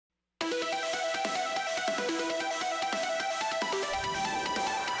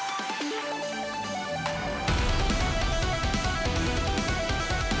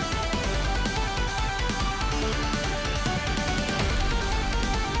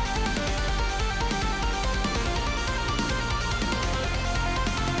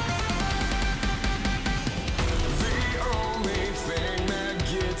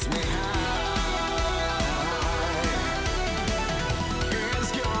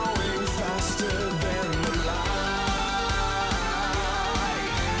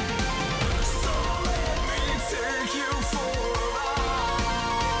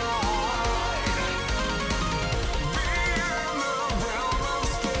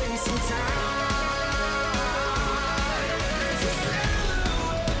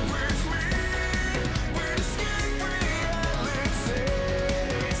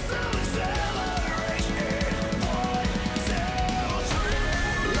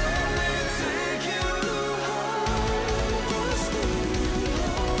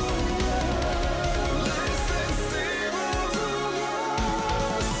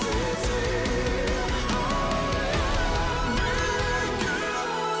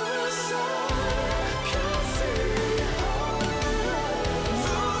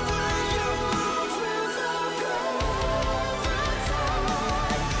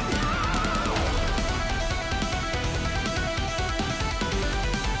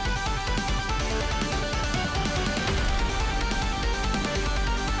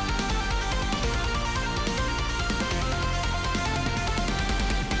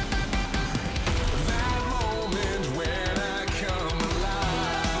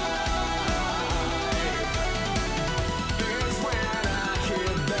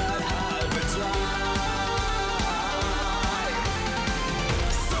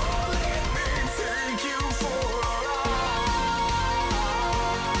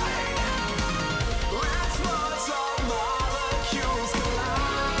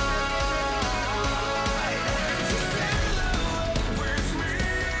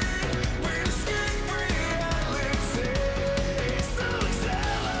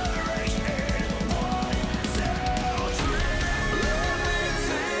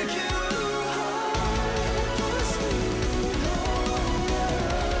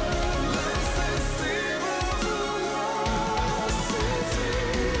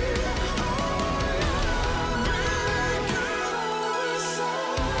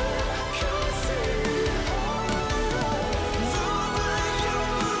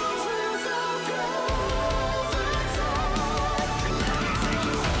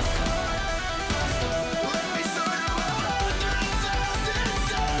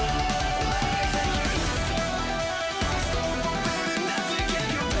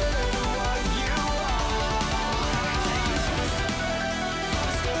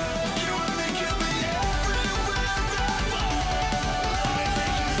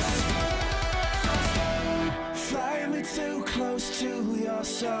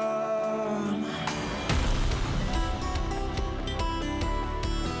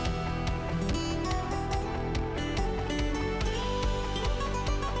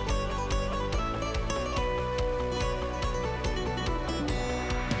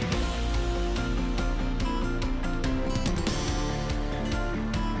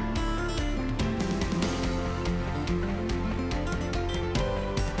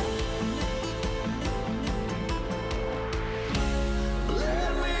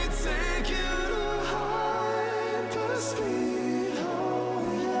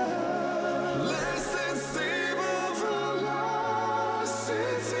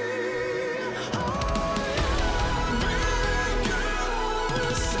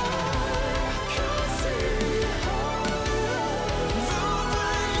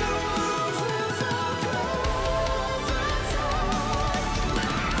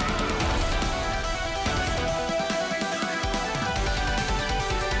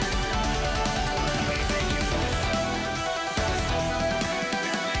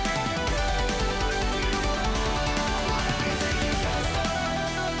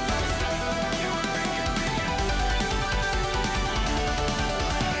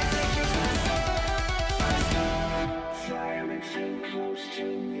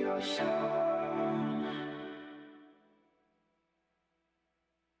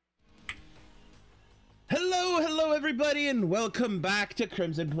Hello everybody, and welcome back to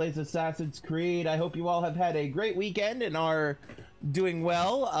Krimzon Plays Assassin's Creed. I hope you all have had a great weekend and are doing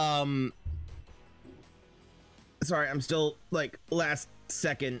well. Sorry, I'm still like last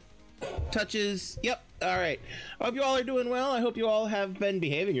second touches. Yep, alright. I hope you all are doing well. I hope you all have been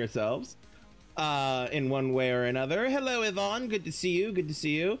behaving yourselves in one way or another. Hello Yvonne, good to see you, good to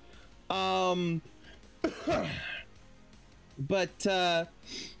see you.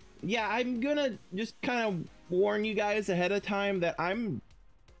 Yeah, I'm gonna just kind of warn you guys ahead of time that I'm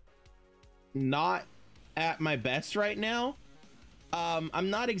not at my best right now. I'm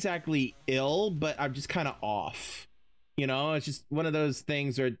not exactly ill, but I'm just kind of off. You know, it's just one of those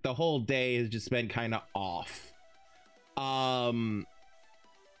things where the whole day has just been kind of off.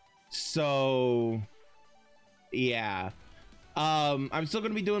 So yeah. I'm still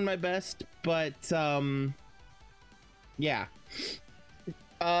gonna be doing my best, but yeah.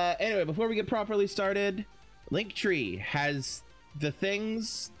 Anyway, before we get properly started, Linktree has the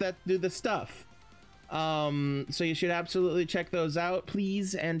things that do the stuff. So you should absolutely check those out,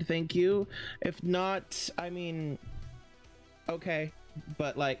 please and thank you. If not, I mean, okay,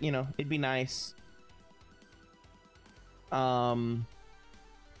 but like, you know, it'd be nice.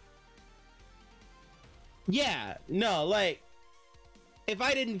 Yeah, no, like, if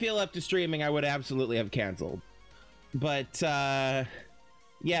I didn't feel up to streaming, I would absolutely have canceled. But,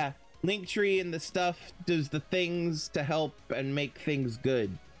 yeah, Linktree and the stuff does the things to help and make things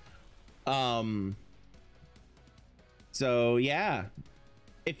good. So yeah,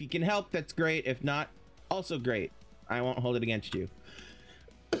 if you can help, that's great. If not, also great. I won't hold it against you.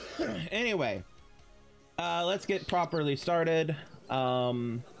 Anyway, let's get properly started.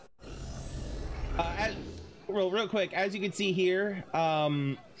 Real quick, as you can see here,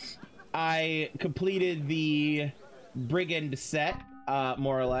 I completed the Brigand set.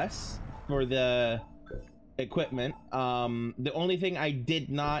 More or less, for the equipment. The only thing I did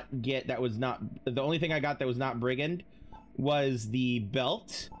not get that was not, the only thing I got that was not Brigand was the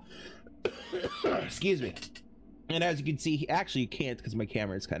belt. Excuse me. And as you can see, actually you can't because my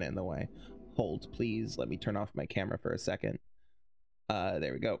camera is kind of in the way. Hold, please. Let me turn off my camera for a second.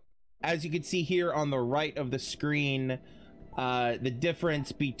 There we go. As you can see here on the right of the screen, the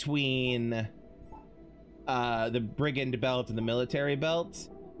difference between the Brigand belt and the military belt.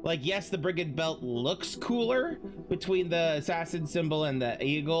 Like, yes, the Brigand belt looks cooler between the assassin symbol and the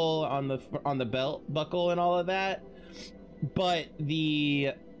eagle on the belt buckle and all of that, but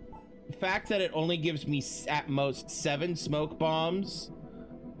the fact that it only gives me at most 7 smoke bombs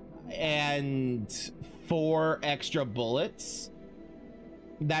and 4 extra bullets,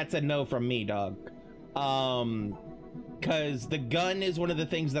 that's a no from me, dog. Because the gun is one of the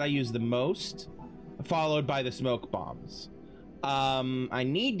things that I use the most, followed by the smoke bombs. I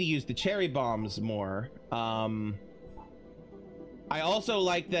need to use the cherry bombs more. I also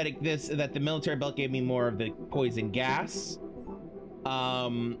like that that the military belt gave me more of the poison gas,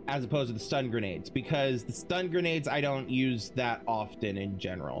 as opposed to the stun grenades, because the stun grenades I don't use that often in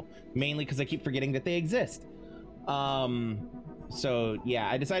general, mainly because I keep forgetting that they exist. So yeah,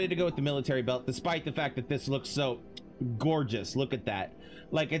 I decided to go with the military belt, despite the fact that this looks so gorgeous. Look at that.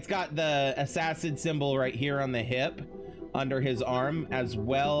 Like, it's got the assassin symbol right here on the hip under his arm, as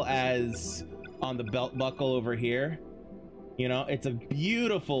well as on the belt buckle over here. You know, it's a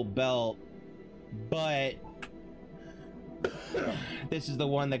beautiful belt, but this is the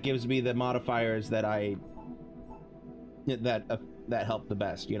one that gives me the modifiers that that help the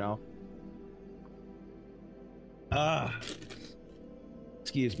best, you know.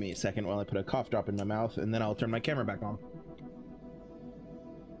 Excuse me a second while I put a cough drop in my mouth, and then I'll turn my camera back on.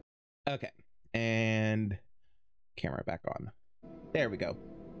 Okay, and camera back on. There we go.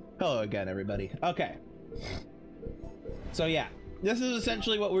 Hello again, everybody. Okay, so yeah, this is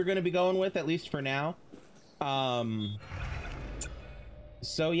essentially what we're going to be going with, at least for now.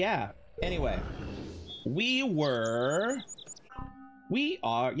 So yeah, anyway, we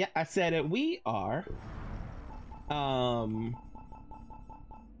are, yeah, I said it, we are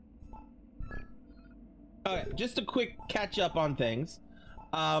okay, just a quick catch up on things.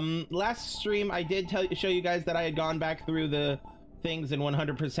 Last stream I did show you guys that I had gone back through the things and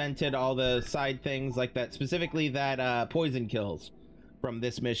 100%ed all the side things like that, specifically that poison kills from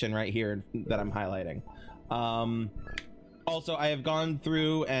this mission right here that I'm highlighting. Also, I have gone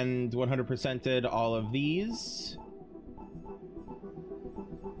through and 100%ed all of these,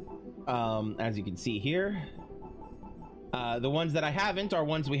 as you can see here. The ones that I haven't are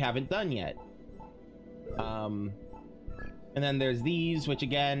ones we haven't done yet. And then there's these, which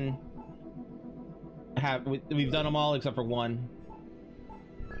again, we've done them all except for one.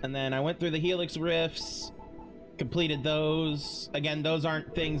 And then I went through the Helix Rifts, completed those. Again, those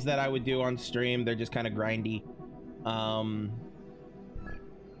aren't things that I would do on stream. They're just kind of grindy.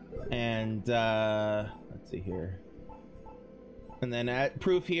 Let's see here. And then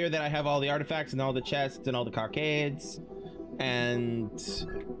proof here that I have all the artifacts and all the chests and all the carcades. And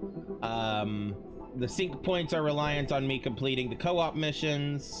the sync points are reliant on me completing the co-op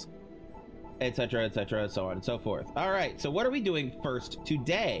missions, etc., etc., so on and so forth. All right, so what are we doing first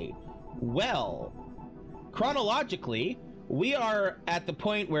today? Well, chronologically, we are at the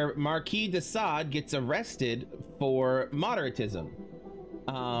point where Marquis de Sade gets arrested for moderatism,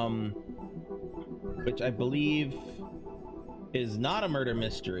 which I believe is not a murder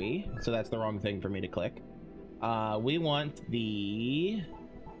mystery, so that's the wrong thing for me to click. We want the...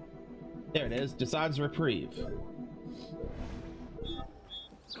 There it is, de Sade's reprieve.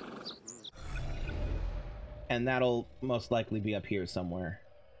 And that'll most likely be up here somewhere.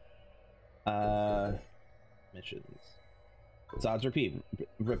 Missions. Sade's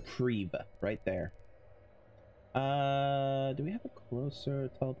reprieve, right there. Do we have a closer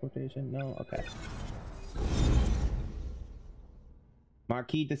teleportation? No? Okay.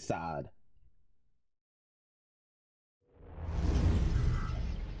 Marquis de Sade.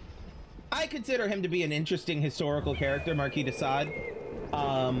 I consider him to be an interesting historical character, Marquis de Sade.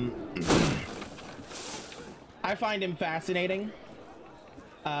 I find him fascinating.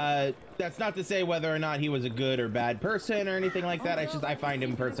 That's not to say whether or not he was a good or bad person or anything like that. I find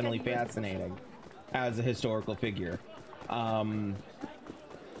him personally fascinating as a historical figure.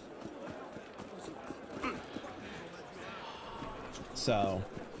 So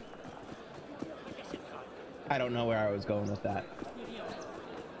I don't know where I was going with that.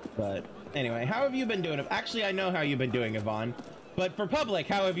 But anyway, how have you been doing? Actually, I know how you've been doing, Yvonne. But for public,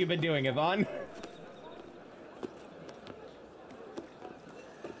 how have you been doing, Yvonne?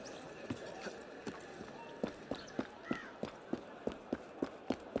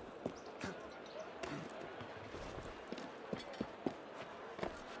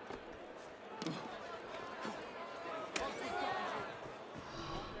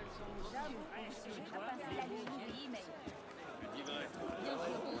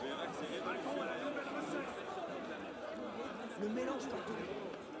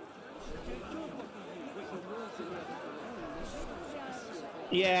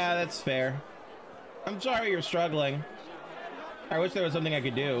 Yeah, that's fair. I'm sorry you're struggling. I wish there was something I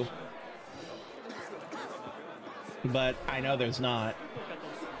could do. But I know there's not.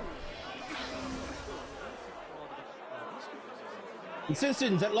 The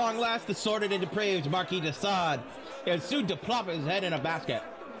citizens, at long last, the sordid and depraved Marquis de Sade is soon to plop his head in a basket.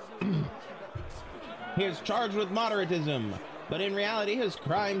 He is charged with moderatism, but in reality his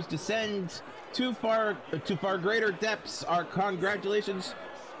crimes descend to far greater depths. Our congratulations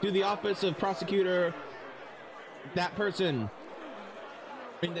to the office of prosecutor, that person,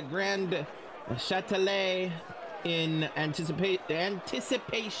 in the Grand Châtelet, in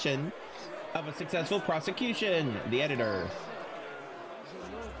anticipation of a successful prosecution. The editor.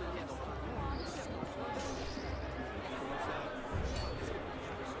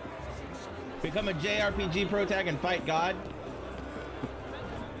 Become a JRPG pro tag and fight God.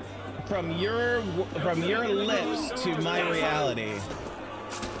 From your lips to my reality.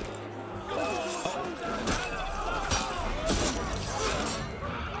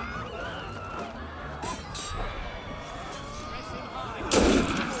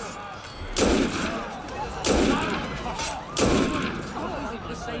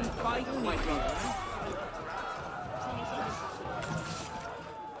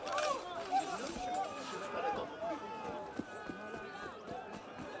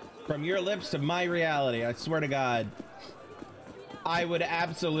 From your lips to my reality, I swear to God. I would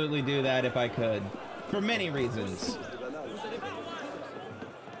absolutely do that if I could. For many reasons.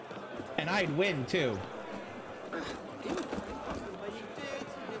 And I'd win, too.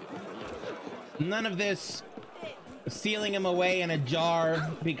 None of this sealing him away in a jar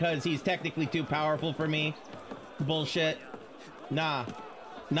because he's technically too powerful for me. Bullshit. Nah.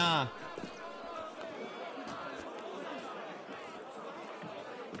 Nah.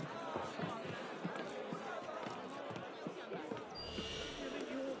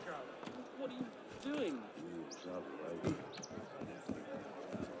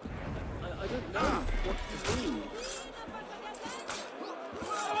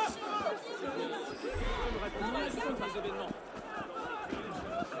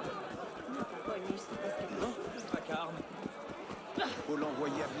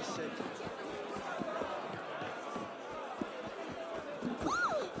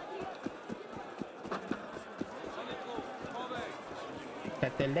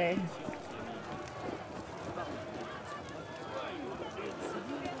 Tatele.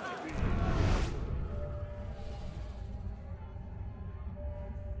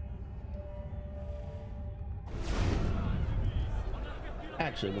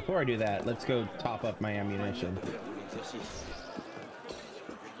 Actually, before I do that, let's go top up my ammunition.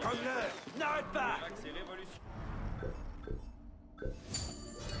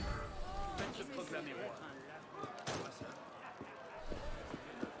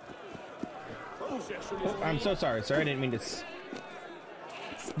 Oh, I'm so sorry, sir. I didn't mean to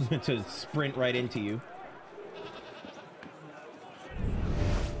to sprint right into you.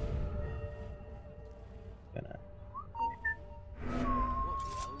 Gonna.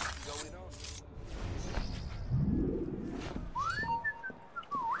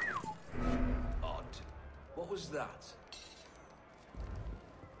 Odd. What was that?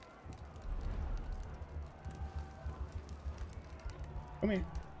 Come here.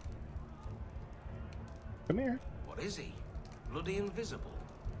 Come here. What is he? Bloody invisible.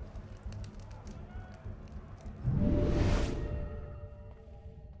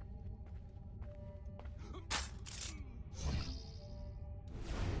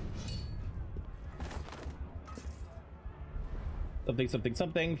 Something, something,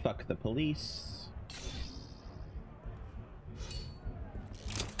 something. Fuck the police.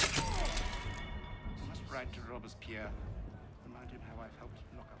 Must write to Robespierre. Remind him how I've helped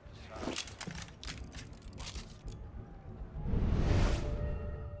knock out the Tsar.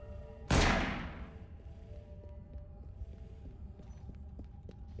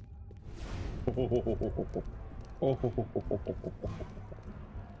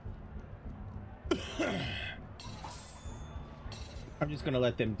 I'm just gonna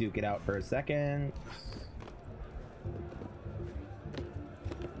let them duke it out for a second.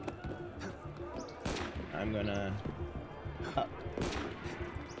 I'm gonna up.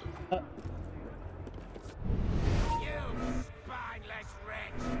 You spineless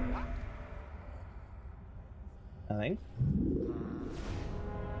wretch! I think.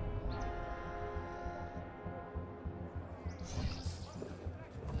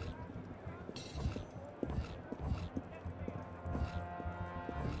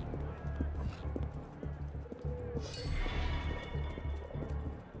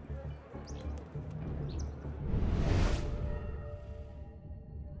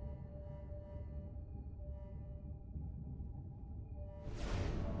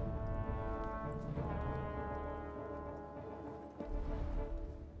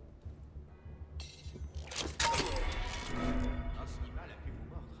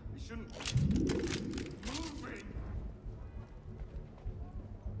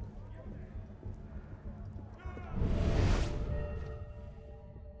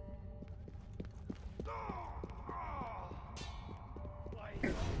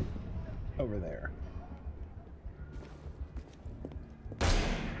 Over there.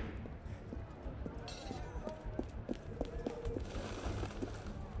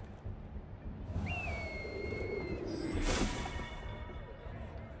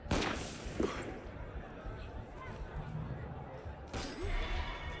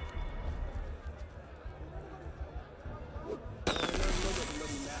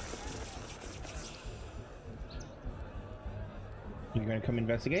 You're gonna come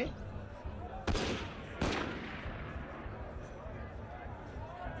investigate?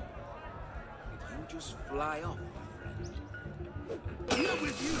 Just fly off, my friend. Here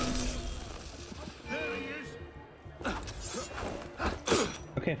with you. There he is.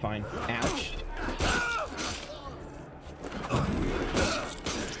 Okay, fine. Ouch.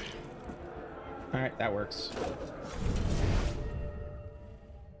 Alright, that works.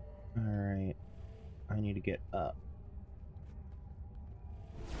 Alright. I need to get up.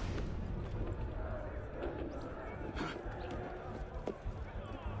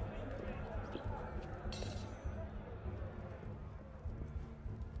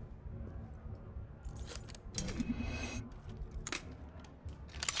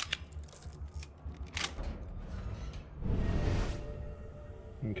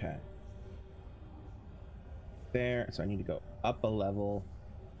 Okay. There, so I need to go up a level.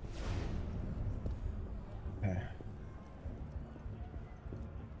 Okay.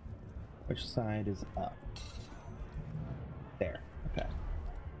 Which side is up? There. Okay.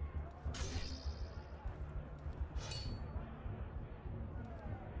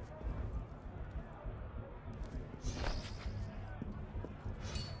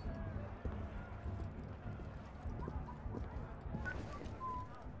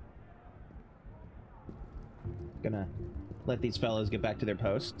 Gonna let these fellows get back to their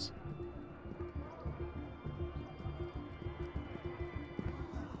posts.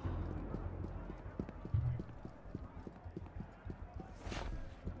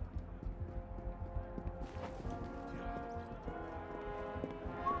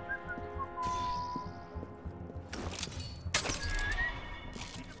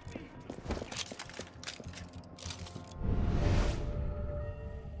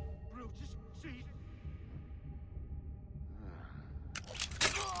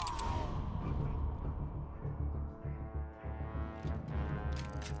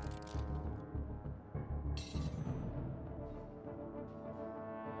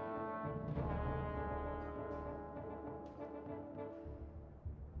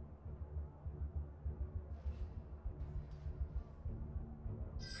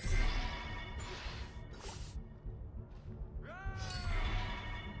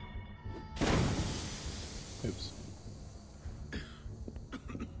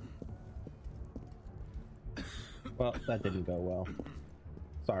 Well, that didn't go well.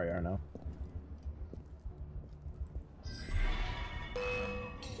 Sorry, Arno.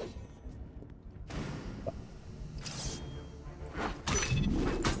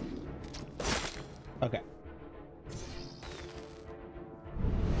 Okay.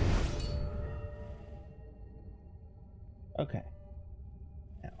 Okay.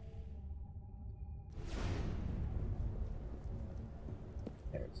 Now.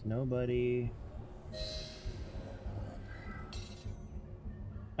 There's nobody.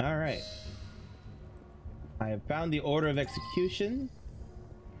 All right. I have found the order of execution.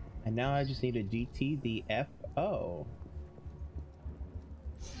 And now I just need a GT the FO.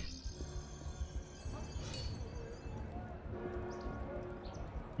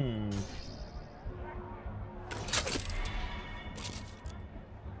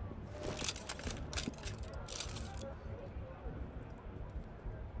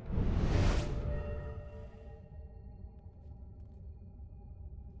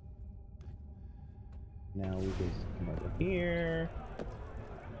 Now we just come over here.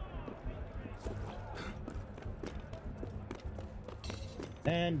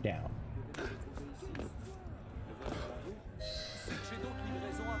 And down.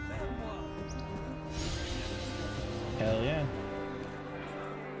 Hell yeah.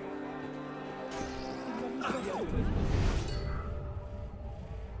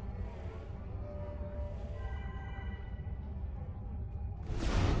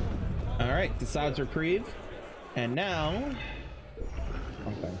 All right, decides reprieve. And now,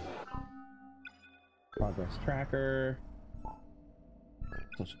 okay. Progress tracker.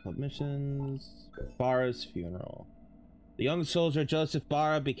 Social club missions. Barra's funeral. The young soldier Joseph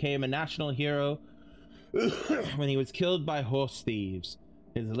Barra became a national hero when he was killed by horse thieves.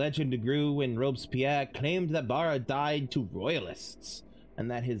 His legend grew when Robespierre claimed that Barra died to royalists, and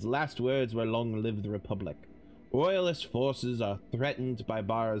that his last words were "Long live the Republic." Royalist forces are threatened by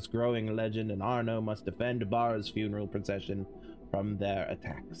Barra's growing legend, and Arno must defend Barra's funeral procession from their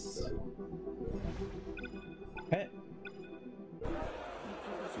attacks. Okay.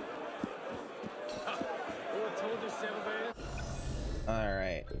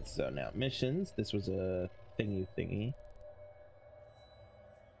 Alright, so now missions. This was a thingy.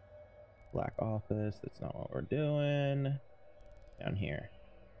 Black office, that's not what we're doing. Down here.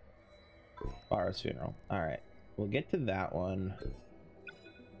 Barra's funeral. Alright, we'll get to that one.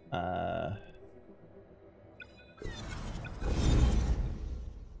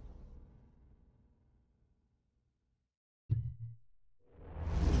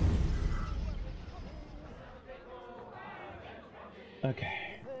 Okay.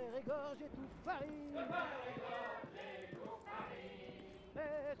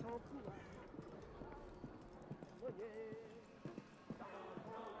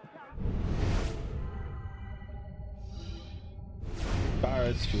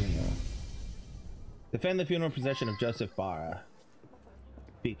 Barra's funeral. Defend the funeral procession of Joseph Barra.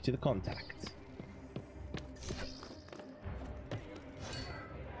 Speak to the contact.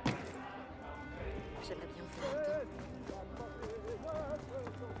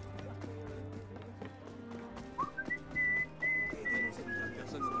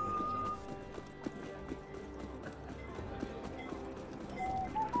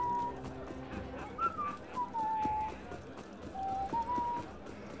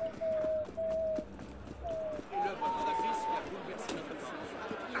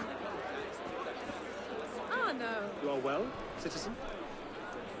 You are well, citizen?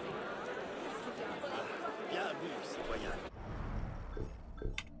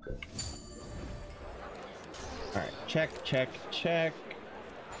 Alright, check. Check.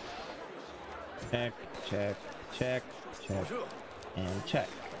 And check.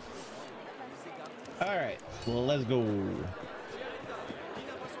 Alright, well, let's go.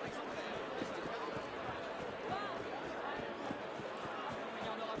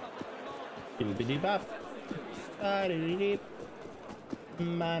 Bop.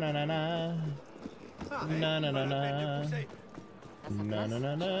 Na-na-na-na. Na-na-na-na.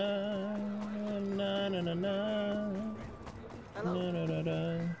 Na-na-na-na. Na-na-na-na.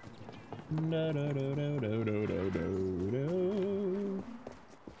 Na-na-na-na.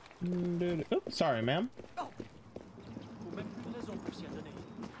 Oops, sorry, ma'am.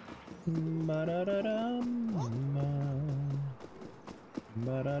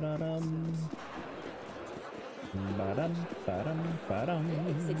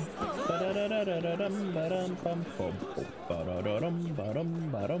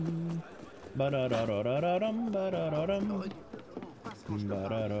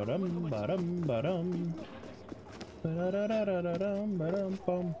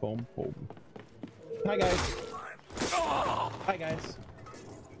 Hi guys. Bye, guys.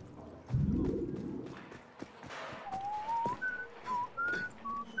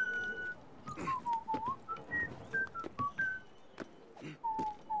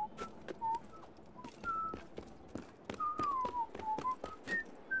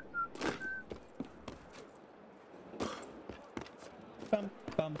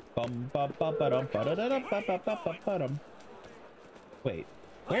 Wait,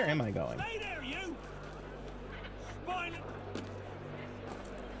 where am I going? Stay there, you! Spine.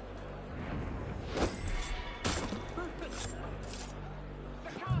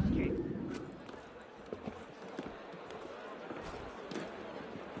 The casket.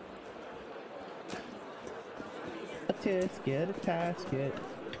 A tisket, a tasket,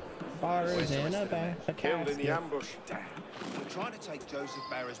 bars in a back, a Killed in the casket. ambush. Damn. We're trying to take Joseph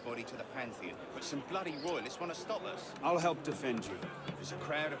Barra's body to the Pantheon, but some bloody royalists want to stop us. I'll help defend you. There's a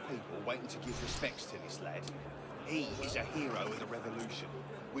crowd of people waiting to give respects to this lad. He is a hero of the revolution.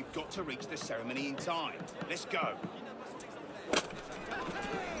 We've got to reach the ceremony in time. Let's go.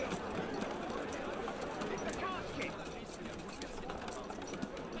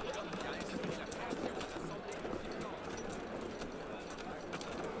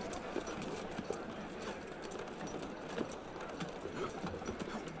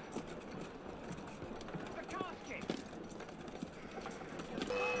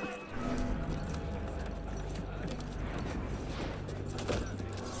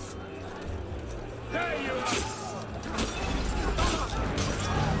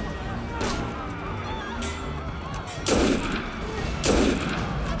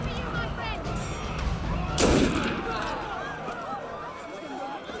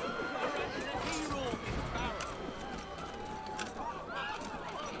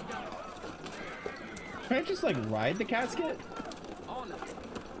 Can I just like ride the casket?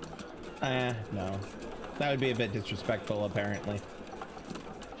 No. That would be a bit disrespectful, apparently.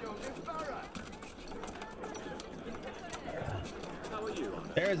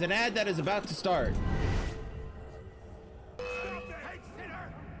 There is an ad that is about to start.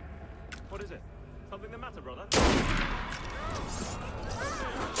 What is it? Something the matter, brother?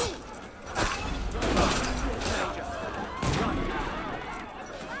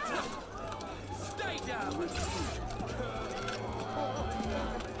 Stay down!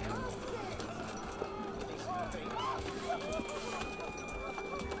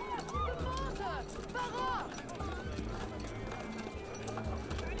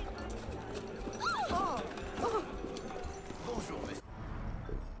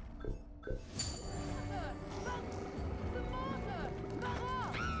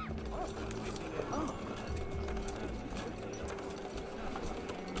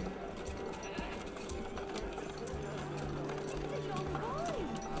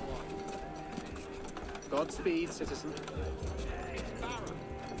 Godspeed, citizen.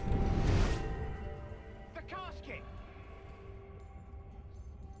 The casket!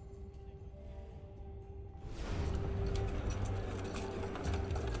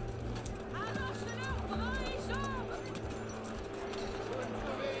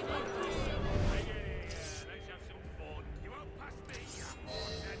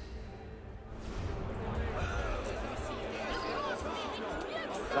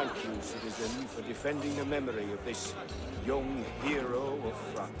 Thank you, citizen, for defending the memory of this young hero of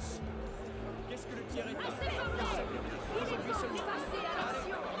France. Now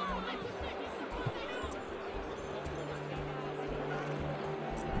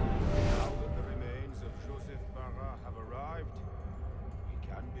that the remains of Joseph Barra have arrived, we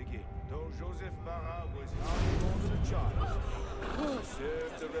can begin. Though Joseph Barra was hardly more than a child, he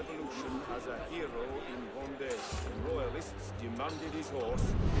served the revolution as a hero in Vendée. The royalists demanded his horse,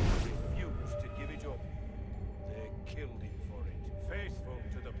 refused to give it up. They killed him for it. Faithful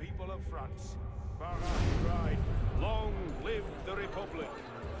to the people of France, Barra cried, "Long live the Republic!"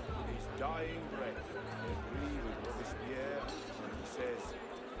 In his dying breath, they agree with Robespierre when he says,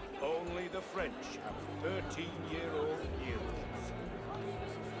 "Only the French have 13-year-old heroes."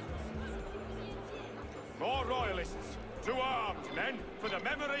 More royalists! To arms, men, for the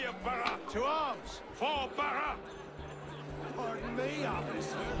memory of Barra! To arms! For Barra! Pardon me,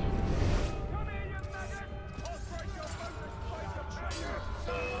 officer. Come here, you maggot! I'll break your motor's face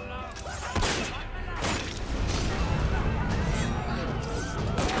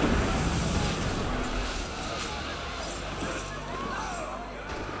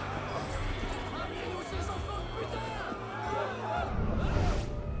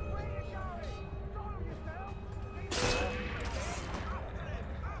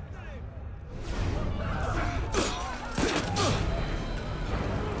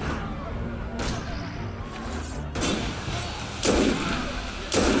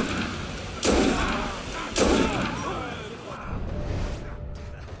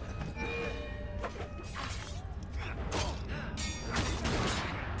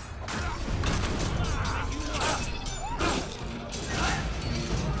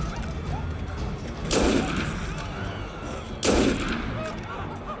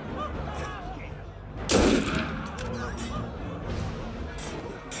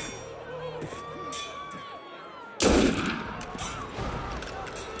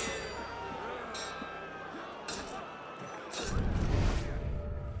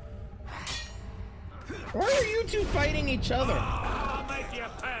each other. I'll make you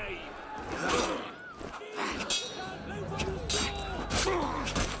pay.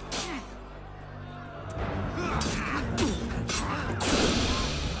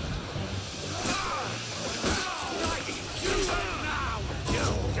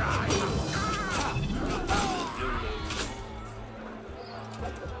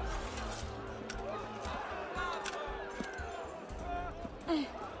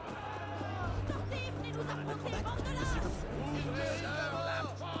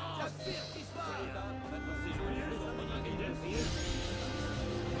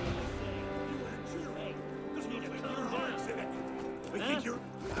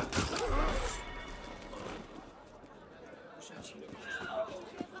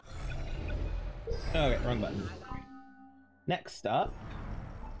 Okay, wrong button. Next up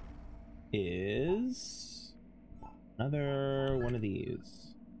is another one of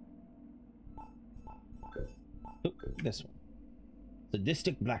these. Oop, this one.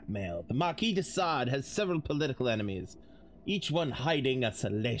 Sadistic blackmail. The Marquis de Sade has several political enemies, each one hiding a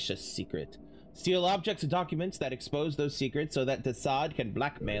salacious secret. Steal objects and documents that expose those secrets so that de Sade can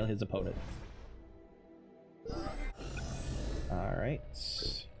blackmail his opponent. Alright.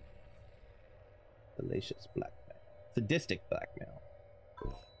 Salacious blackmail. Sadistic blackmail.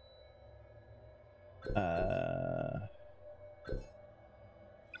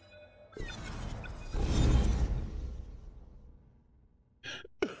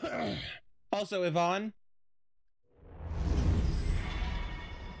 Also, Yvonne.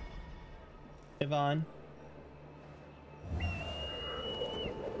 Yvonne!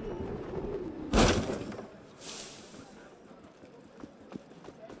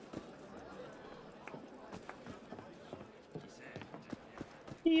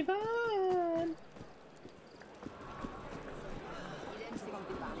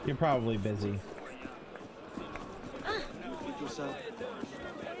 You're probably busy.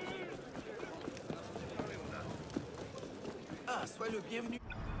 Ah, sois le bienvenu.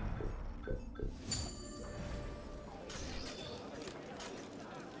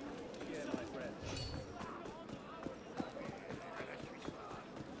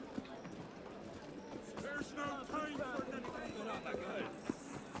 There's no time for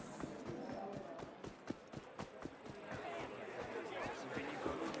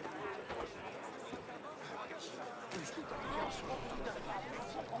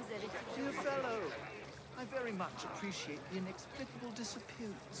Dear fellow, I very much appreciate the inexplicable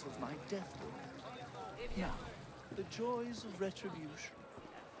disappearance of my death lord. Now, the joys of retribution.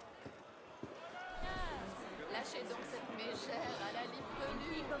 Lâchez donc cette mégère à la libre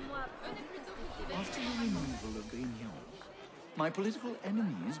comme moi. Venez plutôt. After the removal of Baignan, my political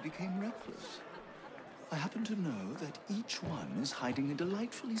enemies became reckless. I happen to know that each one is hiding a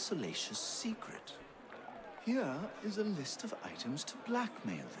delightfully salacious secret. Here is a list of items to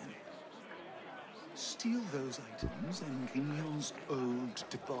blackmail them. Steal those items, and Grignon's old,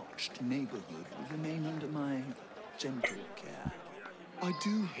 debauched neighborhood will remain under my gentle care. I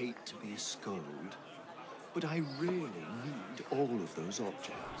do hate to be a scold, but I really need all of those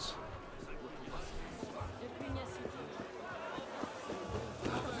objects.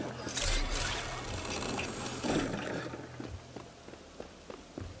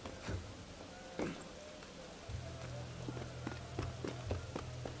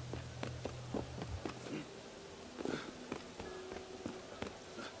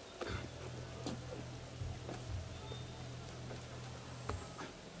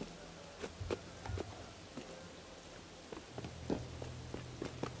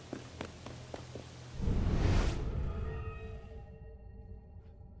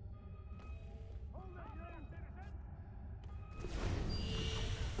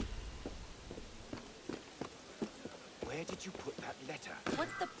 Where did you put that letter?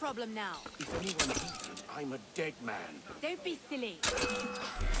 What's the problem now? If anyone reads it, I'm a dead man. Don't be silly. We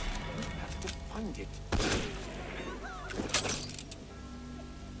have to find it.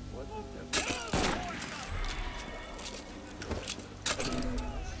 What the devil?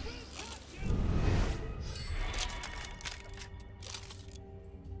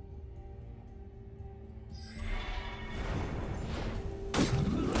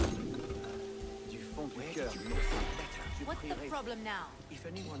 What's the problem now? If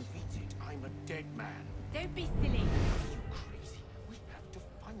anyone reads it, I'm a dead man. Don't be silly. You crazy? We have to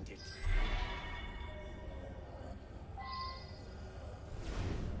find it.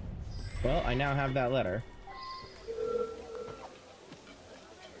 Well, I now have that letter.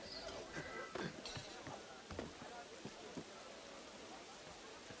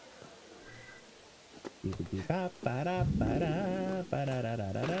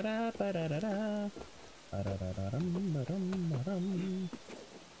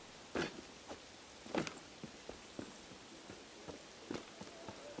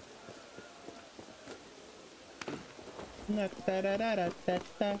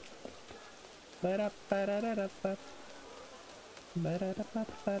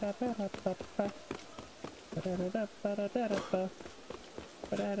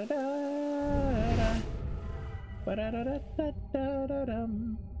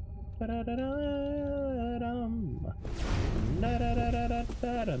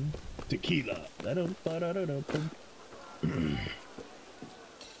 Tequila.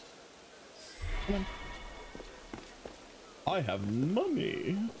 I have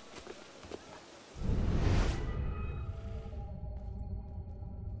money.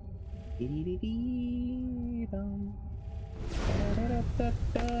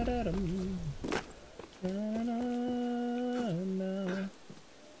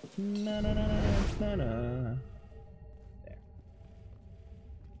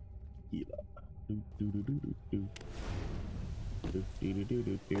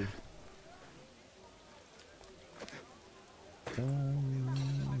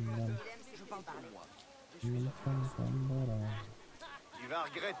 Tu vas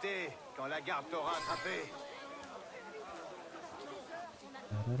regretter quand la garde t'aura attrapé.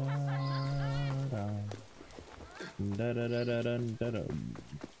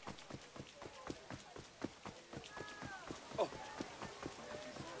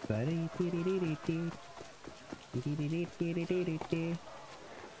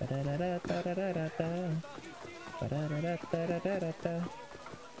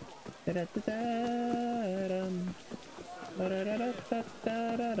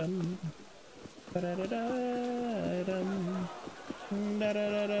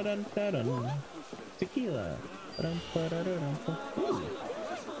 Tequila.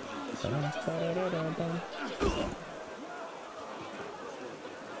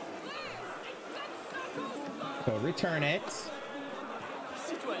 So return it.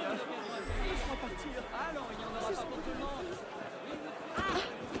 Citoyen, laisse-moi partir. Allons, il y en aura pas pour tout le monde.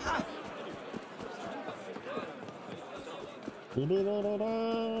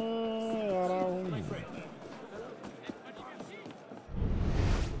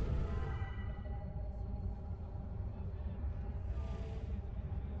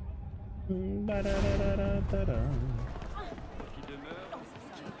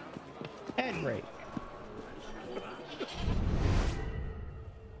 Head break.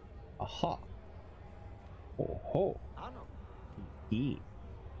 Aha. Oh ho. Arno. Eat.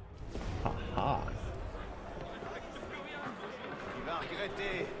 Aha. Tu vas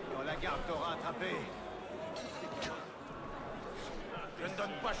regretter quand la garde t'aura attrapé. Je ne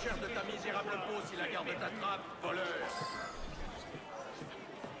donne pas cher de ta misérable peau si la garde t'attrape, voleur.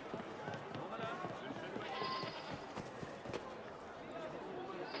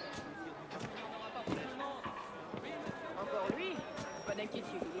 Encore lui? Pas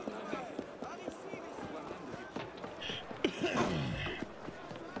d'inquiétude.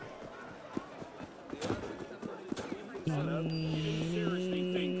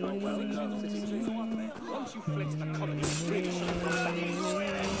 Once you flex the colony stretch.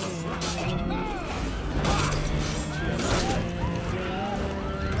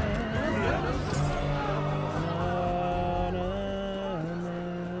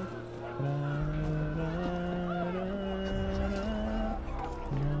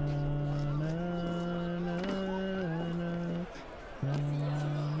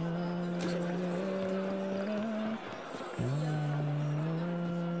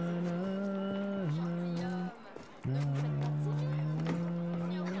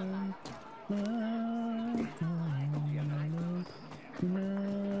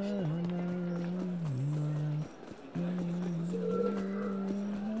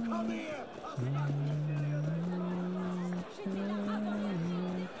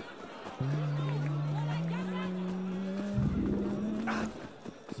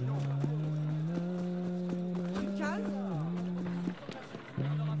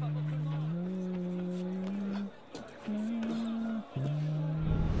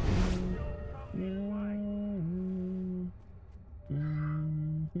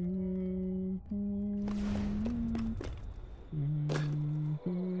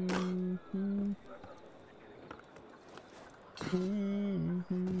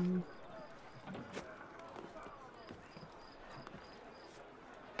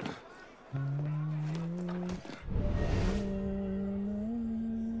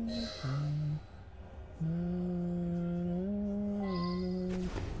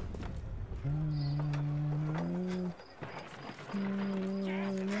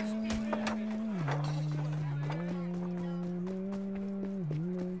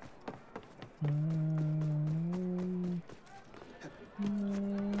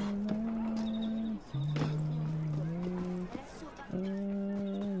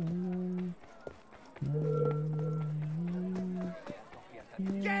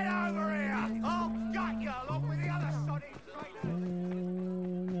 Get over here! I'll gut you along with the other soddy traitors!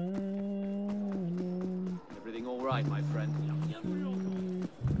 Everything all right, my friend?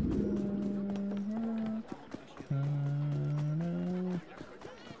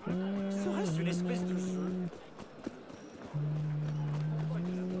 Serait-ce une espèce de jeu?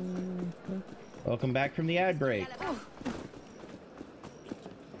 Welcome back from the ad break.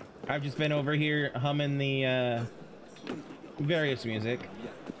 I've just been over here humming the various music.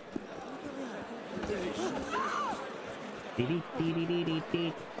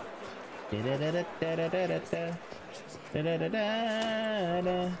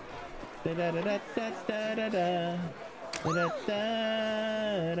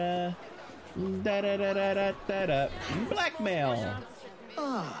 Blackmail.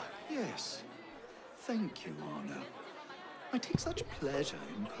 Ah, yes. Thank you, Arno. I take such pleasure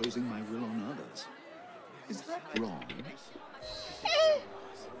in imposing my will on others. Is that wrong?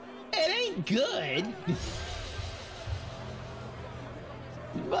 It ain't good.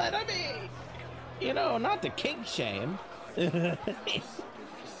 But I mean, you know, not to kink shame.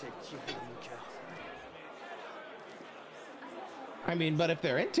 I mean, but if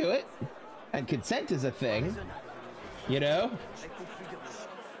they're into it, and consent is a thing, you know?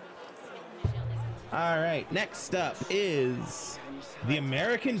 All right, next up is The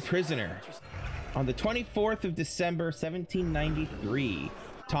American Prisoner. On the 24th of December, 1793,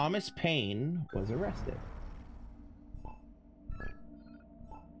 Thomas Paine was arrested.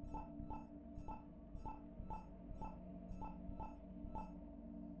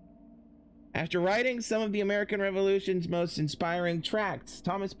 After writing some of the American Revolution's most inspiring tracts,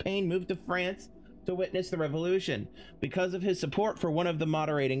 Thomas Paine moved to France to witness the revolution. Because of his support for one of the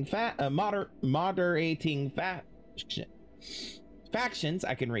moderating factions,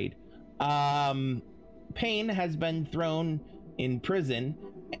 I can read. Paine has been thrown in prison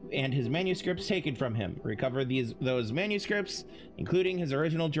and his manuscripts taken from him. Recover those manuscripts, including his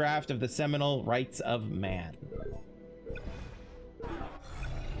original draft of the seminal Rights of Man.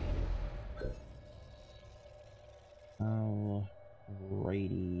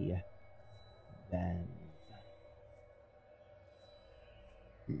 Alrighty then.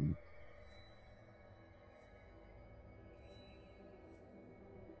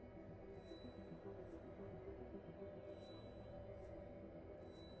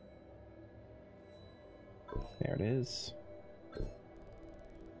 There it is.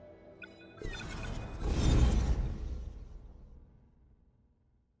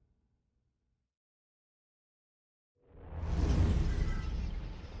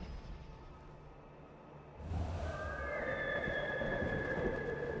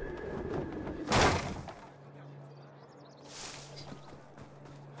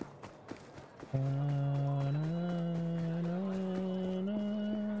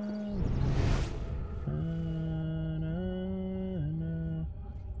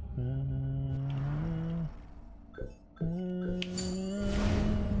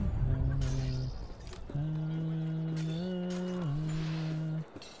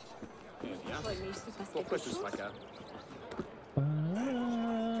 Pourquoi tout ce fracas?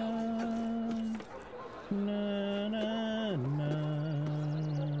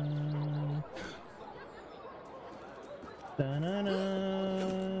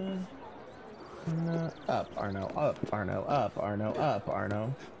 Up, Arno, up, Arno, up, Arno, up,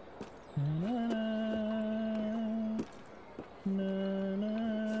 Arno.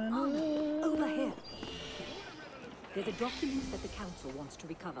 Over here. There's a document that the council wants to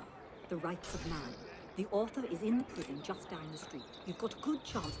recover. The Rights of Man. The author is in the prison just down the street. You've got a good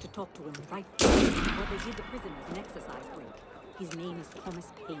chance to talk to him right now. What they did the prison was an exercise break. His name is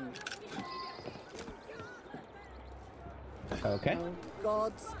Thomas Paine. Okay. Oh,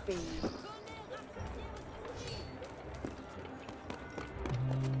 Godspeed.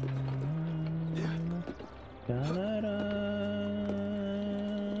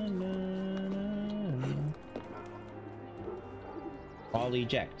 All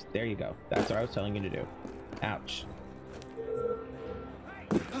eject. There you go. That's what I was telling you to do. Ouch.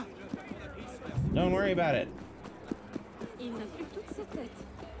 Don't worry about it.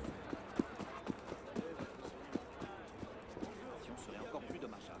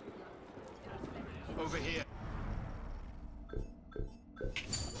 Over here.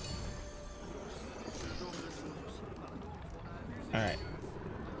 All right.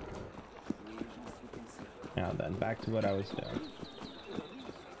 Now then, back to what I was doing.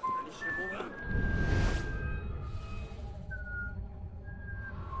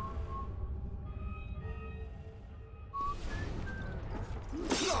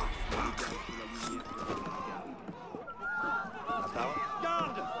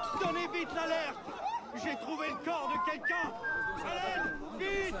 J'ai trouvé le corps de quelqu'un. Allez,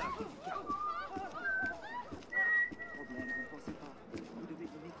 vite.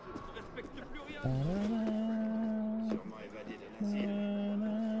 Je respecte plus rien. Sûrement évadé de l'asile.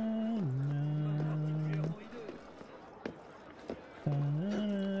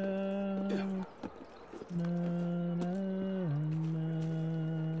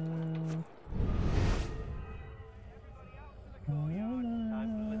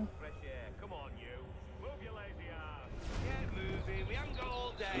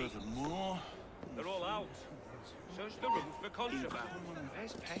 Furthermore, They're all out. Search the room for contraband.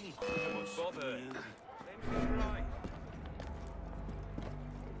 there's paid. No one's bothered. Seems right.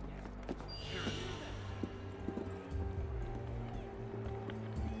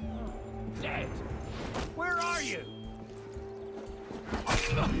 Dead! Where are you?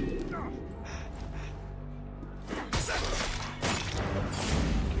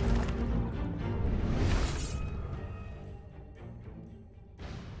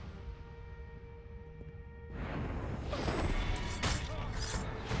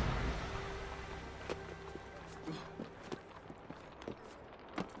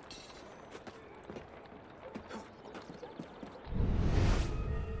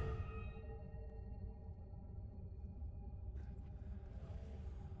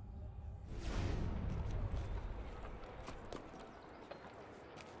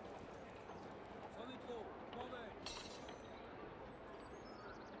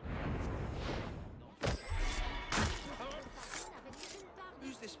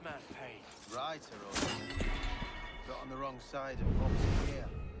 Who's this man paid? Right, Arno. Got on the wrong side of Holmes here.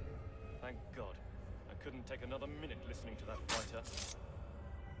 Thank God. I couldn't take another minute listening to that fighter.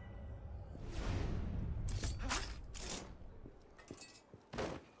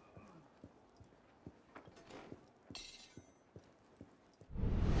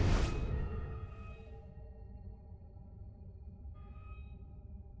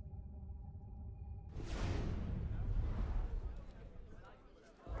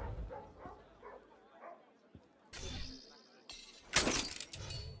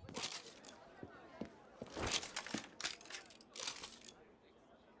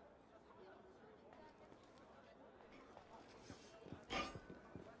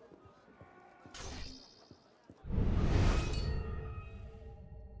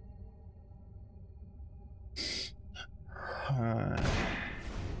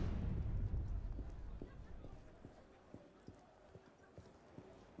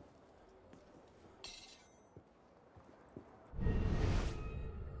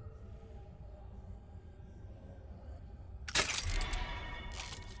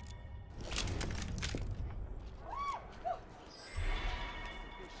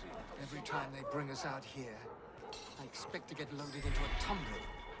 Every time they bring us out here, I expect to get loaded into a tumbler.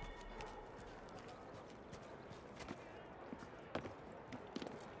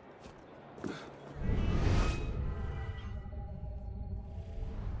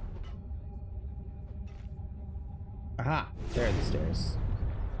 Aha, there are the stairs.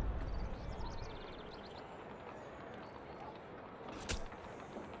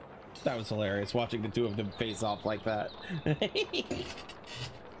 That was hilarious, watching the two of them face off like that.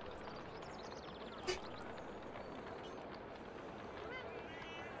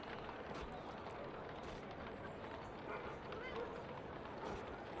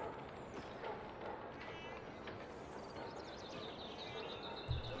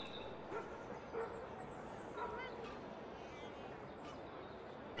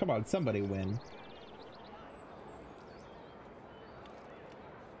 Come on, somebody win.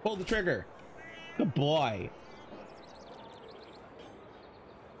 Pull the trigger. Good boy.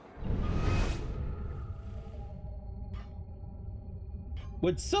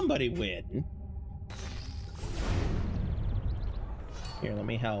 Would somebody win? Here, let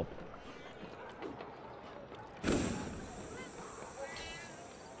me help.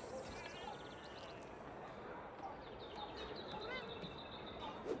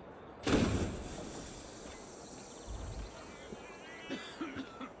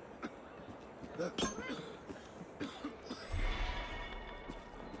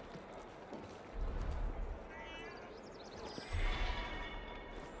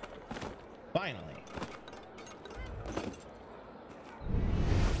 Finally.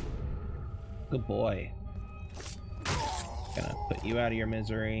 Good boy. Gonna put you out of your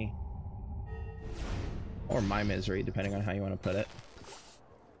misery. Or my misery, depending on how you want to put it.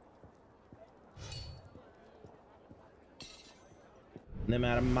 Them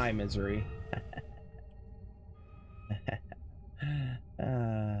out of my misery.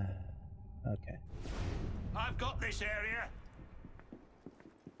 Okay. I've got this area.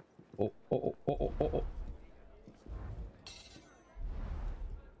 oh.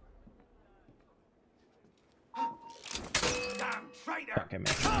 Damn traitor! Fuck him,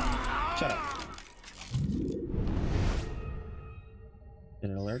 man. Shut up. Did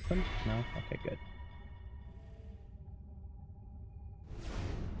it alert them? No? Okay, good.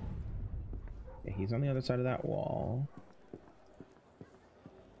 Okay, he's on the other side of that wall.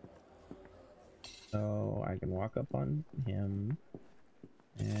 So I can walk up on him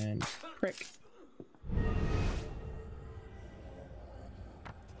and prick.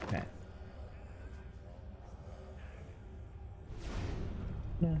 Okay.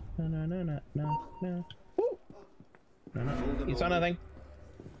 No. Woo! No. He saw nothing.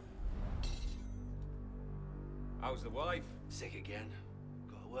 How's the wife? Sick again.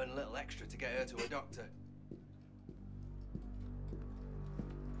 Got to earn a little extra to get her to a doctor.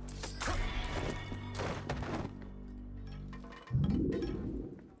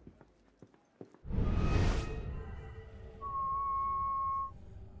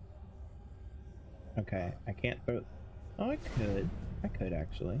 Okay, I can't throw. Oh, I could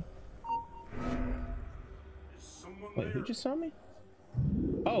actually. Wait, who just saw me?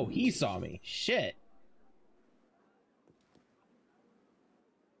 Oh, he saw me. Shit.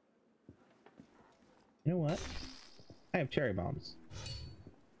 You know what? I have cherry bombs.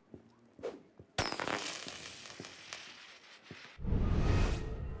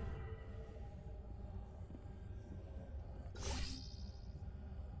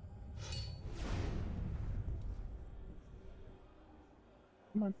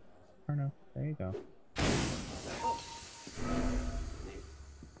 Come on, Arno. There you go.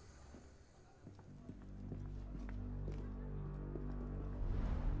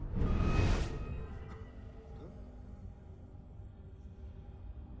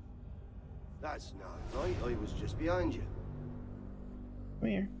 That's not right. I was just behind you. Come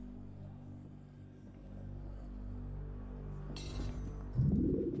here.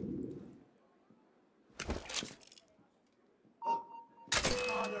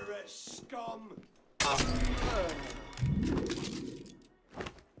 Mother of scum!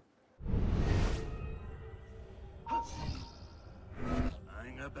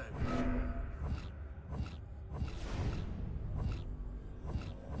 Hang about.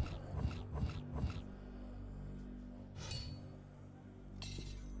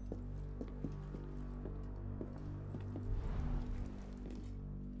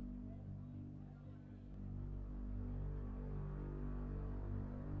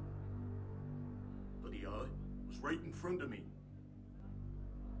 Bloody hell, it was right in front of me.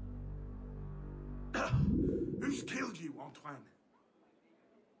 Who's killed you, Antoine?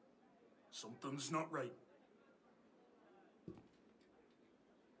 Something's not right.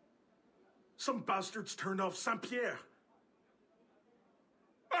 Some bastards turned off Saint-Pierre.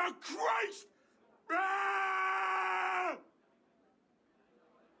 Oh, Christ! Ah!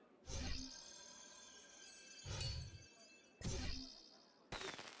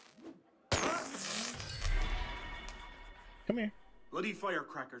 Come here. Bloody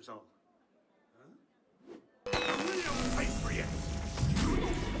firecrackers all. Huh? Real patriots!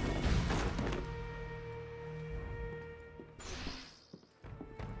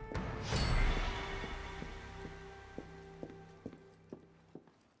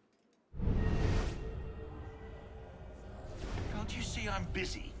 Can't you see I'm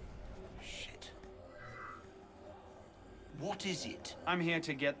busy? Shit. What is it? I'm here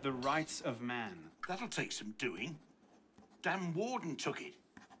to get the rights of man. That'll take some doing. Damn warden took it.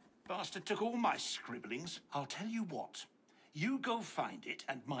 Bastard took all my scribblings. I'll tell you what. You go find it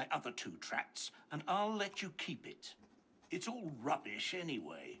and my other 2 tracts, and I'll let you keep it. It's all rubbish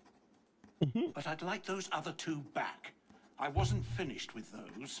anyway. But I'd like those other 2 back. I wasn't finished with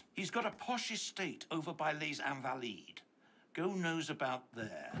those. He's got a posh estate over by Les Invalides. Go knows about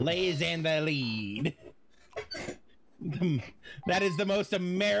there. Les Invalides. That is the most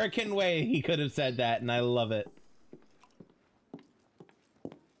American way he could have said that, and I love it.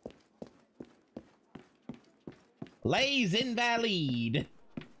 Les Invalides.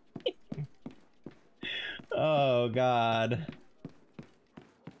 Oh, God.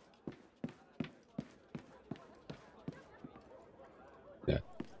 Yeah.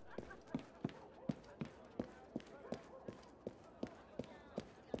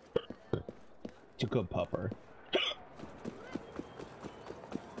 It's a good pupper.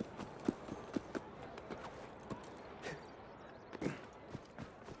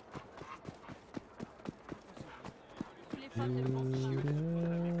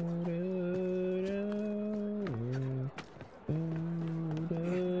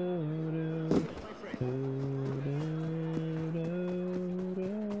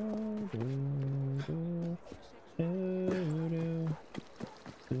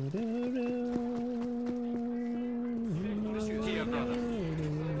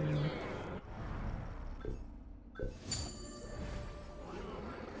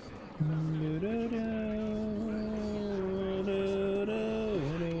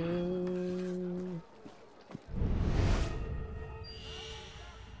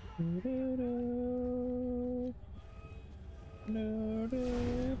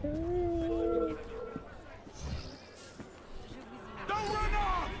 Don't run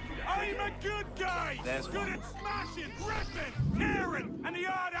off! I'm a good guy! There's good one. at smashing, ripping, tearing, and the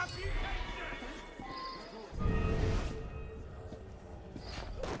odd amputation!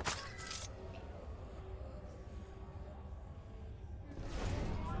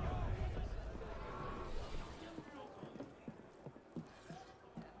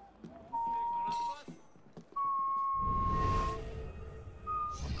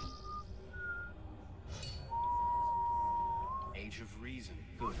 Age of reason.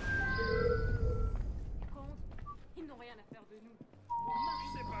 Good. Ils n'ont rien à faire de nous.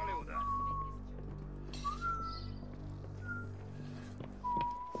 C'est parler au dard.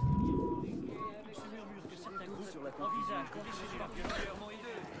 Avec ce murmure que certains groupes envisagent d'envisager particulièrement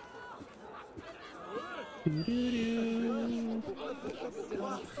hideux.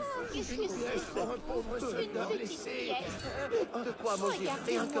 Qu'est-ce que c'est pour un pauvre soldat blessé? De quoi manger?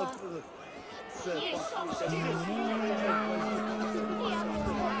 Rien qu'un peu. Je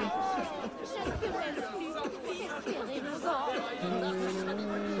ne peux même plus respirer nos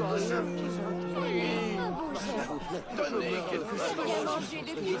Donnez quelque chose. Je n'ai mangé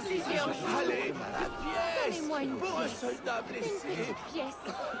depuis plusieurs jours. Allez, la pièce! Donnez-moi une Pour un pièce. soldat blessé! Pièce.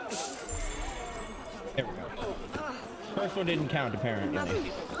 There we go. First one didn't count, apparently.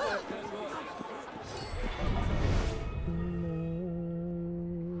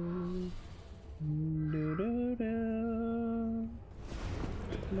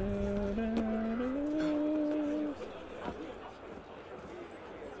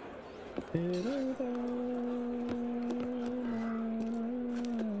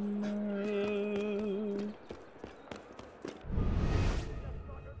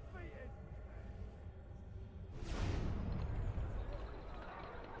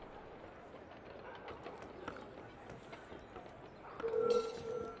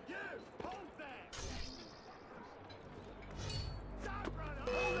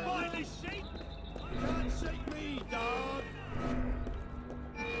 Finally, sheep! You can't shake me, dog!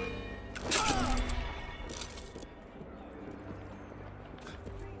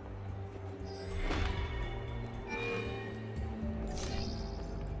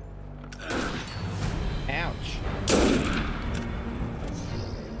 Ouch.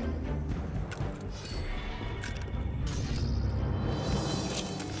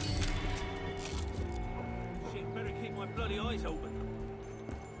 Shit, better keep my bloody eyes open.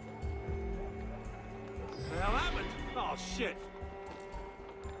 What the hell happened? Oh, shit.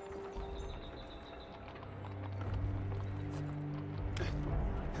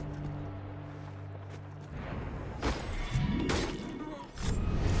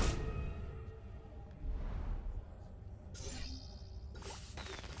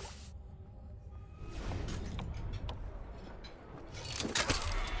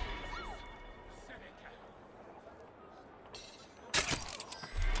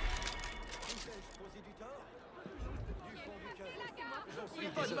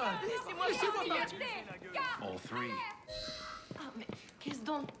 Laissez-moi partir. All three. Ah, mais qu'est-ce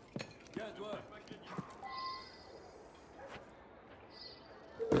donc?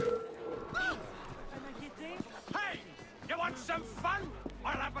 Hey! You want some fun?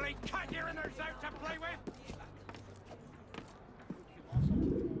 I'll happily cut your innards out to play with!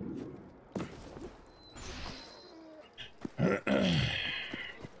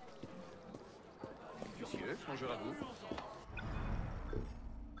 Monsieur, bonjour à vous.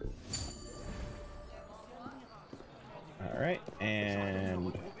 All right,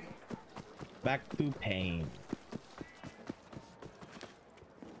 and back to Pain.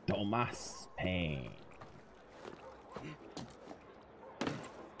 Thomas Paine.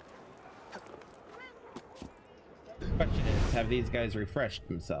 Question is, have these guys refreshed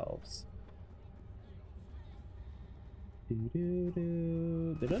themselves? It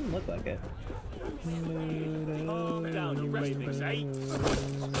doesn't look like it. Calm down, the rest of us, eh?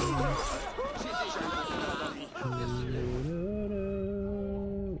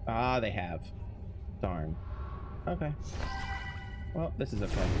 Ah, they have. Darn. Okay. Well, this is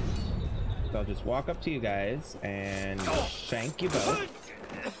okay. So I'll just walk up to you guys and shank you both.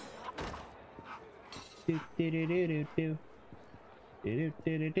 Do do do do do do. Do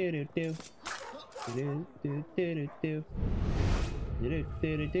do do do do do. Do do do do do. Do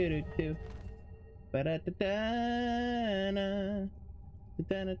do do do do. Ba da da da na.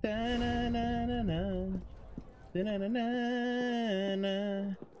 Da da da na na na na. Da na na na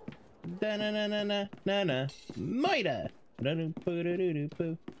na. Da na na na na na na. Mida.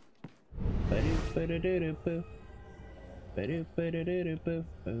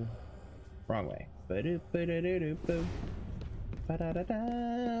 Wrong way.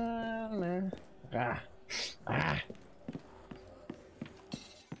 Ah. Ah.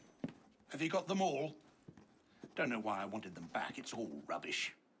 Have you got them all? Don't know why I wanted them back. It's all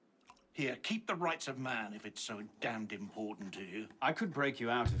rubbish. Here, keep the rights of man if it's so damned important to you. I could break you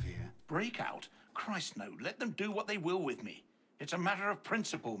out of here. Break out? Christ, no. Let them do what they will with me. It's a matter of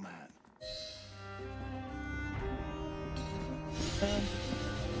principle, man.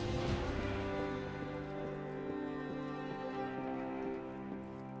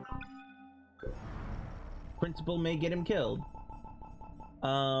 Principal may get him killed.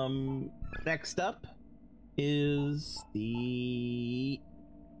 Next up is the...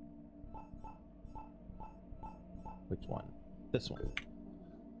 Which one? This one.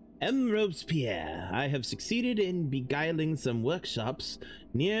 M. Robespierre, I have succeeded in beguiling some workshops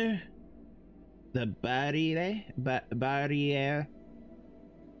near the Barrière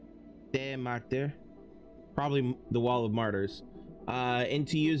des Martyrs, probably the Wall of Martyrs,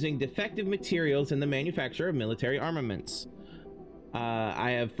 into using defective materials in the manufacture of military armaments.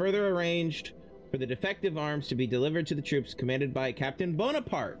 I have further arranged for the defective arms to be delivered to the troops commanded by Captain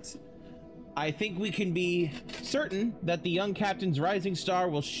Bonaparte. I think we can be certain that the young captain's rising star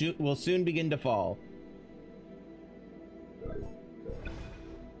will soon begin to fall.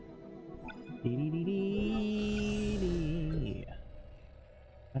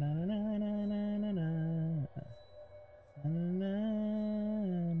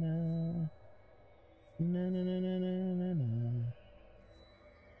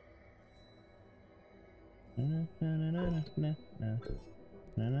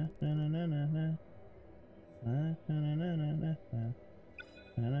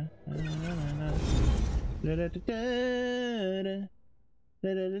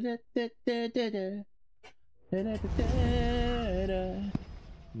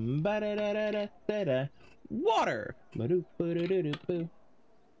 Water.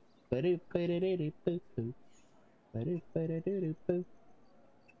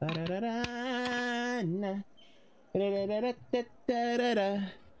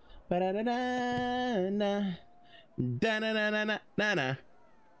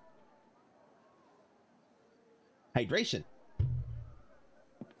 Hydration.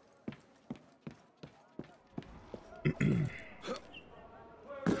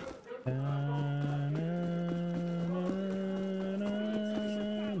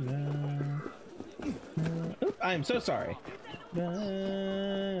 Oop, I am so sorry.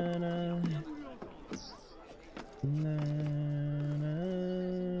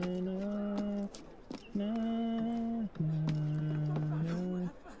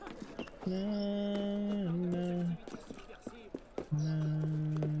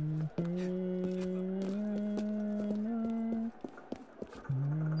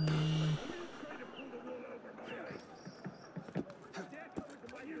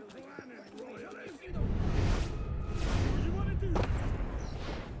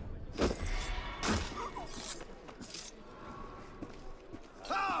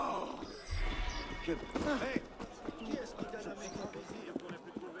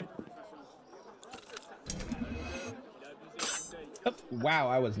 Oh, wow,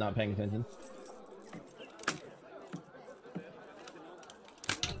 I was not paying attention.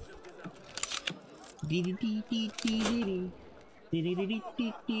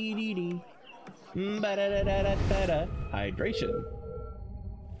 Hydration.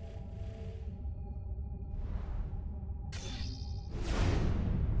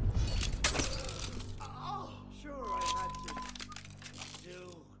 Sure, I had to do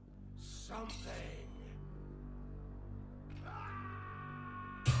something.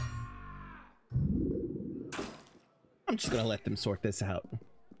 I'm just gonna let them sort this out.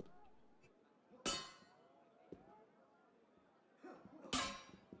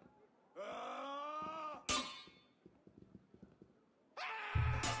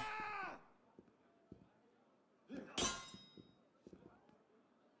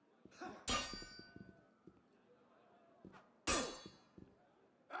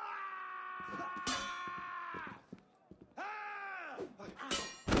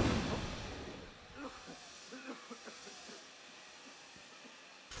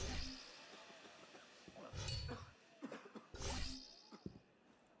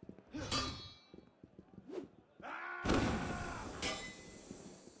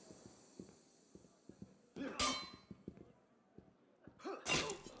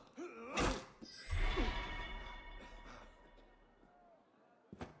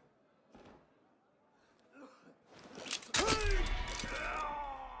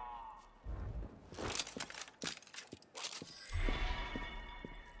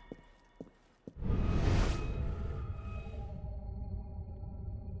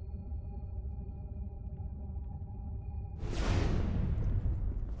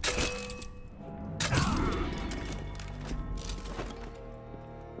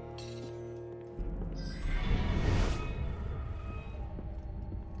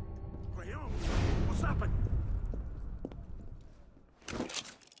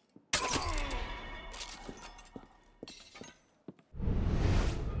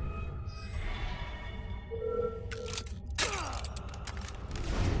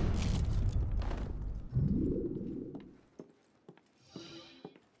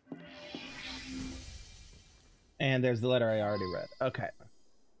 And there's the letter I already read. Okay.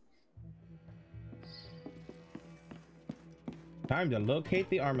 Time to locate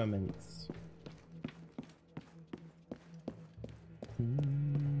the armaments.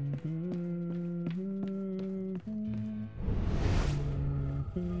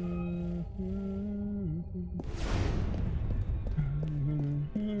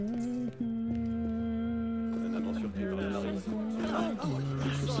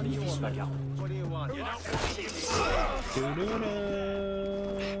 What do you want?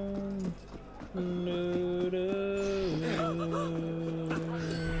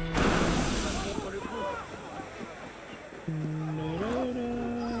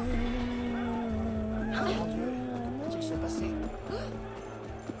 Qu'est-ce qui s'est passé?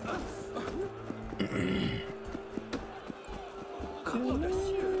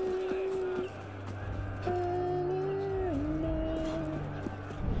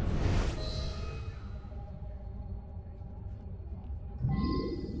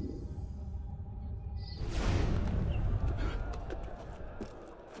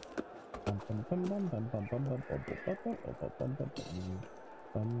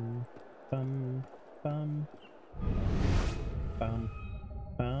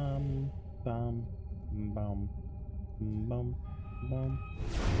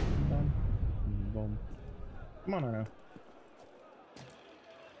 Come on, Arno.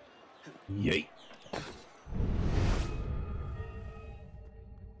 Yay!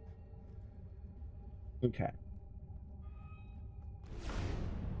 Okay.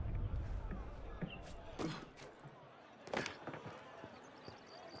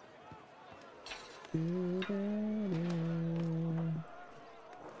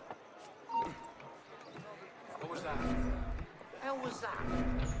 What was that? How was that?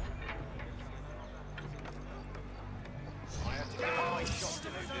 I have to get my eye shot to do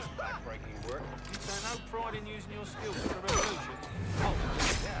this back-breaking work. You take no pride in using your skills for the revolution? Oh,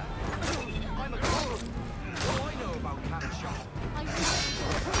 yeah. I'm a cop. What do I know about cannon shot? I wish it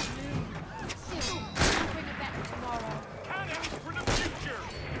was new. Still, I'll bring it back tomorrow. Cannons for the future!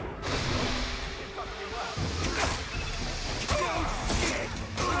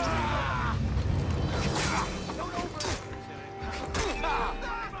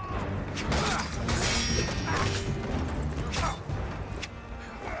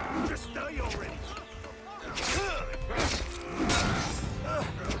 Just die already!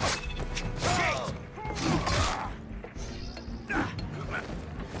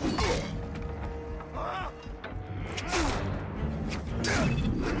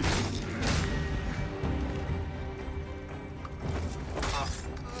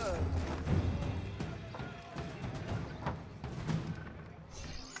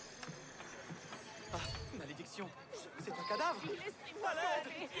 Malédiction! C'est un cadavre! Laissez-moi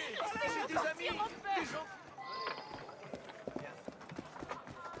tomber. Laissez-moi J'ai des sortir amis! en paix. Des gens...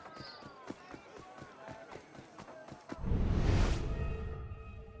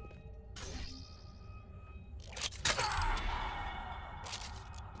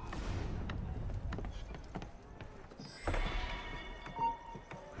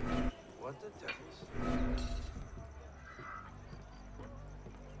 What the devils?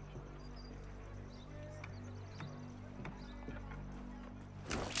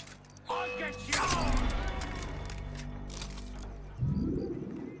 I'll get you!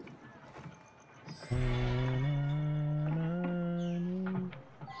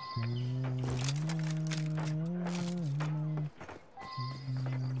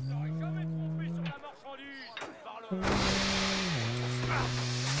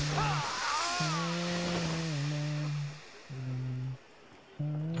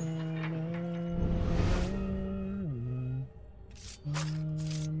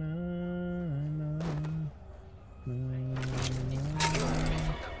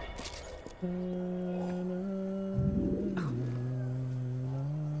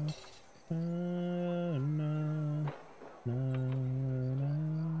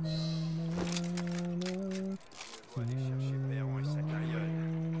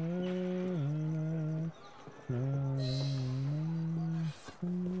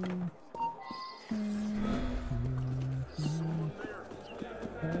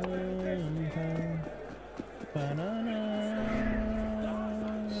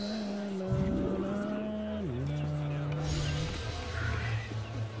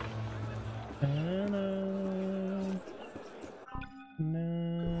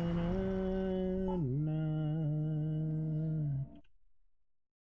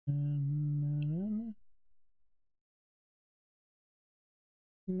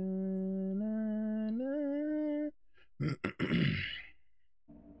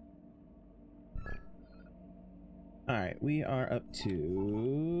 Alright, we are up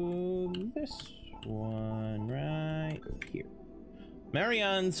to this one right here.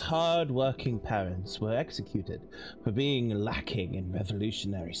 Marianne's hard-working parents were executed for being lacking in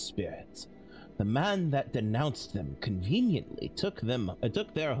revolutionary spirit. The man that denounced them conveniently took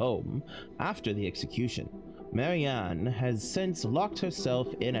their home after the execution. Marianne has since locked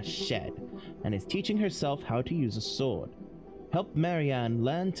herself in a shed and is teaching herself how to use a sword. Help Marianne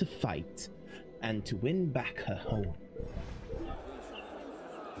learn to fight and to win back her home.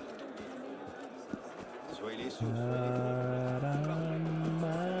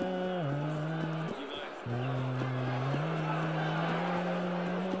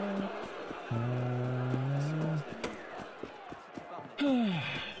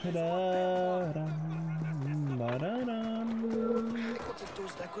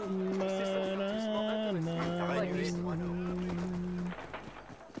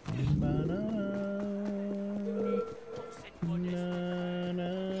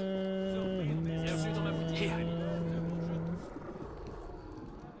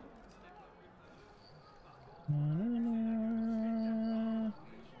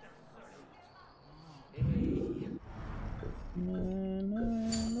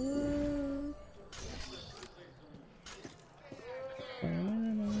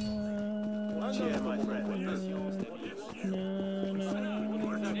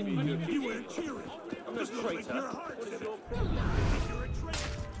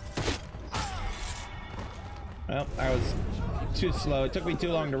 Well, I was too slow. It took me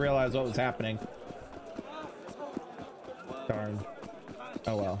too long to realize what was happening. Darn.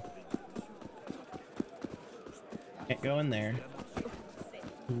 Oh well. Can't go in there.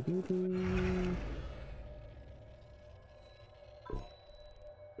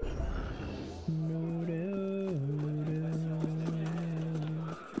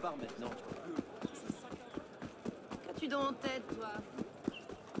 Qu'as-tu dans en tête, toi?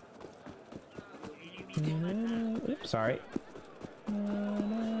 Oops, sorry.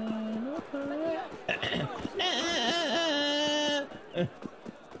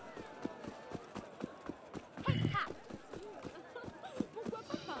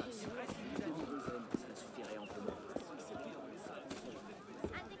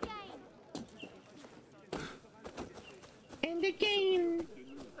 And again.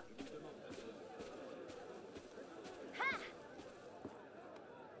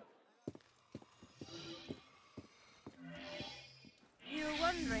 You're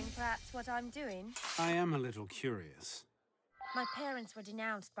wondering, perhaps, what I'm doing? I am a little curious. My parents were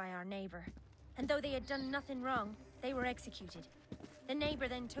denounced by our neighbor, and though they had done nothing wrong, they were executed. The neighbor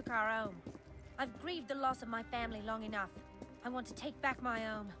then took our home. I've grieved the loss of my family long enough. I want to take back my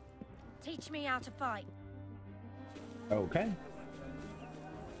home. Teach me how to fight. Okay.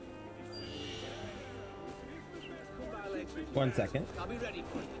 One second. I'll be ready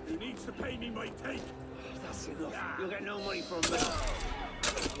for you. Who needs to pay me my take? That's enough. You'll get no money from me.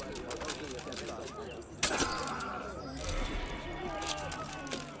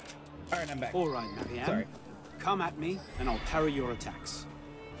 Alright, I'm back. All right, Marianne. Sorry. Come at me, and I'll parry your attacks.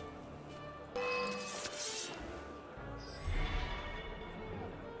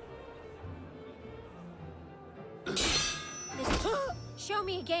 Show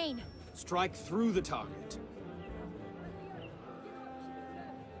me again. Strike through the target.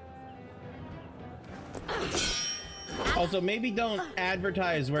 Also, maybe don't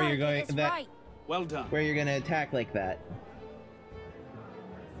advertise where you're going. Right. Well done. Where you're gonna attack like that.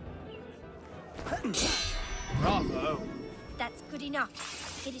 Bravo. That's good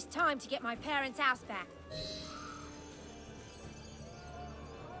enough. It is time to get my parents' house back.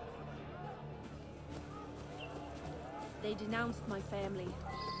 They denounced my family.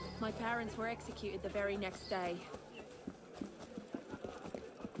 My parents were executed the very next day.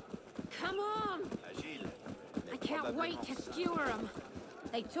 Come on! I can't wait to skewer them.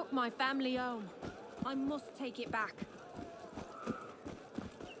 They took my family home. I must take it back.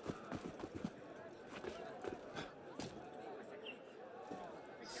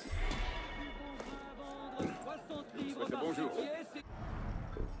 Bonjour.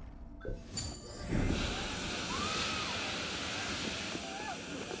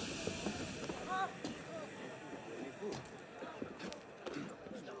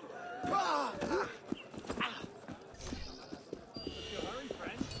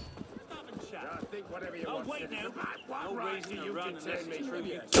 Whatever you want. Wait now. What right do you detain me through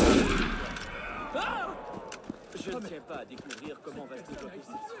your... Je ne tiens pas à découvrir comment va se développer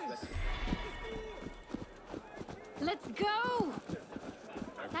cette situation. Let's go!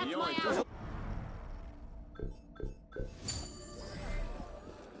 That's my house.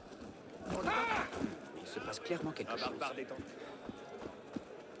 Il se passe clairement quelque chose.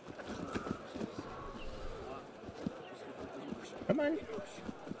 Come on.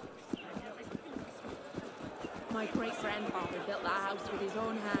 My great-grandfather built that house with his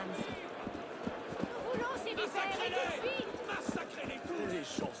own hands.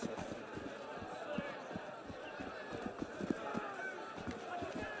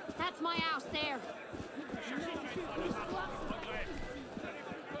 That's my house there.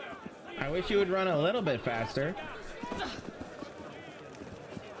 I wish you would run a little bit faster.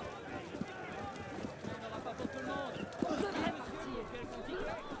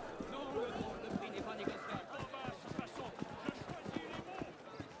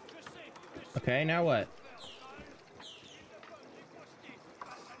 Okay, now what?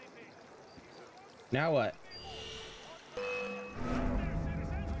 Now what?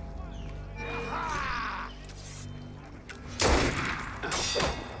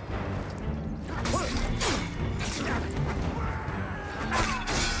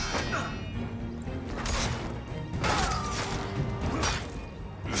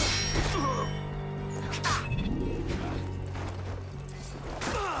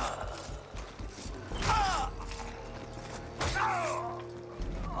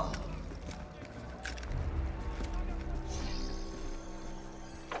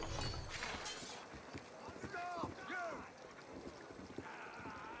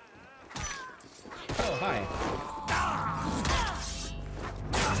 Oh, hi.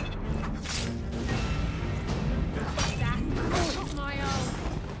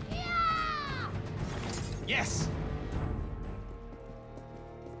 Yes!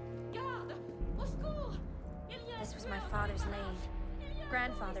 This was my father's lathe.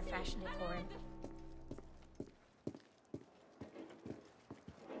 Grandfather fashioned it for him.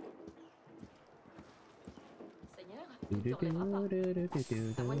 Seigneur, tu te relèveras pas.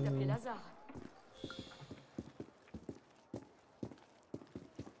 À moins de t'appeler Lazare.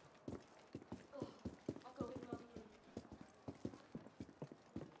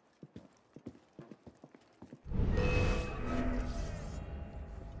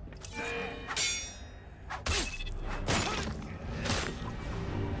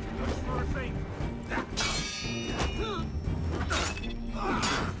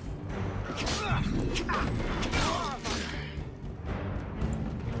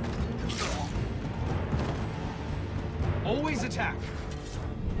 Always attack.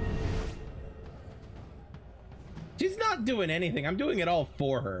 She's not doing anything. I'm doing it all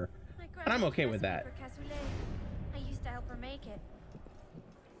for her. And I'm okay with that. I used to help her make it.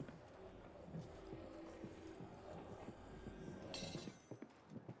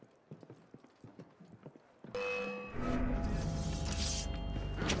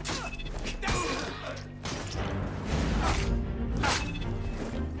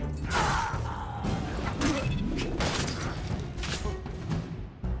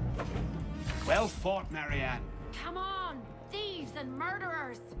 Well fought, Marianne. Come on, thieves and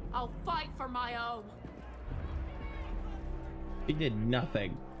murderers! I'll fight for my own. She did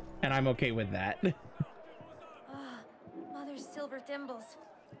nothing, and I'm okay with that. Mother's silver thimbles.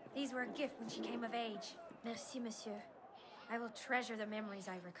 These were a gift when she came of age. Merci, monsieur. I will treasure the memories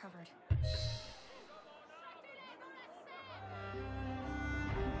I recovered.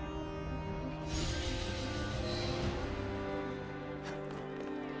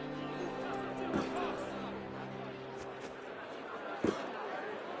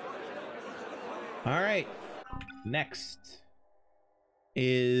 All right, next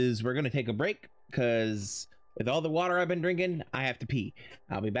is we're gonna take a break because with all the water I've been drinking, I have to pee.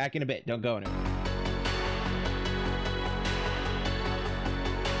 I'll be back in a bit. Don't go anywhere.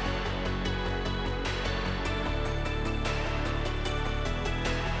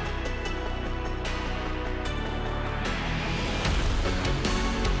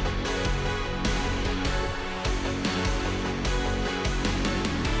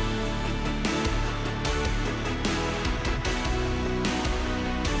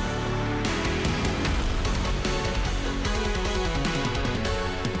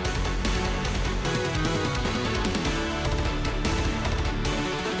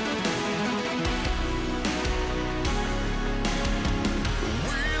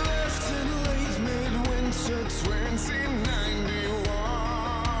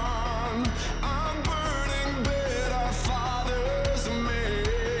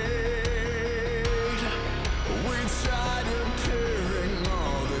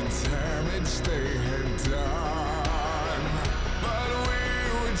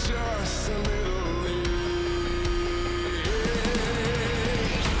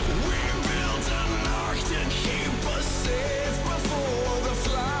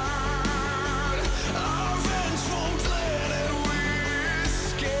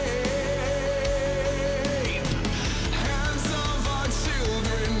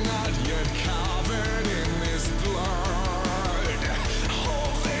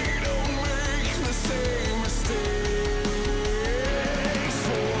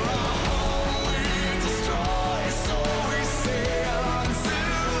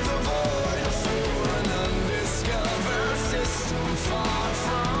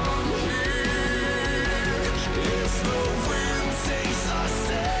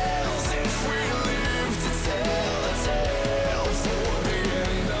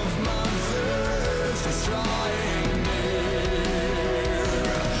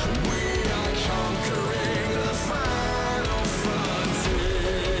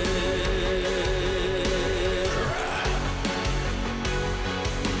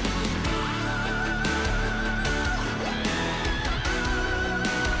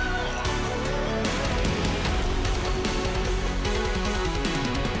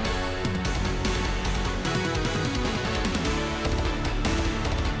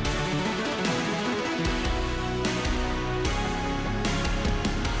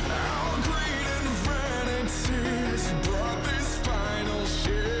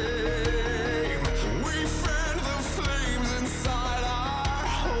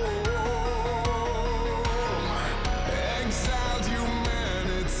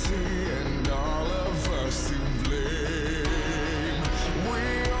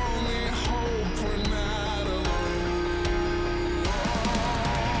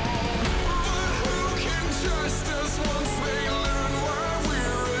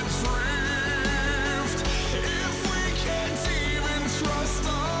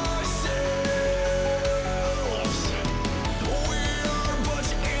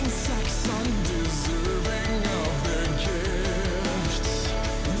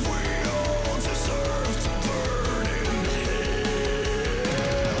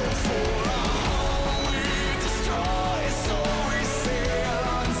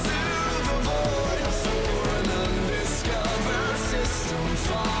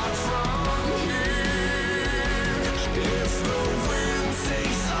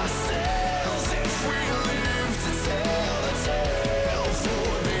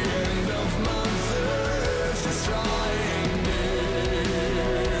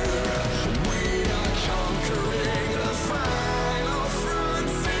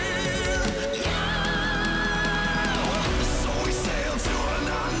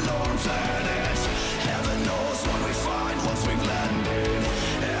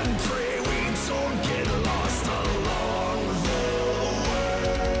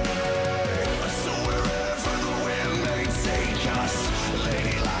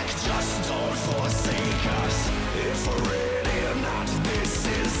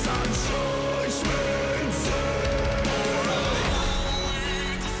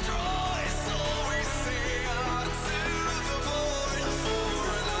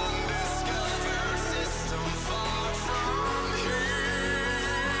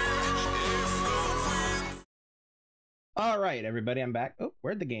 All right, everybody, I'm back. Oh,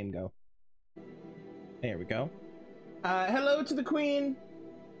 where'd the game go? There we go. Hello to the queen.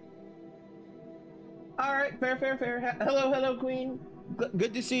 All right, fair. Hello, queen.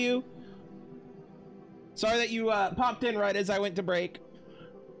 Good to see you. Sorry that you popped in right as I went to break.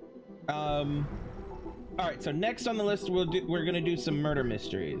 All right, so next on the list we're gonna do some murder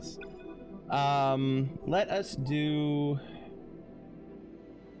mysteries. Let us do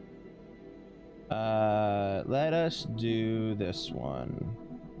this one.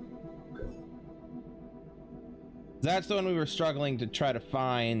 That's the one we were struggling to try to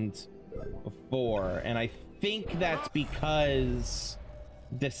find before, and I think that's because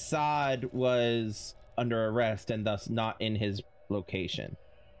Desaad was under arrest and thus not in his location.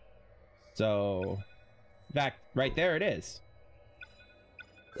 So, in fact, right there it is.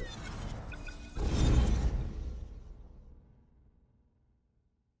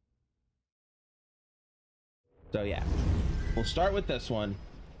 So yeah, we'll start with this one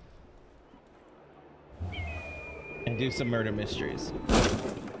and do some murder mysteries.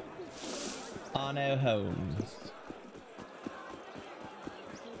 Arno Holmes.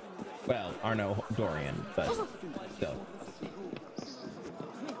 Well, Arno Dorian, but still.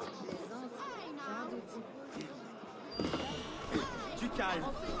 Du calme.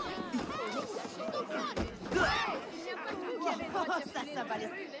 Ça va aller.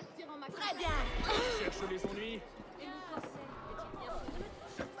 Très bien. Cherche les ennuis.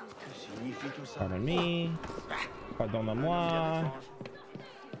 Que signifie tout ça? Pardon me. Pardonne-moi.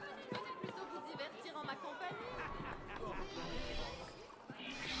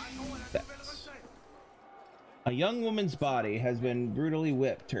 A young woman's body has been brutally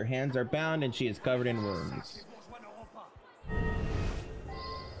whipped. Her hands are bound and she is covered in wounds.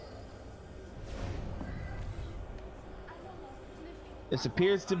 This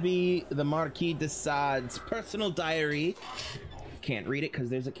appears to be the Marquis de Sade's personal diary. Can't read it because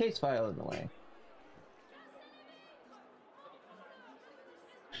there's a case file in the way.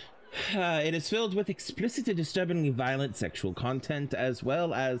 It is filled with explicit and disturbingly violent sexual content, as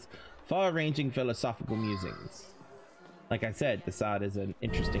well as far-ranging philosophical musings. Like I said, Desaad is an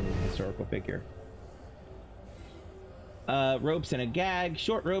interesting historical figure. Ropes and a gag,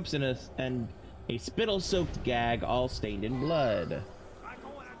 short ropes and a spittle-soaked gag, all stained in blood.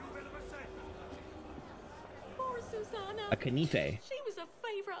 Poor Susanna. A canife. She was a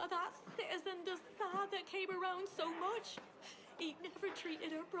favourite of that citizen Desaad that came around so much. He never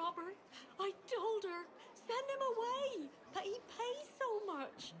treated her proper. I told her, send him away, but he pays so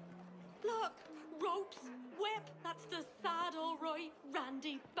much. Look, ropes, whip, that's Desaad all right,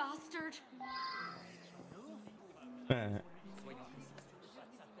 randy bastard.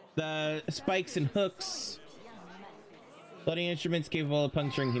 The spikes and hooks. Bloody instruments capable of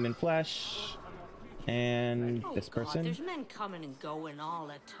puncturing human flesh. And this person. There's men coming and going all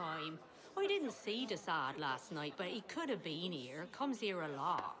the time. I didn't see Desaad last night, but he could have been here. Comes here a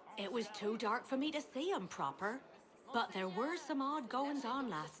lot. It was too dark for me to see him proper. But there were some odd goings on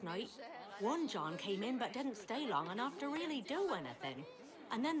last night. One John came in but didn't stay long enough to really do anything.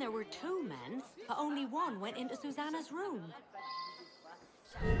 And then there were two men, but only one went into Susanna's room.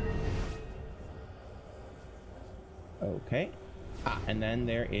 Okay. And then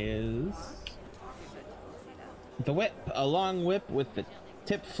there is the whip. A long whip with the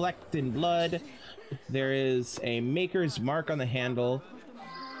tip flecked in blood. There is a maker's mark on the handle.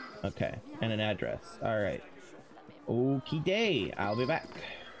 Okay. And an address. All right. Okie day. I'll be back.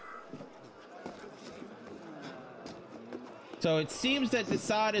 So it seems that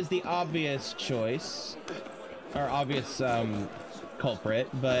Desaad is the obvious choice, or obvious culprit,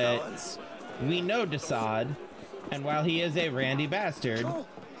 but we know Desaad, and while he is a randy bastard,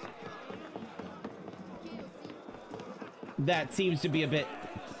 that seems to be a bit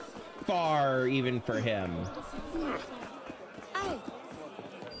far even for him.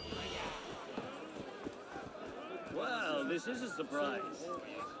 Well, this is a surprise.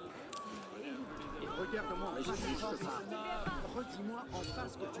 Regarde-moi, je n'existe pas. Redis-moi en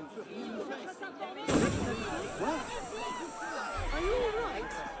face que tu ne peux rien me faire. What? Are you all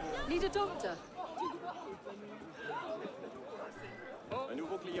right? Need a doctor? Un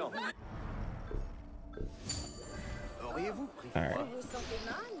nouveau client. Auriez-vous pris All right.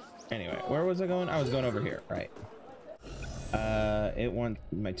 Anyway, where was I going? I was going over here. Right.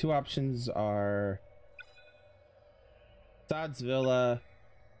 My two options are Desaad's villa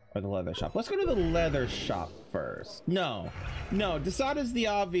or the leather shop. Let's go to the leather shop first. No, Desaad is the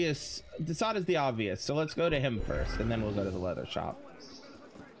obvious. Desaad is the obvious. So let's go to him first, and then we'll go to the leather shop.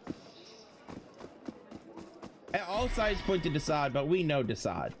 All sides point to Desaad, but we know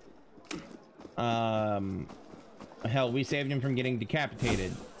Desaad. Hell, we saved him from getting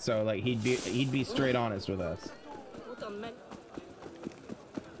decapitated, so like he'd be straight honest with us.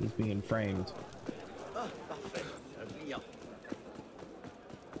 He's being framed.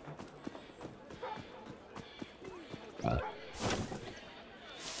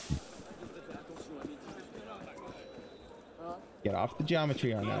 Get off the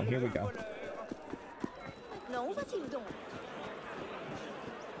geometry, Arno. Here we go.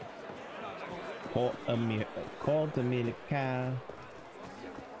 Court of Miracles. Courts of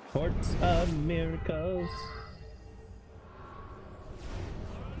Miracles.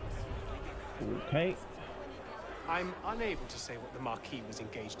 Okay. I'm unable to say what the Marquis was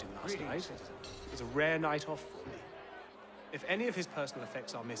engaged in last night. It was a rare night off for me. If any of his personal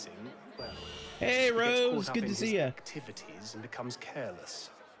effects are missing, well... Hey, Rose, good to see you. ...activities and becomes careless.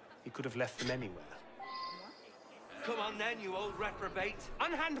 He could have left them anywhere. Come on then, you old reprobate.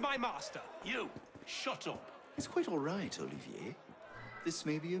 Unhand my master. You, shut up. It's quite all right, Olivier. This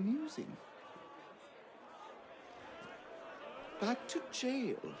may be amusing. Back to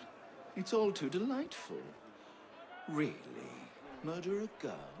jail. It's all too delightful. Really? Murder a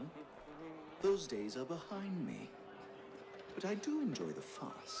girl? Those days are behind me. But I do enjoy the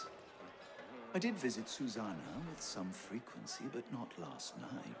farce. I did visit Susanna with some frequency, but not last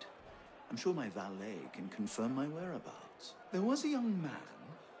night. I'm sure my valet can confirm my whereabouts. There was a young man,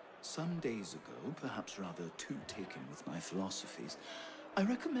 some days ago, perhaps rather too taken with my philosophies. I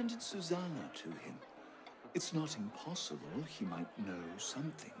recommended Susanna to him. It's not impossible he might know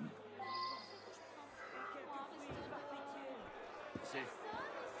something.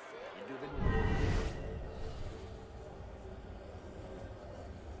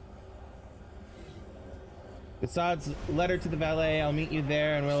 Besides, letter to the valet. I'll meet you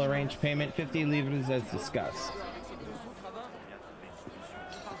there and we'll arrange payment. 50 livres as discussed.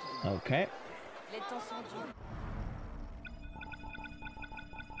 Okay.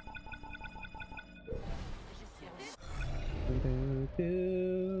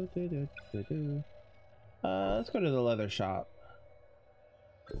 Let's go to the leather shop.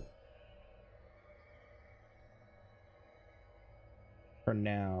 For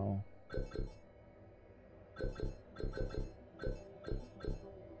now.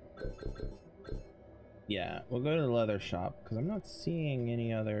 Yeah, we'll go to the leather shop because I'm not seeing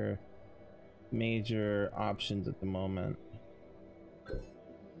any other major options at the moment.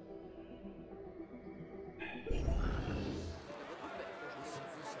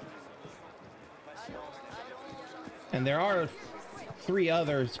 And there are 3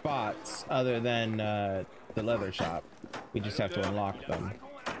 other spots other than the leather shop. We just have to unlock them.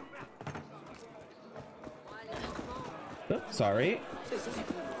 Oh, sorry.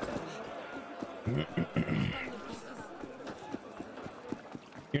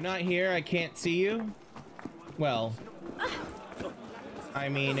 You're not here, I can't see you? Well, I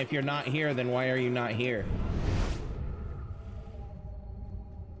mean, if you're not here, then why are you not here?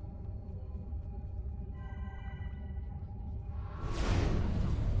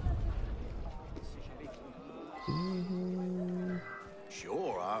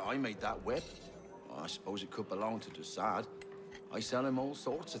 Sure, I made that whip. I suppose it could belong to Desad. I sell him all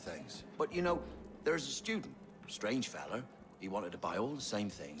sorts of things. But you know, there's a student, strange fella. He wanted to buy all the same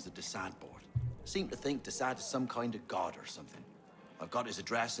things that Desad bought. Seemed to think Desad is some kind of god or something. I've got his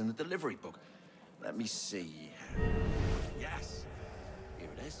address in the delivery book. Let me see. Yes, here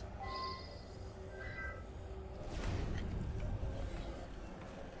it is.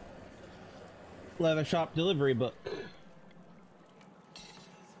 Leather shop delivery book.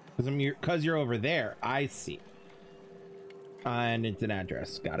 Because you're over there. I see. And it's an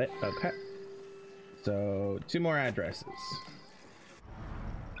address. Got it. Okay. So 2 more addresses.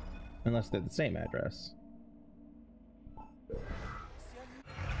 Unless they're the same address.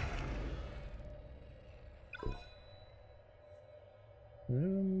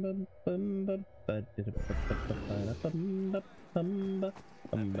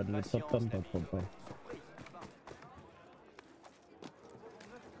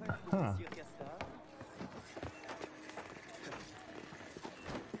 Aha.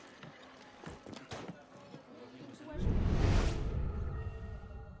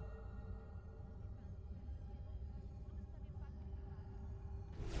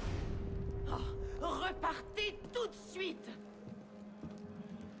 Repartez tout de suite.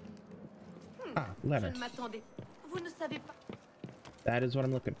 Letter. Je ne m'attendais. Vous ne savez pas. That is what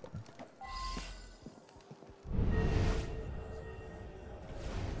I'm looking for.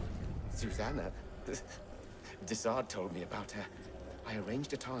 Susanna, Desad told me about her. I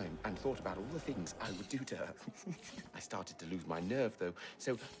arranged a time and thought about all the things I would do to her. I started to lose my nerve, though,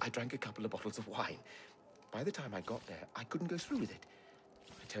 so I drank a couple of bottles of wine. By the time I got there, I couldn't go through with it.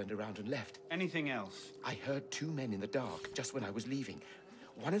 I turned around and left. Anything else? I heard two men in the dark just when I was leaving.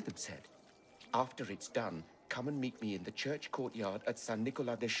 One of them said, "After it's done, come and meet me in the church courtyard at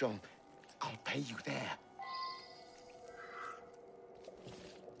Saint-Nicolas-des-Champs. I'll pay you there."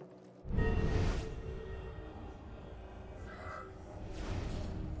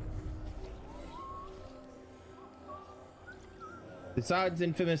 Desaad's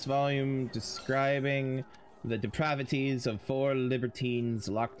infamous volume describing the depravities of 4 libertines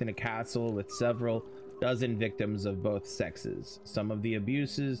locked in a castle with several dozen victims of both sexes. Some of the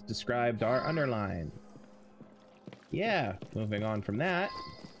abuses described are underlined. Yeah, moving on from that.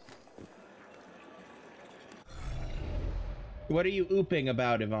 What are you ooping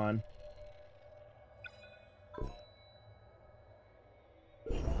about, Yvonne?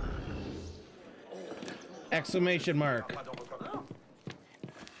 Exclamation mark.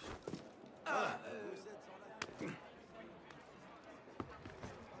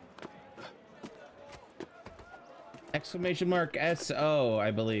 Exclamation mark SO, I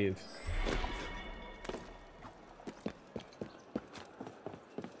believe.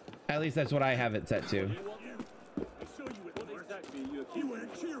 At least that's what I have it set to.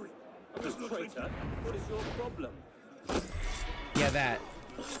 What is your problem? Yeah, that.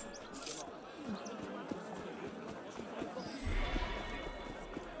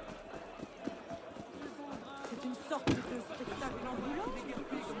 C'est une sorte de spectacle ambulant.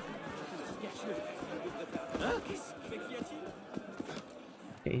 Hein?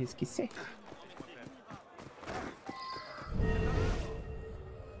 Qu'est-ce qu'il sait?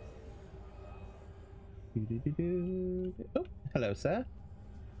 Oh, hello, sir.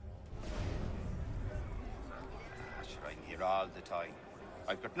 I'm here all the time.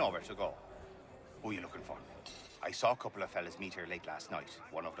 I've got nowhere to go. Who are you looking for? I saw a couple of fellas meet here late last night.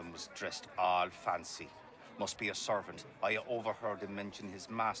 One of them was dressed all fancy. Must be a servant. I overheard him mention his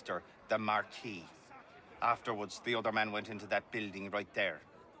master, the Marquis. Afterwards, the other man went into that building right there.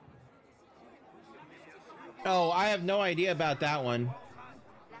 Oh, I have no idea about that one.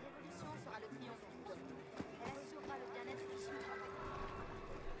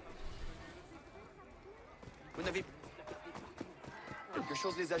 Vous n'avez... Quelque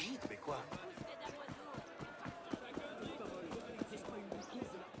chose les agite, mais quoi?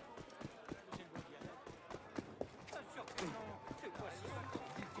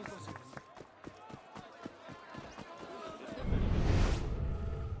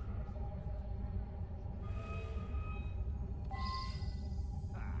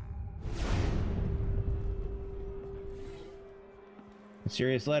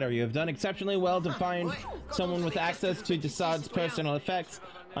 Serious letter. You have done exceptionally well to find someone with access to Desaad's personal effects.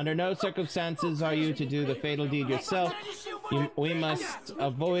 Under no circumstances are you to do the fatal deed yourself. We must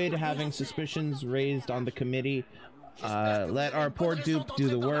avoid having suspicions raised on the committee. Let our poor dupe do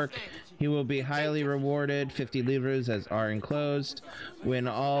the work. He will be highly rewarded. 50 livres as are enclosed. When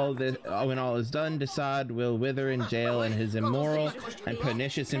all is done, Desaad will wither in jail, and his immoral and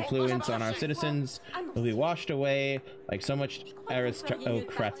pernicious influence on our citizens will be washed away like so much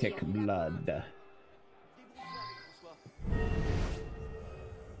aristocratic blood.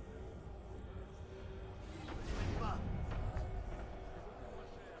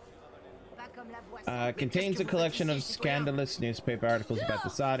 Contains a collection of scandalous newspaper articles about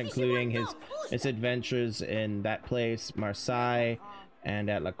Desaad, including his adventures in that place, Marseille, and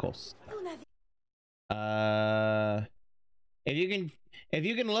at La Coste. If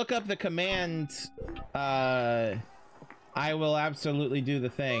you can look up the command, I will absolutely do the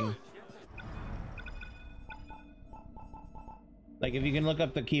thing. Like, if you can look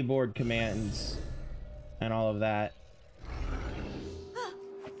up the keyboard commands and all of that.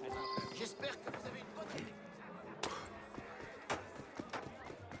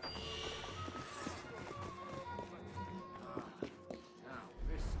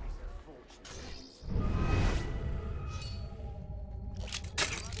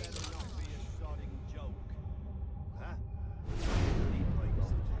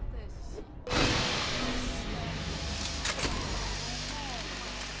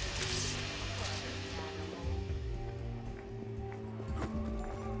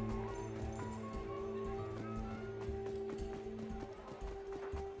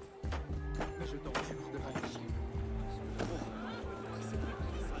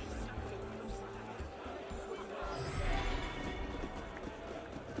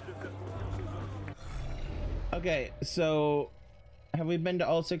 Okay, so have we been to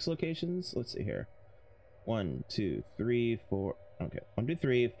all 6 locations? Let's see here. 1, 2, 3, 4. Okay, 1, 2,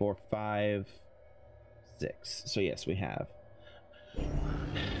 3, 4, 5, 6. So yes, we have.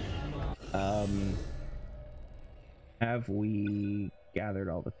 Have we gathered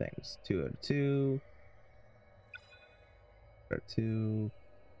all the things? 2 out of 2. 2 out of 2.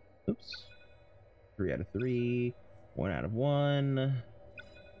 Oops. 3 out of 3. 1 out of 1.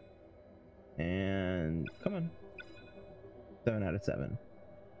 And come on. 7 out of 7.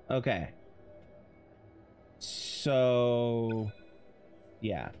 Okay. So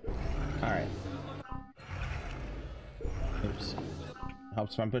yeah. Alright. Oops.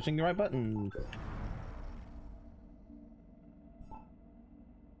 Helps if I'm pushing the right button.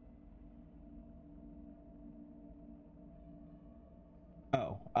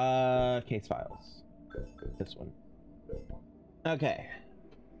 Oh, case files. This one. Okay.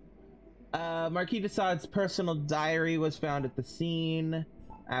 Marquis de Sade's personal diary was found at the scene,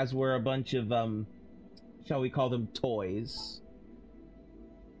 as were a bunch of, shall we call them toys.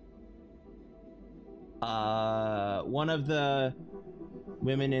 One of the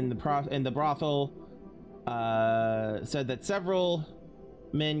women in the brothel, said that several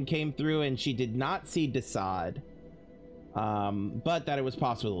men came through and she did not see de Sade, but that it was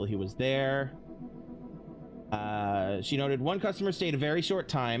possible he was there. She noted one customer stayed a very short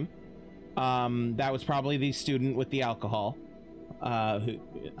time. That was probably the student with the alcohol.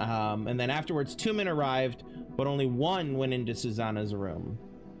 And then afterwards, 2 men arrived, but only one went into Susanna's room.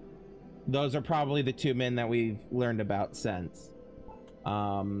 Those are probably the 2 men that we've learned about since.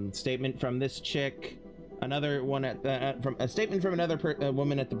 Statement from this chick. Another one at the, from a statement from another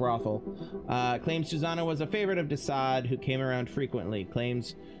woman at the brothel. Claims Susanna was a favorite of de Sade, who came around frequently.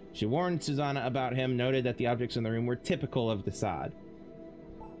 Claims she warned Susanna about him, noted that the objects in the room were typical of de Sade.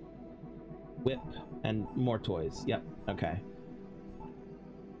 Whip and more toys. Yep. Okay.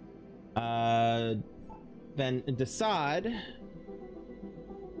 Then de Sade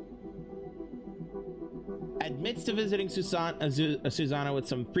admits to visiting Susanna with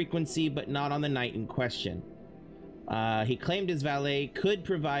some frequency, but not on the night in question. He claimed his valet could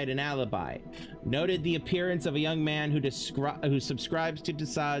provide an alibi. Noted the appearance of a young man who subscribes to de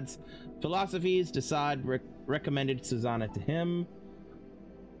Sade's philosophies. De Sade recommended Susanna to him.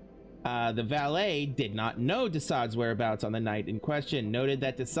 The valet did not know de Sade's whereabouts on the night in question. Noted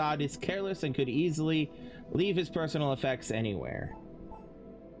that de Sade is careless and could easily leave his personal effects anywhere.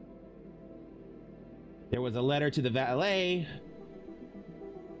 There was a letter to the valet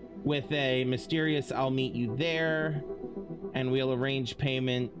with a mysterious "I'll meet you there, and we'll arrange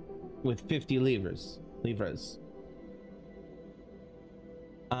payment with 50 livres."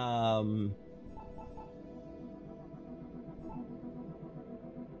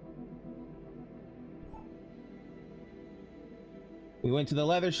 We went to the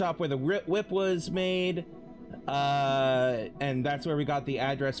leather shop where the whip was made, and that's where we got the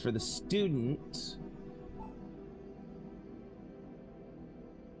address for the student,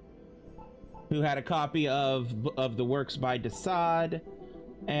 who had a copy of the works by de Sade,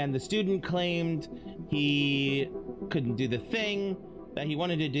 and the student claimed he couldn't do the thing that he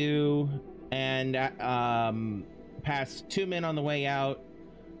wanted to do, and passed 2 men on the way out,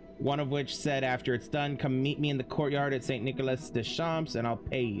 one of which said, after it's done, come meet me in the courtyard at St. Nicolas de Champs and I'll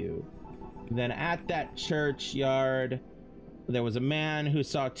pay you. Then at that churchyard, there was a man who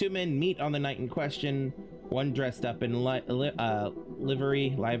saw 2 men meet on the night in question, one dressed up in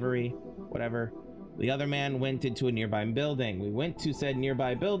livery, whatever. The other man went into a nearby building. We went to said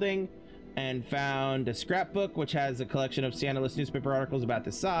nearby building and found a scrapbook which has a collection of scandalous newspaper articles about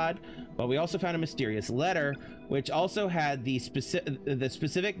de Sade, but we also found a mysterious letter which also had the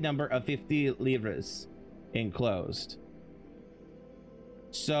specific number of 50 livres enclosed.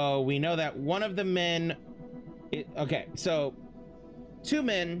 So we know that one of the men, okay, so 2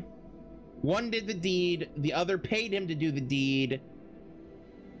 men, one did the deed, the other paid him to do the deed.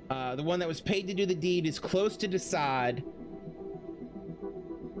 The one that was paid to do the deed is close to de Sade,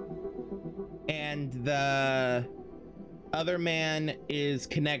 and the other man is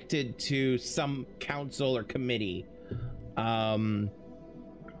connected to some council or committee. But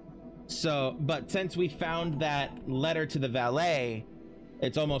since we found that letter to the valet,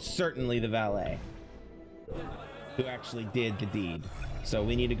 it's almost certainly the valet who actually did the deed. So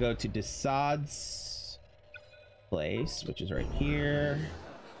we need to go to de Sade's place, which is right here.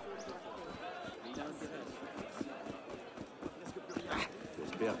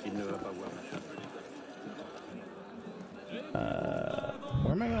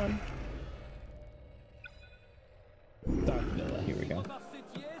 Where am I going? Dark Villa, here we go.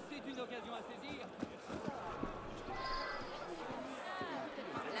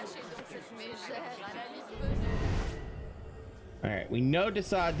 Alright, we know de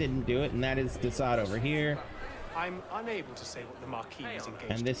Sade didn't do it, and that is de Sade over here. I'm unable to say what the Marquis was engaged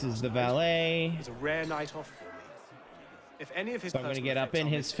in. And this is the valet. It was a rare night off for me. If any of his So I'm going to get up in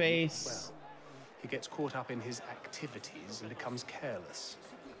his face. Well, he gets caught up in his activities and becomes careless.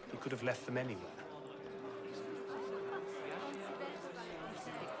 He could have left them anywhere.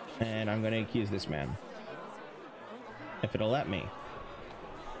 And I'm going to accuse this man. If it'll let me.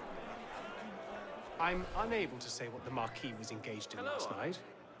 I'm unable to say what the Marquis was engaged in last night.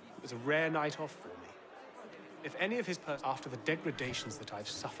 It was a rare night off for me. If any of his after the degradations that I've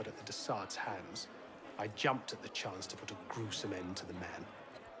suffered at the de Sade's hands, I jumped at the chance to put a gruesome end to the man.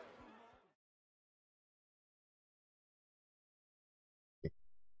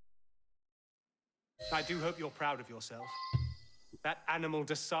 I do hope you're proud of yourself. That animal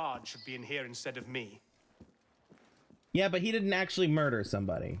de Sade should be in here instead of me. Yeah, but he didn't actually murder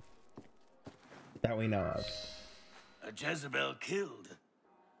somebody that we know of. A Jezebel killed.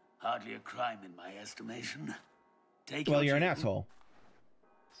 Hardly a crime in my estimation. Well, you're an asshole.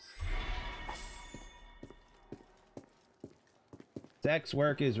 Sex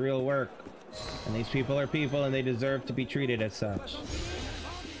work is real work. And these people are people and they deserve to be treated as such.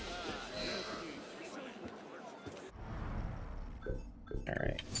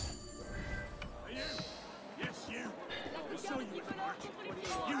 Alright. Yes, you. I saw you at March.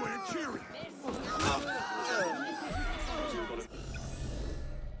 You were cheering.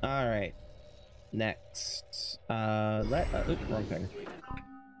 Alright. Next. Oops, wrong thing.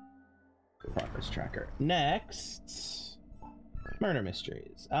 Progress tracker. Next. Murder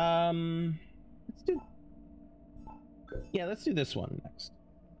mysteries. Let's do... Yeah, let's do this one next.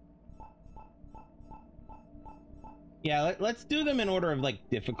 Yeah, let's do them in order of, like,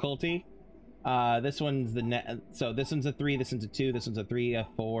 difficulty. This one's the so this one's a 3, this one's a 2, this one's a 3, a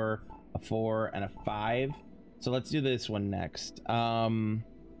 4, a 4, and a 5. So let's do this one next.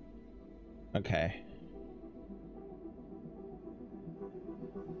 Okay.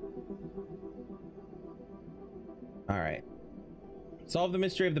 Alright. Solve the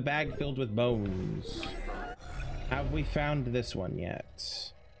mystery of the bag filled with bones. Have we found this one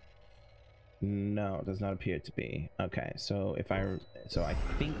yet? No, it does not appear to be. Okay, so if I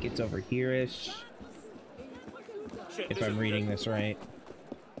think it's over here-ish. If I'm reading this right.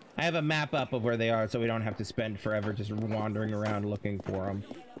 I have a map up of where they are so we don't have to spend forever just wandering around looking for them.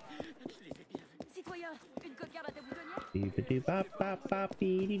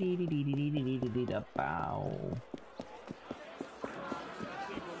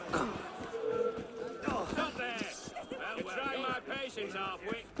 Stop there! You're trying my patience,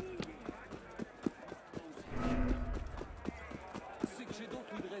 halfway. C'est que j'ai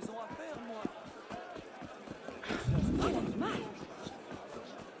d'autres livraisons à faire, moi.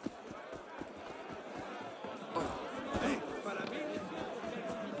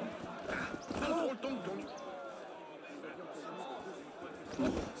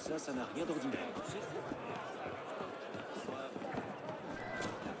 Ça n'a rien d'ordinaire.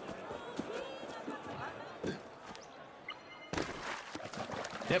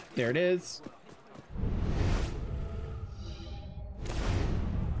 Yep, there it is.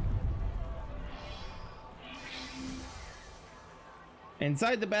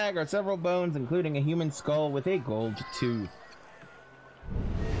 Inside the bag are several bones, including a human skull with a gold tooth.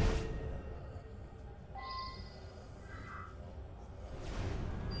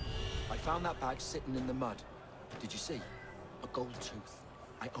 I found that bag sitting in the mud. Did you see? A gold tooth.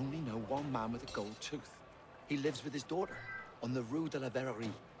 I only know one man with a gold tooth. He lives with his daughter on the Rue de la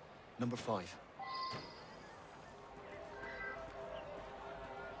Verrerie, number 5.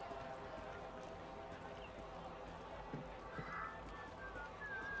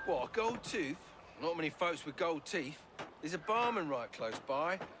 What, a gold tooth? Not many folks with gold teeth. There's a barman right close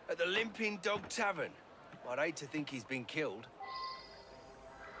by, at the Limping Dog Tavern. I'd hate to think he's been killed.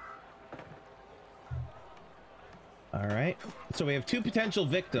 All right. So we have 2 potential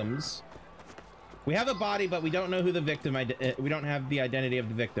victims. We have a body, but we don't know who the victim. We don't have the identity of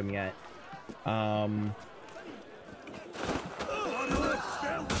the victim yet.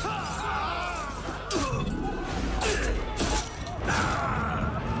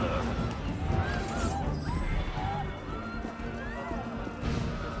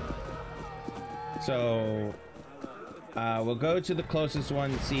 So we'll go to the closest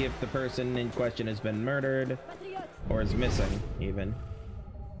one, see if the person in question has been murdered or is missing, even.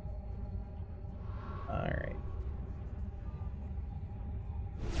 All right.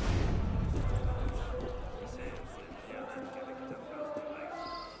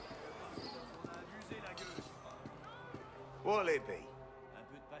 What'll it be?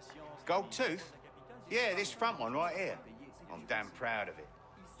 Gold tooth? Yeah, this front one right here. I'm damn proud of it.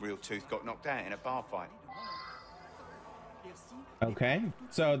 Real tooth got knocked out in a bar fight. Okay,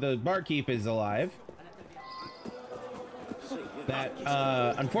 so the barkeep is alive. That,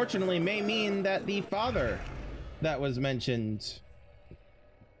 unfortunately may mean that the father that was mentioned,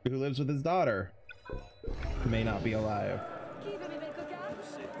 who lives with his daughter, may not be alive.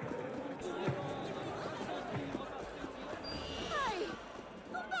 Hey,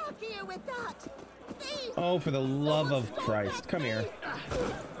 come back here with that. Thief. Oh, for the love of Christ. Come here.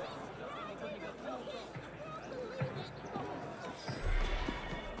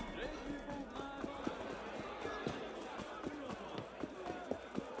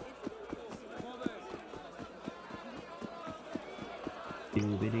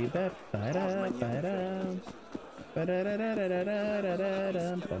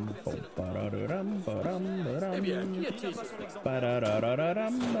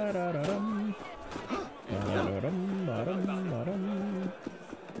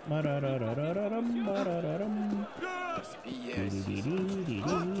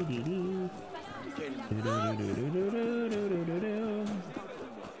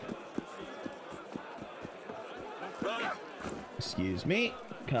 Excuse me,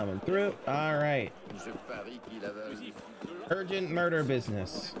 coming through. All right. Urgent murder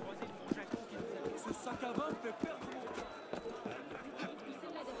business.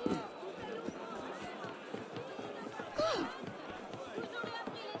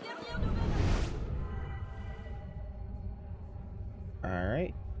 All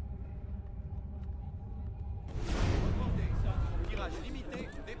right.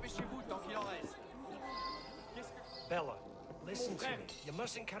 Bella, listen to me. You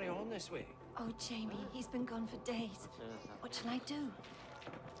mustn't carry on this way. Oh, Jamie, he's been gone for days. What shall I do?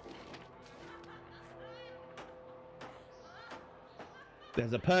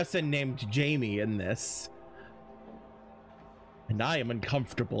 There's a person named Jamie in this, and I am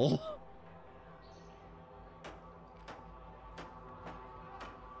uncomfortable.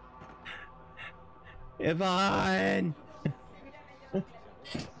 Yvonne!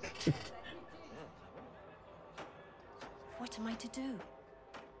 What am I to do?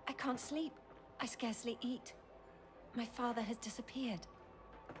 I can't sleep. I scarcely eat. My father has disappeared.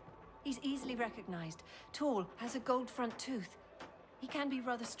 He's easily recognized. Tall, has a gold front tooth. He can be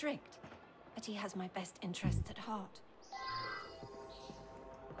rather strict, but he has my best interests at heart.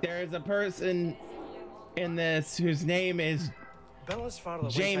 There's a person in this whose name is Bella's father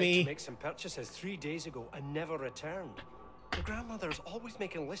Jamie. went out to make some purchases 3 days ago and never returned. The grandmother's always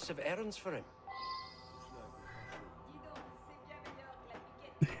making lists of errands for him.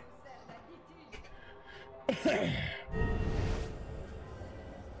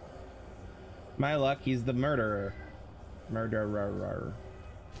 My luck, he's the murderer. Murderer.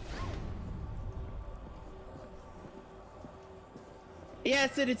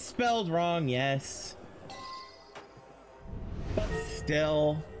 Yes, it is spelled wrong, yes. But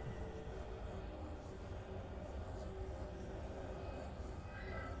still.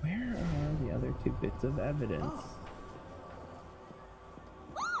 Where are the other two bits of evidence?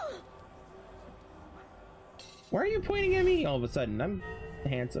 Why are you pointing at me all of a sudden? I'm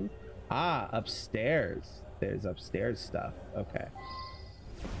handsome. Ah, upstairs. There's upstairs stuff. Okay.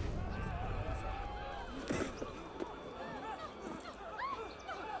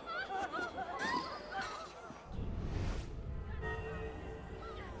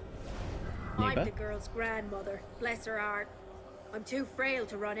 I'm the girl's grandmother, bless her heart. I'm too frail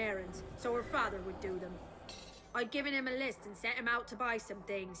to run errands, so her father would do them. I'd given him a list and sent him out to buy some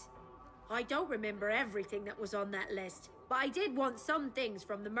things. I don't remember everything that was on that list, but I did want some things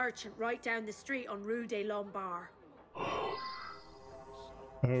from the merchant right down the street on Rue des Lombards.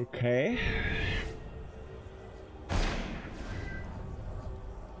 Okay.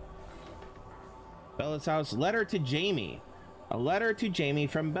 Bella's house. Letter to Jamie. A letter to Jamie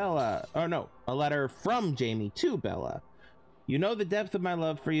from Bella. Oh no, a letter from Jamie to Bella. You know the depth of my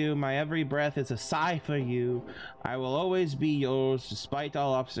love for you. My every breath is a sigh for you. I will always be yours despite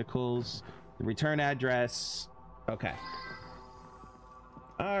all obstacles. The return address. Okay.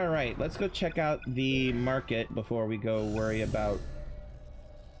 All right, let's go check out the market before we go worry about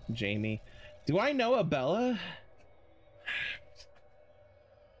Jamie. Do I know a Bella?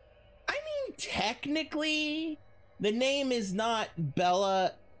 I mean, technically, the name is not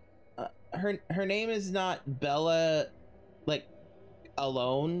Bella. Her name is not Bella, like,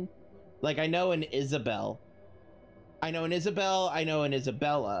 alone. Like, I know an Isabel. I know an Isabel. I know an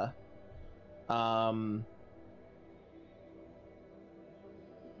Isabella.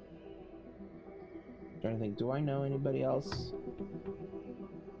 Trying to think, do I know anybody else?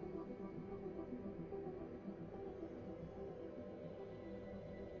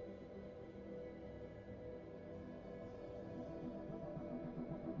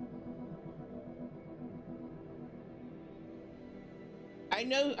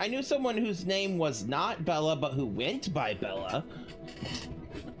 I knew someone whose name was not Bella, but who went by Bella.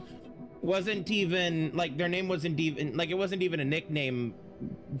 Wasn't even like their name wasn't even like it wasn't even a nickname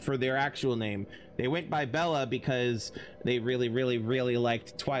for their actual name. They went by Bella because they really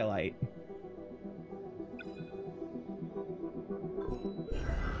liked Twilight.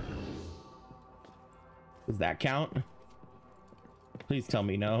 Does that count? Please tell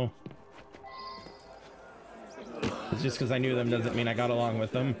me no. It's just because I knew them doesn't mean I got along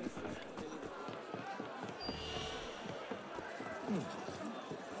with them.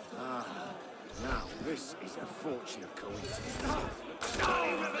 Now, this is a fortunate coincidence.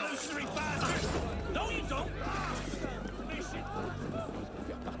 Die, revolutionary bastard! No, you don't! Listen.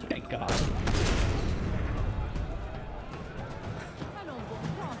 Thank God.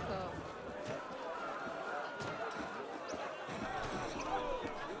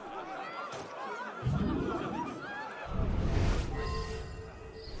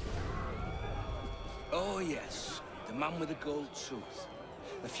 Oh, yes. The man with the gold tooth.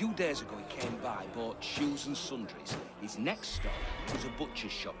 A few days ago, he came by, bought shoes and sundries. His next stop was a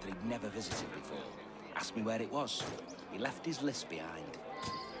butcher's shop that he'd never visited before. Asked me where it was. He left his list behind.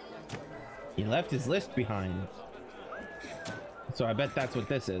 He left his list behind. So I bet that's what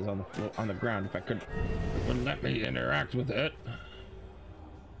this is on the ground. If I could, wouldn't let me interact with it.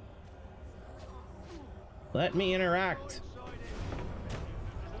 Let me interact.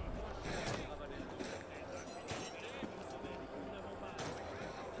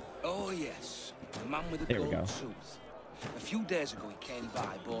 Oh, yes. The man with the There we gold go. tooth. A few days ago, he came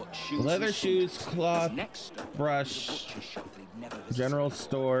by, bought shoes Leather and shoes, sundries. cloth, His next stop was a brush, butcher's shop that he'd never visited general before.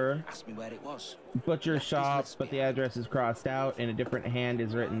 store, Asked me where it was. butcher Left his shop, list but the behind. address is crossed out. In a different hand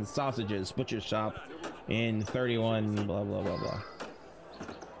is written sausages, butcher shop in 31, blah, blah, blah, blah.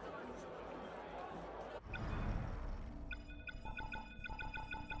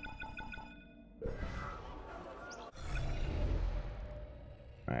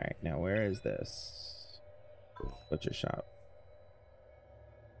 All right, now where is this? Butcher shop.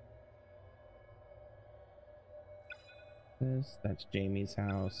 That's Jamie's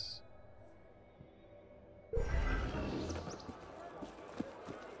house.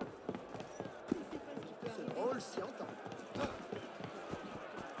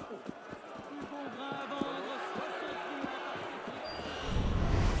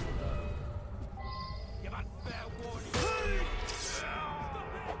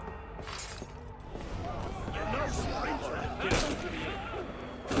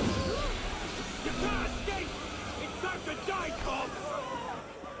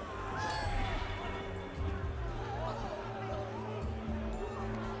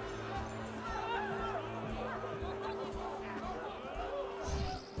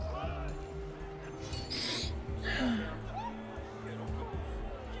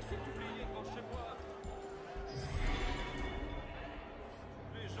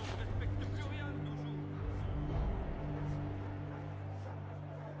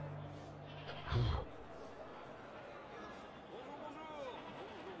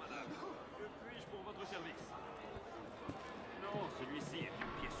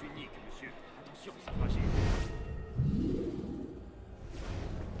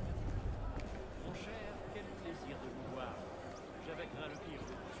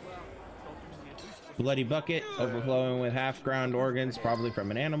 Bloody bucket, overflowing with half-ground organs, probably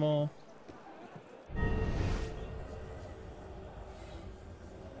from an animal.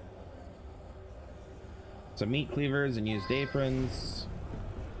 Some meat cleavers and used aprons.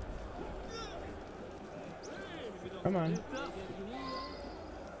 Come on.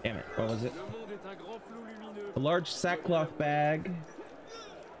 Damn it, what was it? A large sackcloth bag.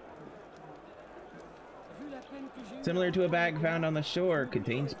 Similar to a bag found on the shore,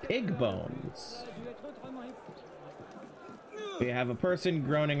 contains pig bones. We have a person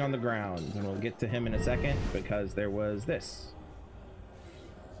groaning on the ground, and we'll get to him in a second because there was this.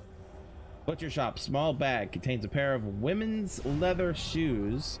 Butcher shop, small bag, contains a pair of women's leather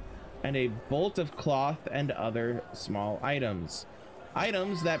shoes and a bolt of cloth and other small items.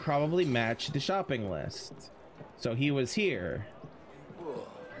 Items that probably match the shopping list. So he was here. Whoa.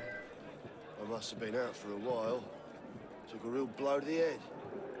 I must have been out for a while. Took a real blow to the head.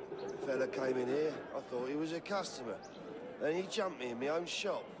 Fella came in here, I thought he was a customer. Then he jumped me in my own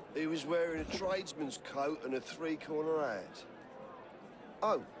shop. He was wearing a tradesman's coat and a three-corner hat.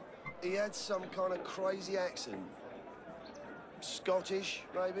 Oh, he had some kind of crazy accent. Scottish,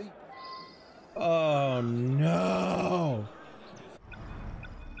 maybe? Oh no!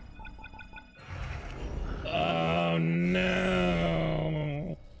 Oh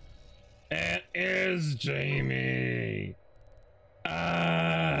no! It is Jamie! Ah!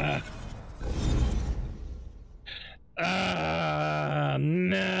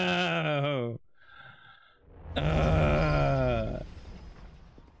 No.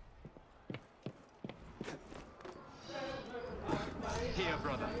 Here,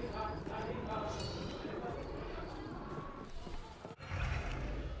 brother.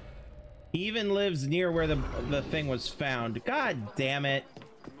 He even lives near where the thing was found. God damn it.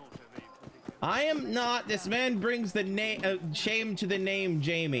 I am not. This man brings the name shame to the name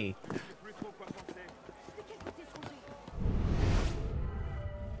Jamie.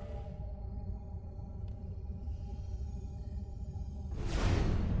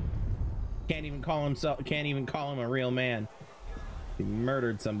 Can't even call him a real man. He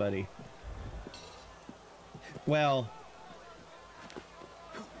murdered somebody. Well,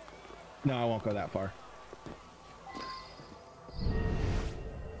 no, I won't go that far.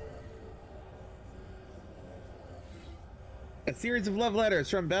 A series of love letters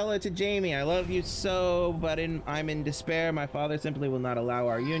from Bella to Jamie. I love you so, but I'm in despair. My father simply will not allow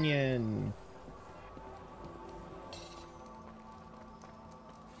our union.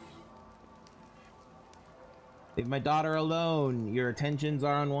 Leave my daughter alone. Your attentions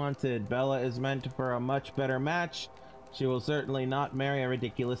are unwanted. Bella is meant for a much better match. She will certainly not marry a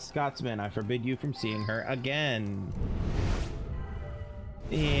ridiculous Scotsman. I forbid you from seeing her again.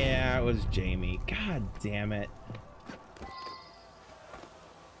 Yeah, it was Jamie. God damn it.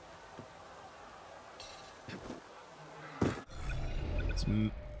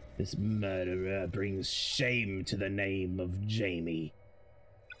 This murderer brings shame to the name of Jamie.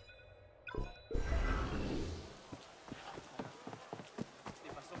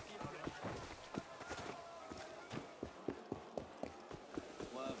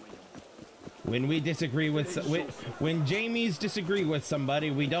 When we disagree with when Jamies disagree with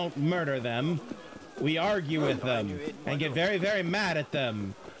somebody, we don't murder them. We argue with them and get very, very mad at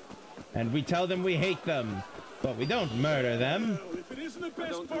them. And we tell them we hate them, but we don't murder them. If it isn't the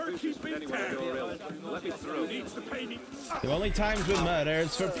best barkeep in town, needs to pay me. The only times we murder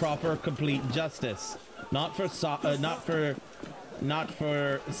is for proper, complete justice, not for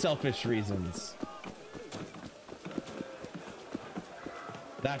selfish reasons.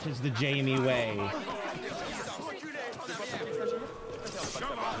 That is the Jamie way.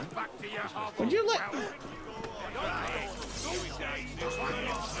 Would you let?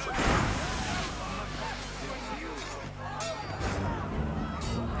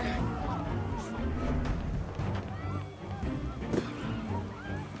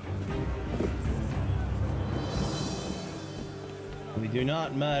 We do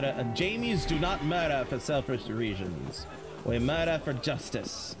not murder. Jamies do not murder for selfish reasons. We murder for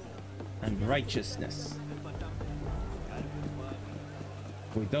justice and righteousness.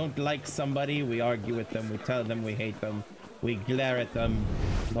 We don't like somebody, we argue with them, we tell them we hate them, we glare at them,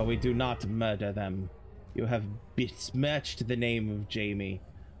 but we do not murder them. You have besmirched the name of Jamie.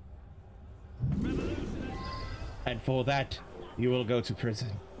 And for that, you will go to prison.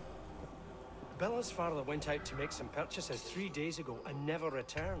 Bella's father went out to make some purchases 3 days ago and never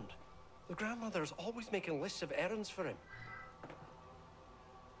returned. The grandmother is always making lists of errands for him.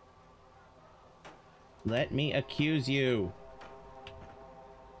 Let me accuse you.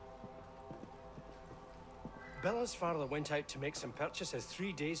 Bella's father went out to make some purchases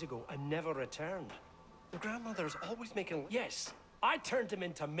 3 days ago and never returned. The grandmother is always making... Yes, I turned him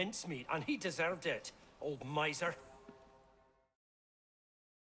into mincemeat and he deserved it, old miser.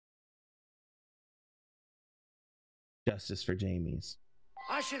 Justice for Jamies.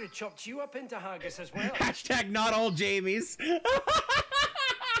 I should have chopped you up into haggis as well. Hashtag not all Jamies.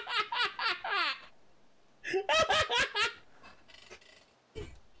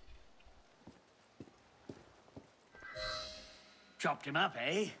 Chopped him up,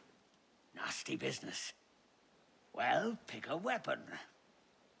 eh? Nasty business. Well, pick a weapon.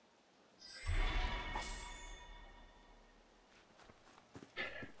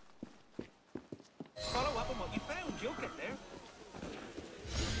 Follow up on what you found, you'll get there.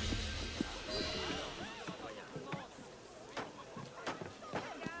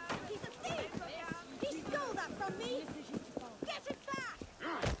 He's a thief! He stole that from me! Get it back!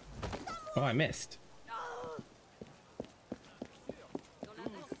 Oh, I missed.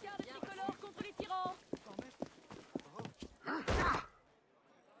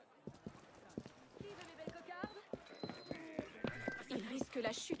 Il risque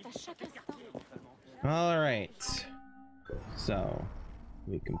la chute à chaque instant. All right. So,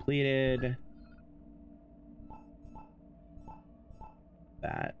 we completed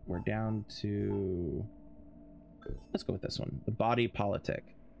that. We're down to... Let's go with this one. The body politic.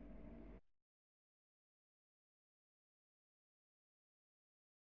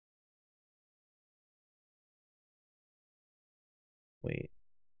 Wait.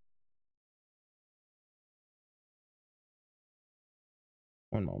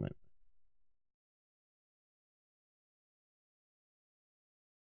 One moment.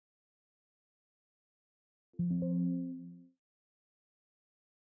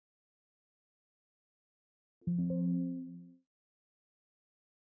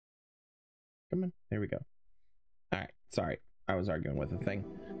 Come on, there we go. All right, sorry, I was arguing with the thing.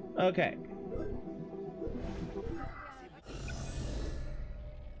 Okay.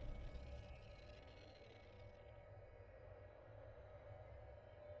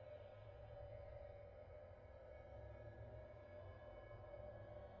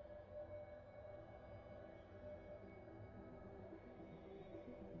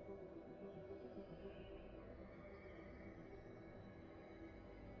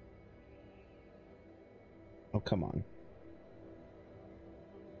 Oh, come on.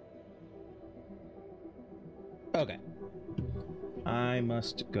 Okay. I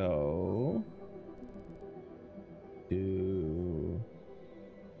must go to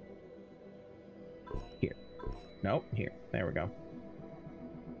here. Nope, here. There we go.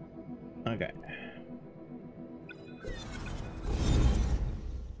 Okay.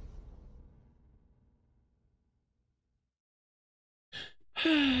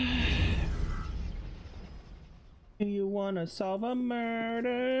 You wanna solve a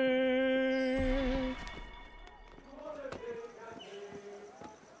murder?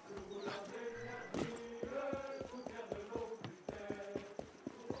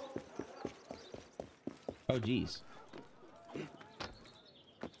 Oh, geez.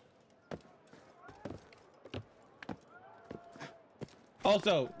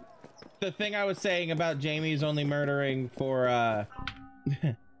 Also, the thing I was saying about Jamie's only murdering for,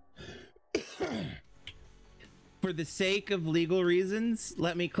 for the sake of legal reasons,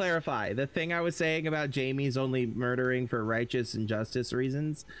 let me clarify. The thing I was saying about Jamie's only murdering for righteous and justice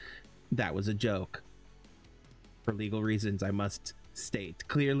reasons, that was a joke. For legal reasons, I must state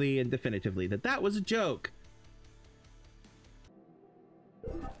clearly and definitively that that was a joke.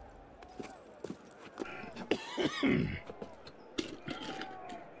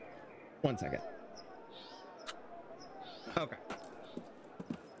 One second. Okay.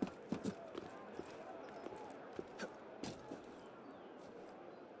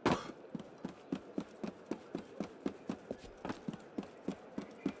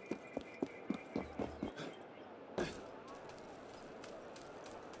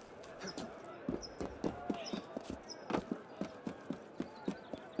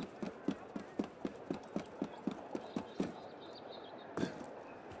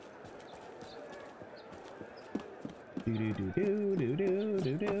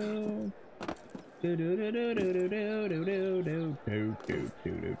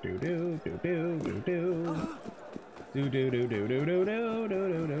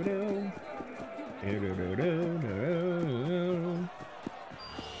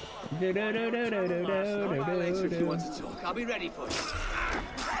 If you want to talk, I'll be ready for you.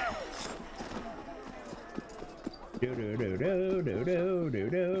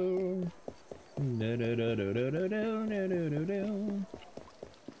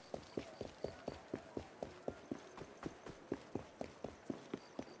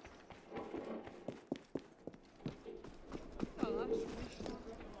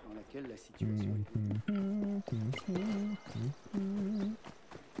 La situation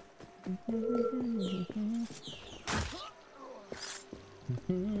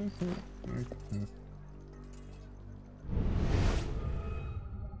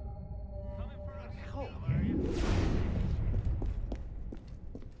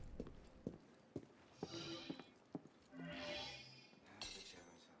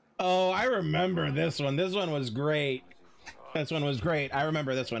Oh, I remember this one. This one was great. This one was great. I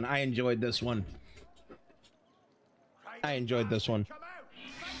remember this one. I enjoyed this one. I enjoyed this one.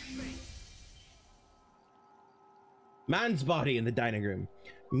 Man's body in the dining room.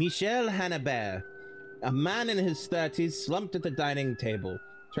 Michel Hannibert, a man in his 30s, slumped at the dining table.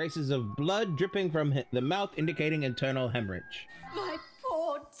 Traces of blood dripping from the mouth indicating internal hemorrhage. My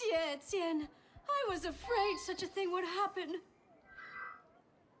poor dear Etienne. I was afraid such a thing would happen.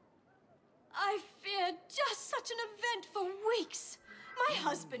 I feared just such an event for weeks. My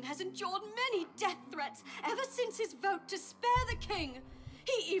husband has endured many death threats ever since his vote to spare the king.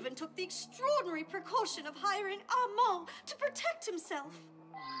 He even took the extraordinary precaution of hiring Armand to protect himself.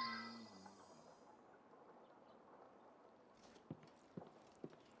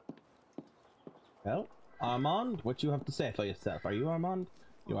 Well, Armand, what you have to say for yourself? Are you Armand?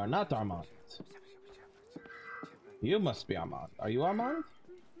 You are not Armand. You must be Armand. Are you Armand?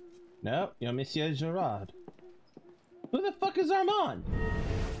 No, you're Monsieur Gerard. Who the fuck is Armand?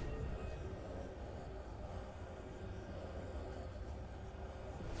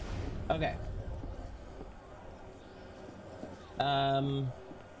 Okay.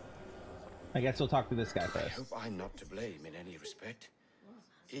 I guess we'll talk to this guy I first. hope I'm not to blame in any respect.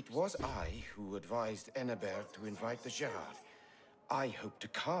 It was I who advised Hennebert to invite the Gerard. I hoped to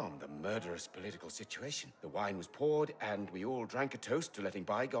calm the murderous political situation. The wine was poured, and we all drank a toast to letting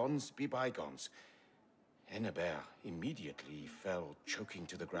bygones be bygones. Hennebert immediately fell choking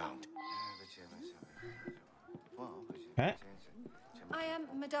to the ground. Huh? I am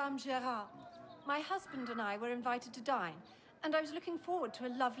Madame Gerard. My husband and I were invited to dine, and I was looking forward to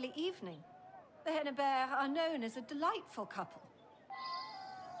a lovely evening. The Hennebert are known as a delightful couple.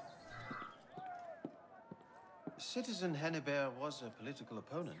 Citizen Hennebert was a political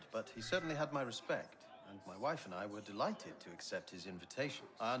opponent, but he certainly had my respect, and my wife and I were delighted to accept his invitation.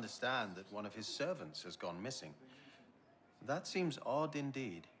 I understand that one of his servants has gone missing. That seems odd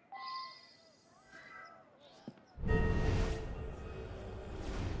indeed.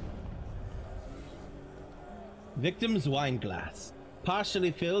 Victim's wine glass. Partially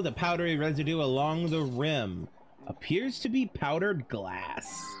filled, a powdery residue along the rim. Appears to be powdered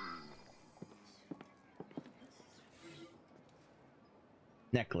glass.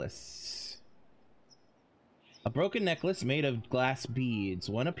 Necklace. A broken necklace made of glass beads.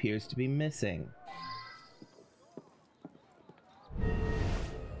 One appears to be missing.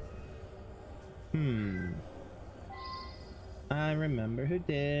 I remember who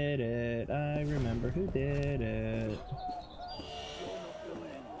did it. I remember who did it.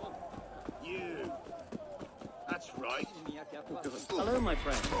 You. That's right. Hello, my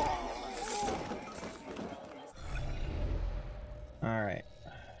friend. All right.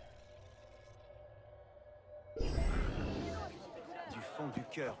 Du fond du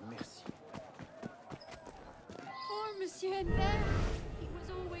cœur, merci. Poor Monsieur Hennebert. He was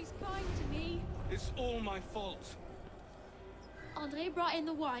always kind to me. It's all my fault. André brought in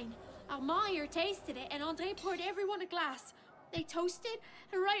the wine. Armand here tasted it, and André poured everyone a glass. They toasted,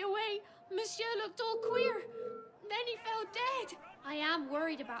 and right away, Monsieur looked all queer. Then he fell dead. I am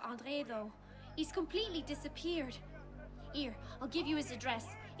worried about André, though. He's completely disappeared. Here, I'll give you his address.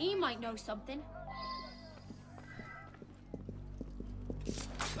 He might know something.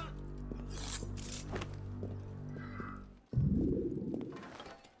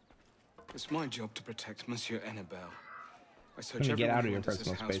 It's my job to protect Monsieur Hennebert. I search Let me get every out of your enters his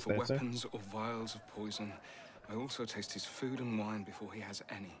personal house space for there, sir. weapons or vials of poison. I also taste his food and wine before he has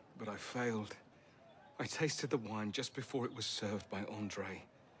any, but I failed. I tasted the wine just before it was served by André.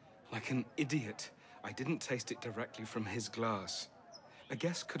 Like an idiot, I didn't taste it directly from his glass. A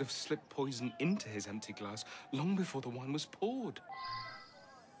guest could have slipped poison into his empty glass long before the wine was poured.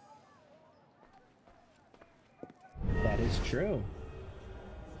 That is true.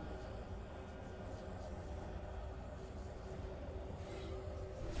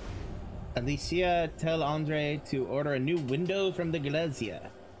 Alicia, tell Andre to order a new window from the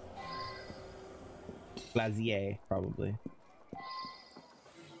glazier. Glazier, probably.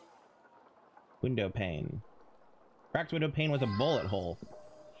 Window pane. Cracked window pane with a bullet hole.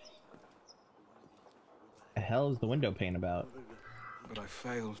 The hell is the window pane about? But I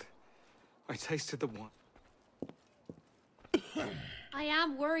failed. I tasted the wine. I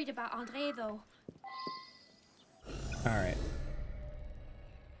am worried about André, though. Alright.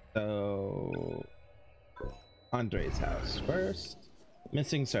 So... Andre's house first.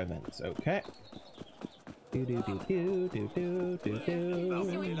 Missing servants, okay. Do do do do do do do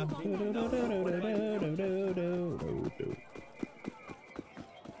do.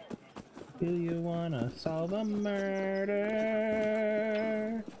 Do you wanna solve a murder?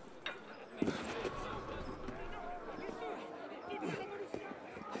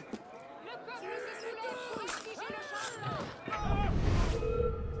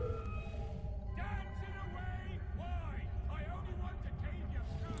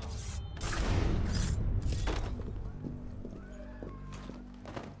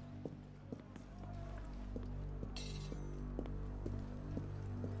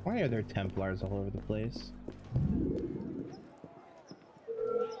 Why are there Templars all over the place?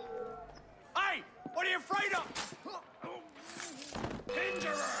 Hey! What are you afraid of?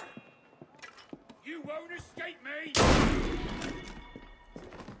 Hinderer! You won't escape me!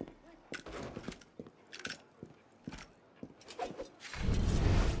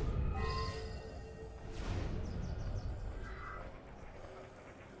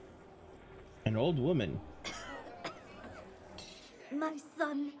 An old woman. My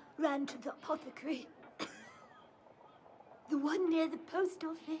son ran to the apothecary. The one near the post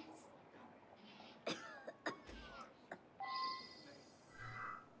office.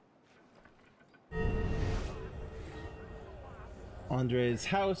 Andre's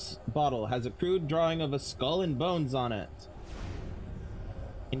house bottle has a crude drawing of a skull and bones on it,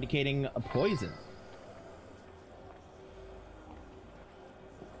 indicating a poison.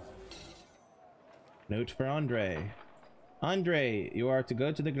 Note for Andre. Andre, you are to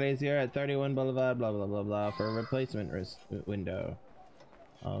go to the glacier at 31 Boulevard, blah blah blah blah, for a replacement window.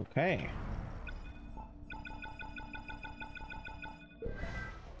 Okay.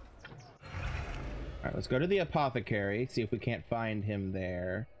 Alright, let's go to the apothecary, see if we can't find him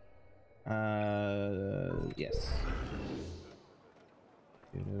there. Yes.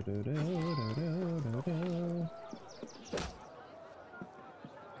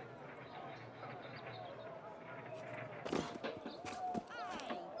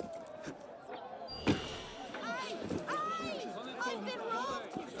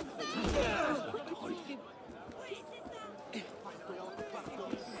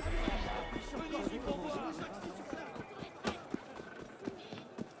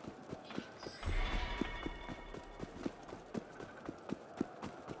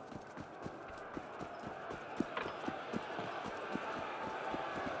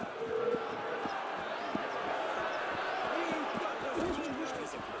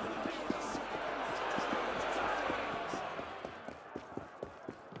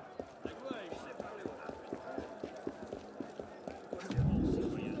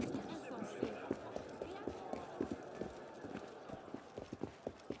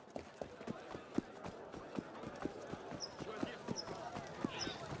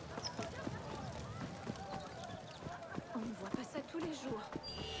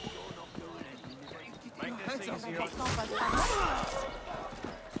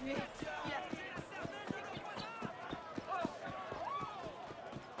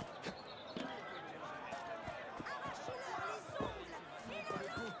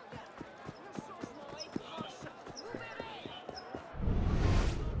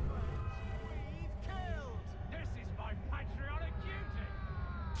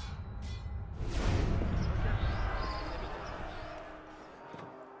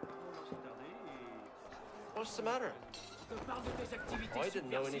 What's the matter? I didn't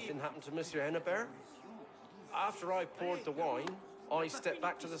know anything happened to Monsieur Hennebert. After I poured the wine, I stepped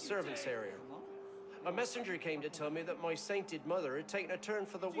back to the servants' area. A messenger came to tell me that my sainted mother had taken a turn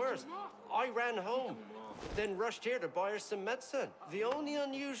for the worse. I ran home, then rushed here to buy her some medicine. The only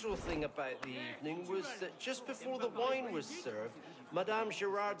unusual thing about the evening was that just before the wine was served, Madame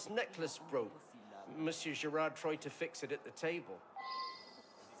Girard's necklace broke. Monsieur Girard tried to fix it at the table.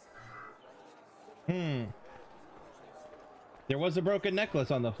 There was a broken necklace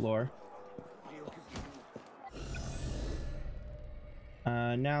on the floor.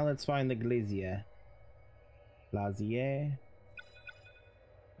 Now let's find the glacier. Glacier.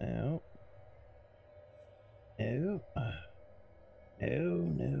 Oh. Oh. Oh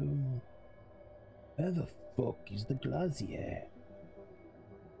no. Where the fuck is the glacier?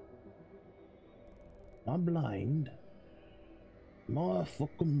 Am I blind? Am I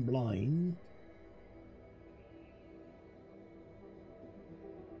fucking blind?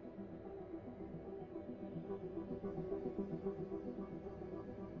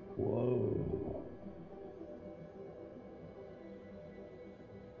 Whoa.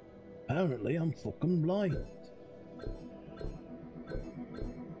 Apparently I'm fucking blind.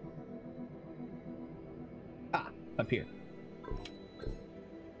 Ah, up here.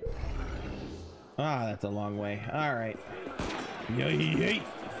 Ah, that's a long way. Alright. Yay!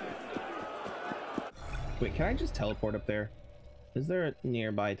 Wait, can I just teleport up there? Is there a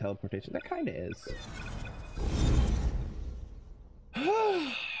nearby teleportation? That kinda is.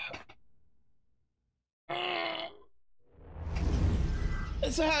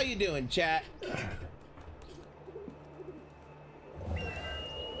 So how you doing, chat?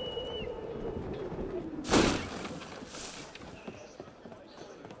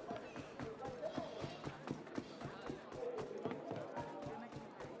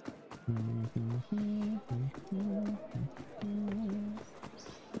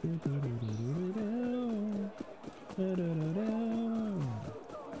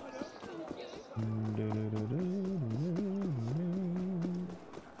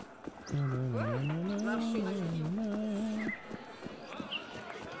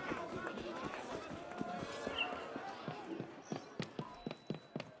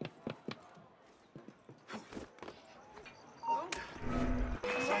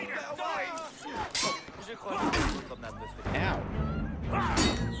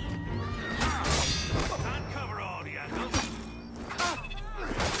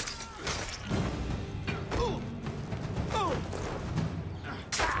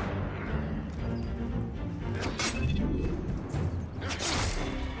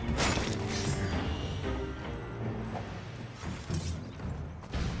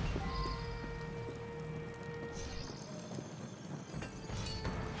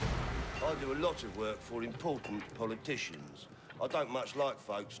 I do a lot of work for important politicians. I don't much like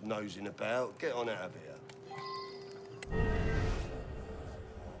folks nosing about. Get on out of here.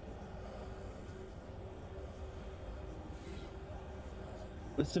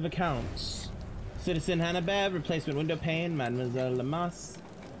 List of accounts. Citizen Hannibal, replacement window pane, Mademoiselle Lamas,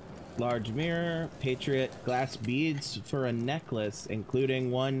 large mirror, Patriot, glass beads for a necklace,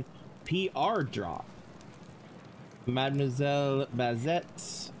 including one PR drop. Mademoiselle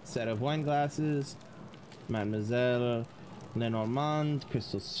Bazette, set of wine glasses, Mademoiselle Lenormand,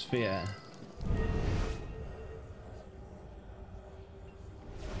 crystal sphere.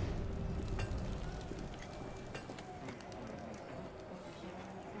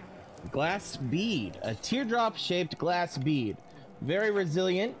 Glass bead, a teardrop-shaped glass bead. Very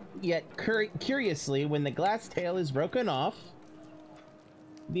resilient, yet curiously, when the glass tail is broken off,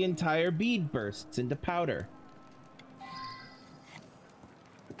 the entire bead bursts into powder.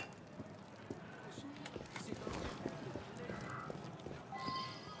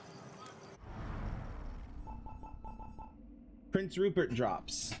 Prince Rupert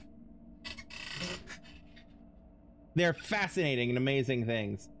drops. They're fascinating and amazing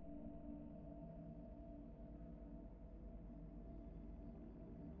things.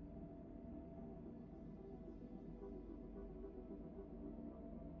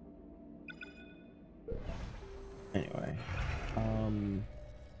 Anyway,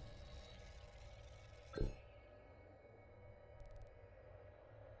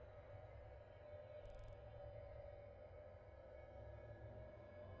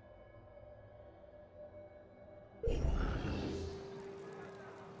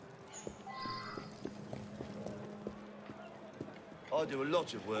 I do a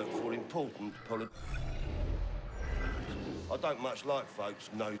lot of work for important politicians. I don't much like folks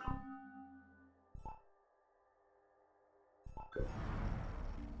know.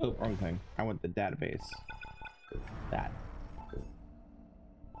 Oh, wrong thing. I want the database. That.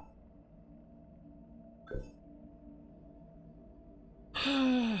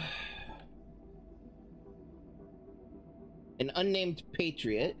 An unnamed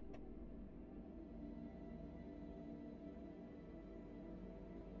patriot.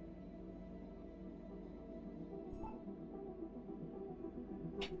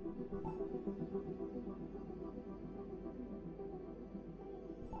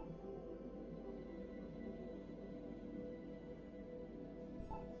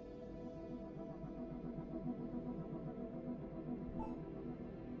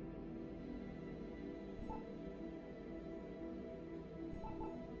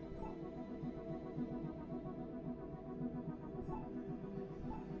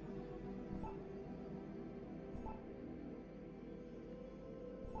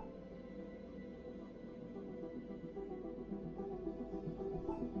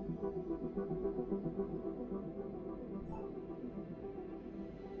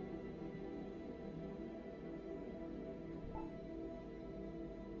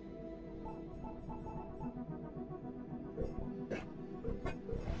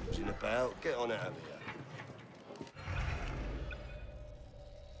 About. Get on out of here.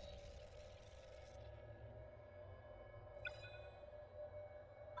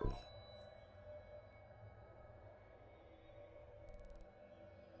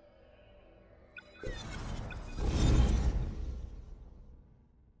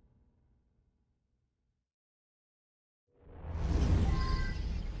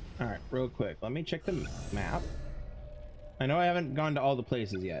 All right, real quick. Let me check the map. I know I haven't gone to all the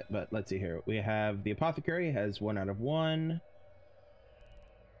places yet, but let's see here. We have the apothecary has 1 out of 1.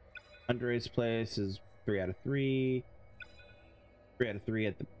 Andre's place is 3 out of 3. 3 out of 3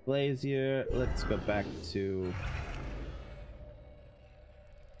 at the Glazier. Let's go back to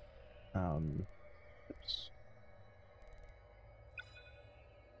oops.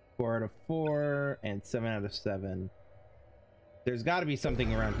 4 out of 4 and 7 out of 7. There's got to be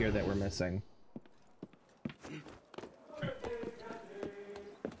something around here that we're missing.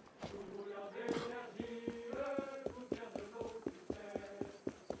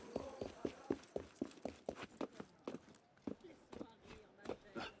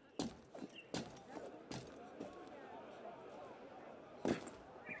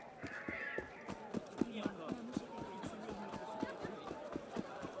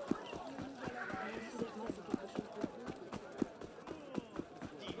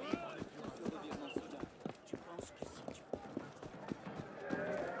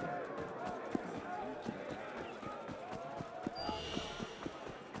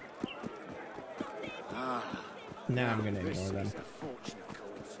 Now I'm gonna ignore them.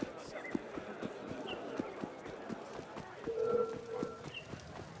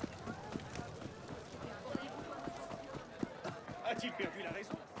 A-t-il perdu la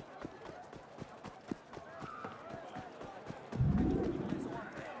raison?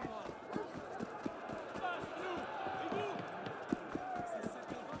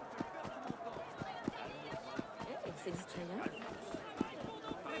 C'est distrayant.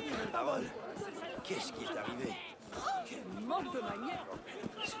 Parole, qu'est-ce qui est arrivé? Quel manque de manière!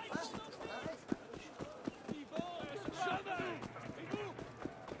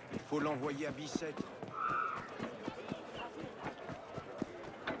 Il faut l'envoyer à Bicêtre.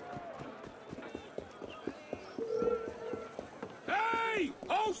 Hey!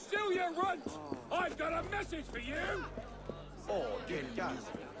 Hold still, you runt! I've got a message for you! Oh, quel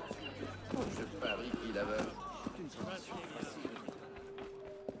casse! Je parie qu'il avait...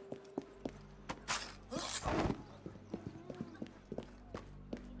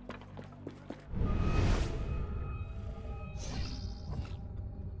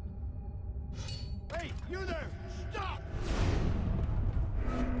 Hey, you there! Stop!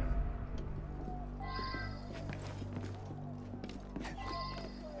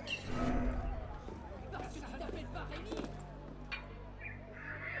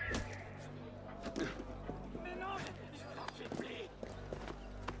 Mais non, je t'en supplie.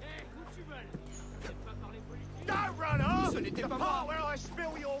 Hé, où tu veux aller? C'est pas par les politiques. Don't run off! The part where I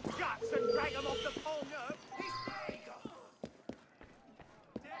spill your guts and drag them off the pole nerve is illegal!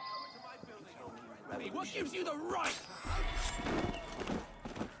 What gives you the right?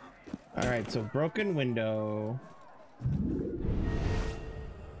 All right, so broken window.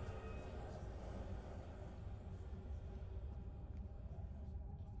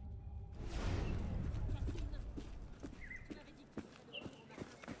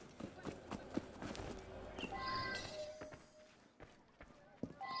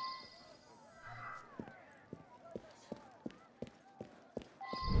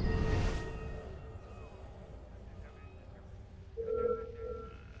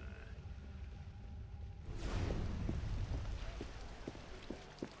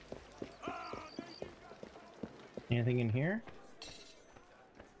 Anything in here?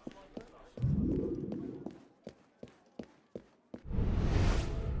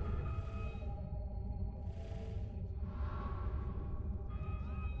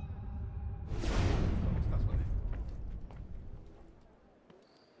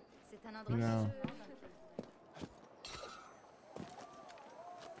 C'est un endroit No.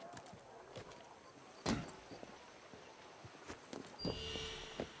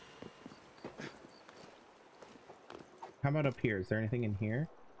 How about up here? Is there anything in here?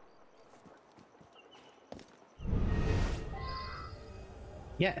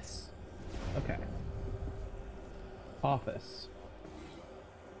 Yes. Okay. Office.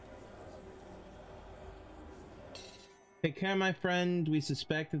 Take care, my friend. We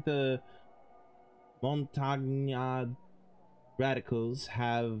suspect that the Montagnard radicals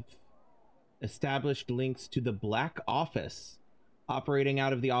have established links to the Black Office, operating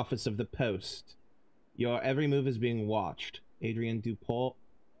out of the office of the Post. Your every move is being watched. Adrian Dupont,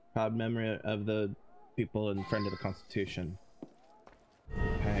 proud memory of the people and friend of the Constitution.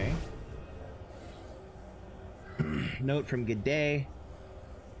 Okay. Note from Good Day.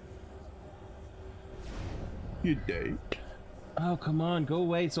 Good day. Oh, come on, go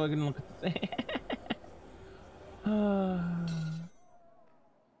away so I can look at the thing.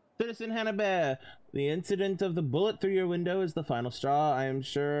 Citizen Hannibal, the incident of the bullet through your window is the final straw. I am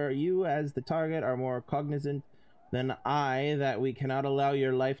sure you, as the target, are more cognizant than I that we cannot allow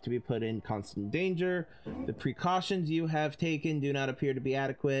your life to be put in constant danger. The precautions you have taken do not appear to be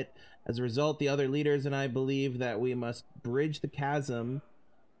adequate. As a result, the other leaders and I believe that we must bridge the chasm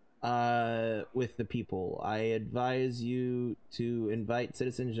with the people. I advise you to invite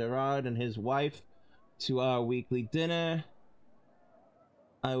Citizen Gerard and his wife to our weekly dinner.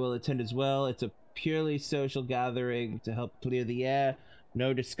 I will attend as well. It's a purely social gathering to help clear the air.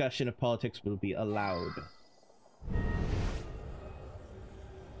 No discussion of politics will be allowed.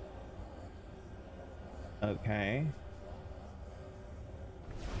 Okay.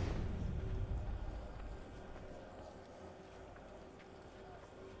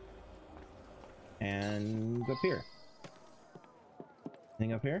 And up here.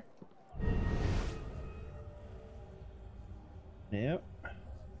 Anything up here? Yep.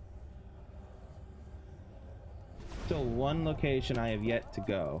 Still one location I have yet to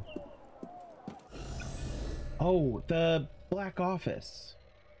go. Oh, the Black Office.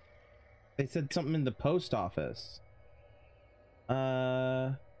 They said something in the post office.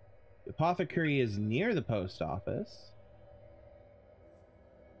 Apothecary is near the post office.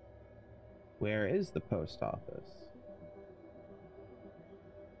 Where is the post office?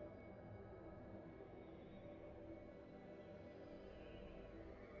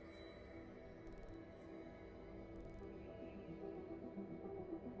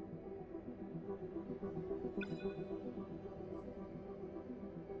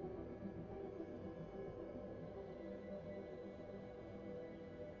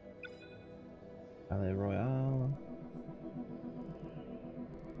 Palais Royal.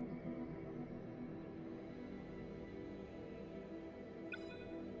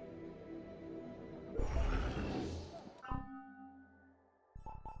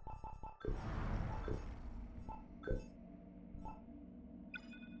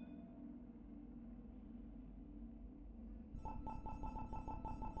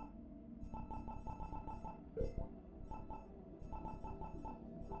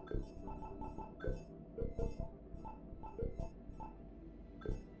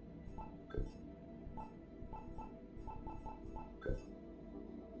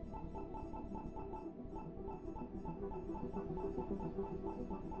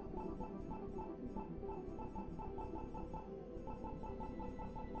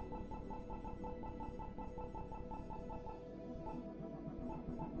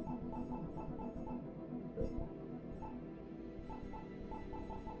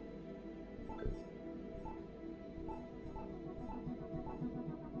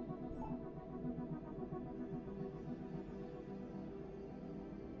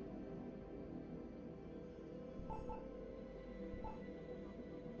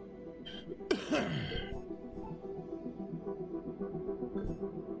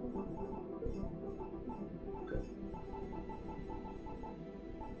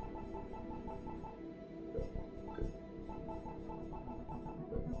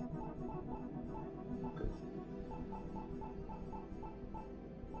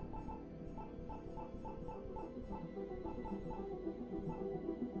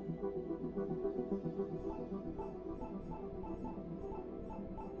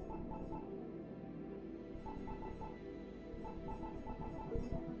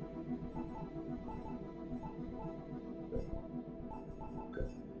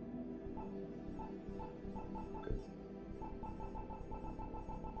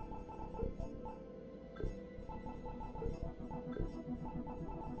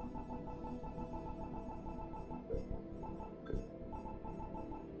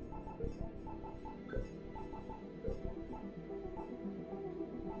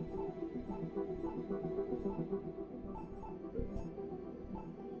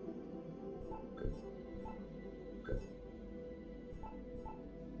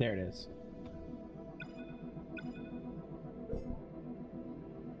 There it is.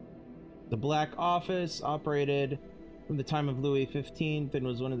 The Black Office operated from the time of Louis XV and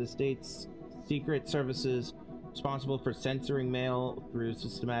was one of the state's secret services responsible for censoring mail through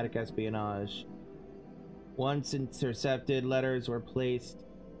systematic espionage. Once intercepted letters were placed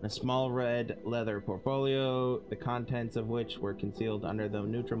in a small red leather portfolio, the contents of which were concealed under the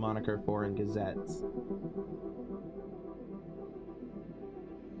neutral moniker Foreign Gazettes.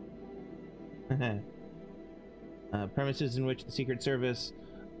 Premises in which the Secret Service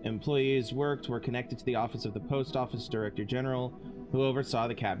employees worked were connected to the office of the Post Office Director General, who oversaw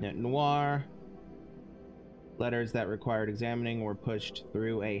the Cabinet Noir. Letters that required examining were pushed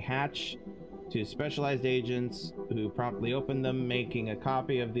through a hatch to specialized agents who promptly opened them, making a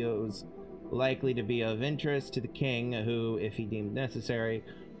copy of those likely to be of interest to the king, who, if he deemed necessary,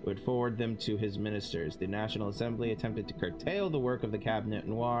 would forward them to his ministers. The National Assembly attempted to curtail the work of the Cabinet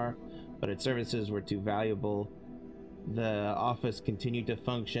Noir, but its services were too valuable. The office continued to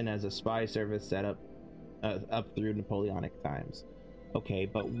function as a spy service set up through Napoleonic times. Okay,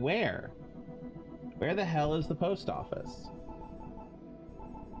 but where? Where the hell is the post office?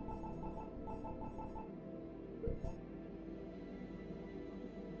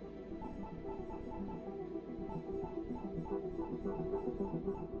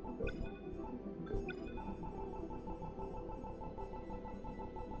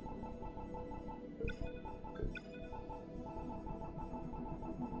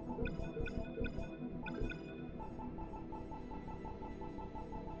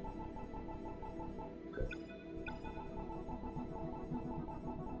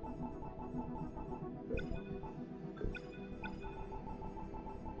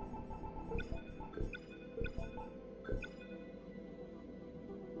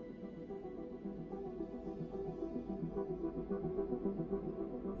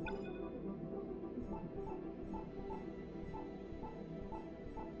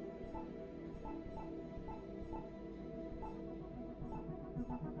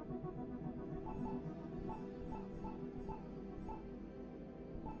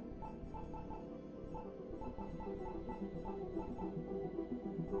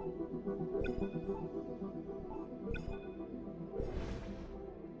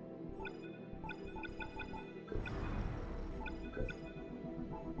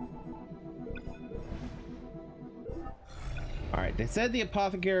 Alright, they said the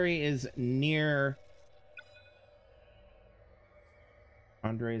apothecary is near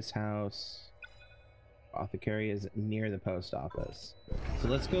Andre's house. Apothecary is near the post office. So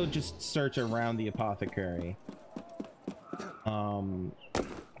let's go just search around the apothecary.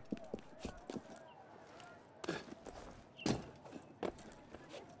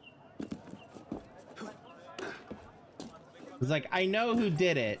 It's like, I know who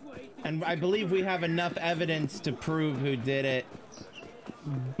did it, and I believe we have enough evidence to prove who did it,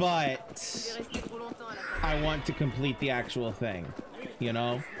 but I want to complete the actual thing, you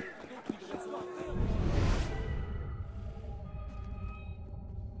know?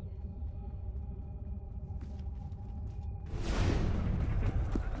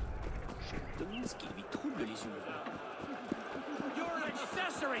 You're an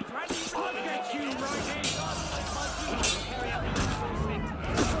accessory, right? I'll get you right in.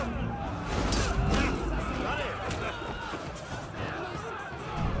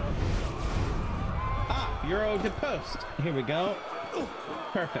 Ah, Euro to post. Here we go.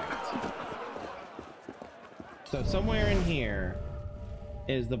 Perfect. So somewhere in here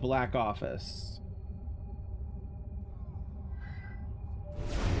is the black office.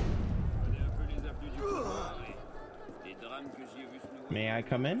 May I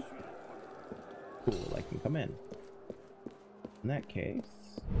come in? Cool, I can come in. In that case...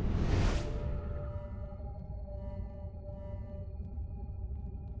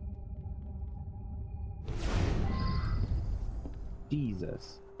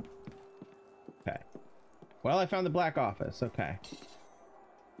 Jesus. Okay. Well, I found the black office. Okay.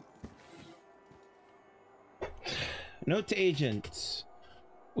 Note to agent.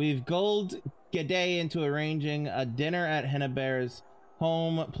 We've gulled G'day into arranging a dinner at Henneber's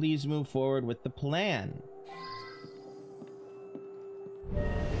home. Please move forward with the plan.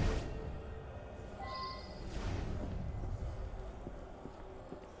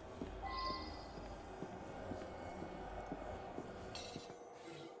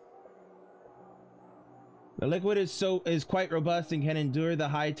 The liquid is quite robust and can endure the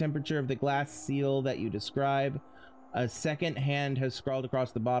high temperature of the glass seal that you describe. A second hand has scrawled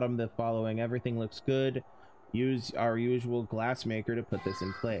across the bottom the following: everything looks good. Use our usual glass maker to put this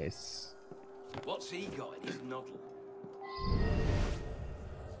in place. What's he got in his noddle?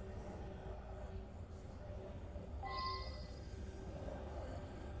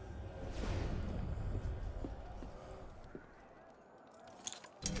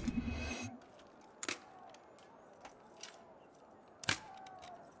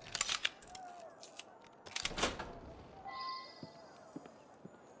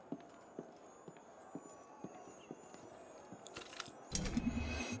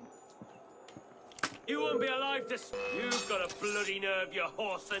 You won't be alive to... You've got a bloody nerve, you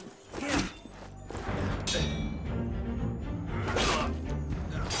whoreson.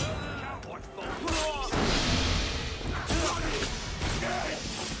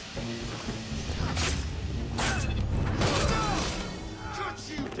 Cut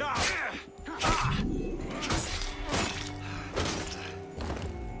you down!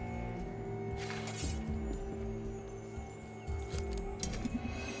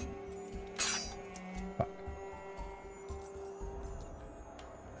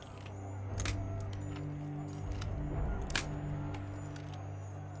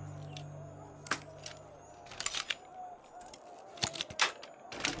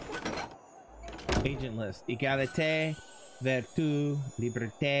 Agent list. Égalité, vertu,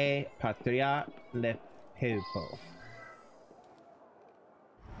 liberté, patria, le peuple.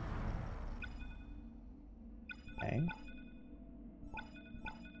 Okay.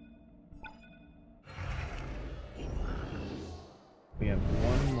 We have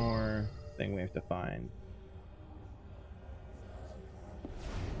one more thing we have to find.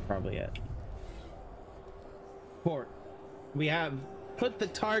 Probably it. Port. We have put the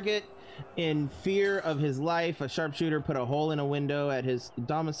target in fear of his life. A sharpshooter put a hole in a window at his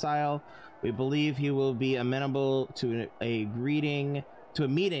domicile. We believe he will be amenable to a meeting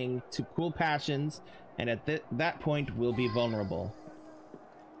to cool passions, and at that point will be vulnerable.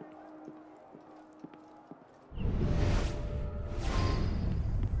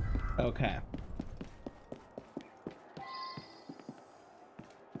 Okay.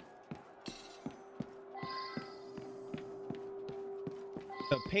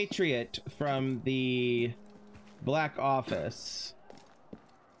 So Patriot from the Black Office.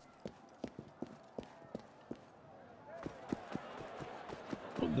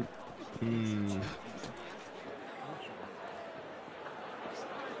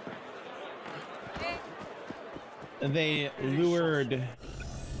 They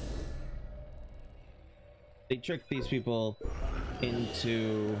tricked these people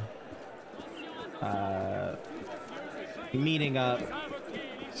into meeting up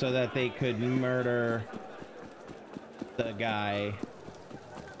so that they could murder the guy.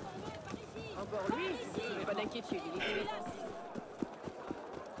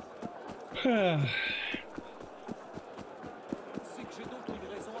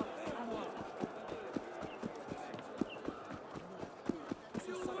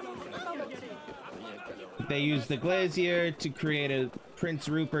 They used the glazier to create a Prince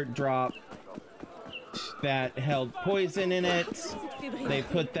Rupert drop that held poison in it. They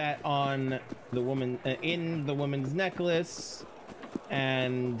put that on the woman, in the woman's necklace,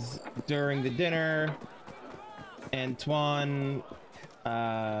 and during the dinner, Antoine,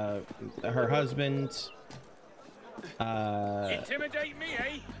 her husband, Intimidate me,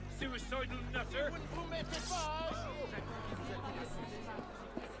 eh? Suicidal nutter.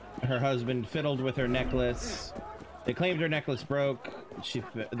 her husband fiddled with her necklace. They claimed her necklace broke.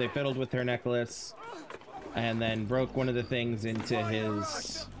 They fiddled with her necklace, and then broke one of the things into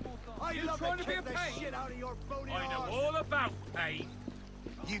his. You trying to be a pain? I know all about pain.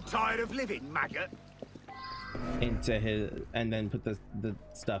 You tired of living, maggot? Into his, and then put the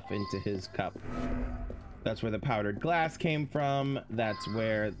stuff into his cup. That's where the powdered glass came from. That's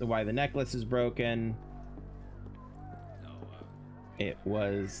where why the necklace is broken. It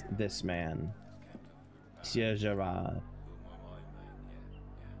was this man, Monsieur Gerard.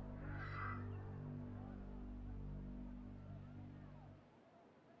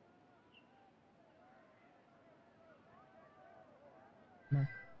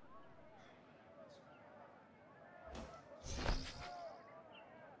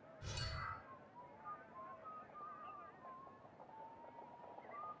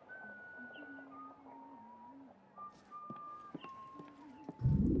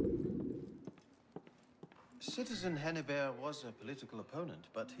 Citizen Hennebert was a political opponent,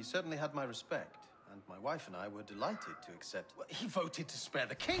 but he certainly had my respect, and my wife and I were delighted to accept. Well, he voted to spare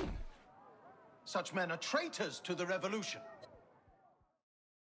the king. Such men are traitors to the revolution.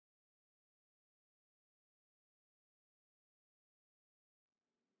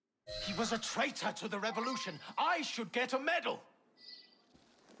 He was a traitor to the revolution. I should get a medal.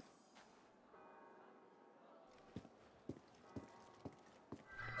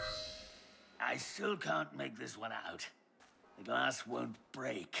 I still can't make this one out. The glass won't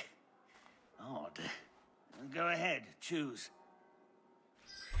break. Odd. Go ahead, choose.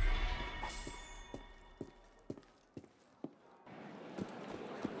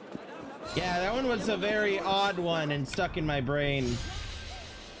 Yeah, that one was a very odd one and stuck in my brain.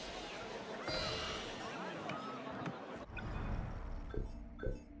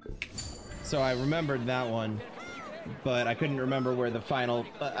 So I remembered that one, but I couldn't remember where the final,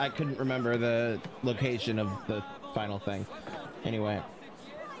 I couldn't remember the location of the final thing. Anyway.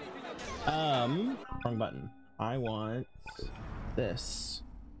 Wrong button. I want this.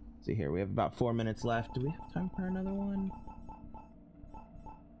 Let's see here, we have about 4 minutes left. Do we have time for another one?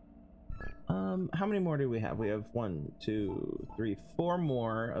 How many more do we have? We have 1, 2, 3, 4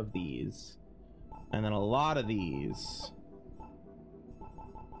 more of these. And then a lot of these.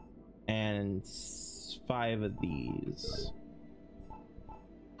 And 5 of these.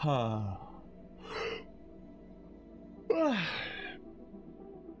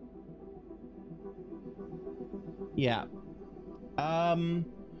 Yeah.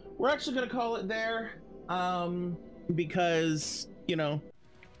 We're actually gonna call it there. Because, you know,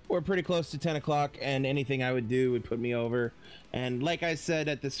 we're pretty close to 10 o'clock and anything I would do would put me over. And like I said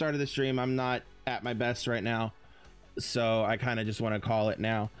at the start of the stream, I'm not at my best right now. So I kind of just want to call it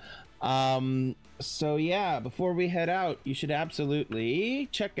now. So yeah, before we head out, you should absolutely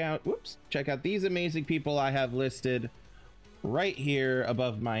check out these amazing people I have listed right here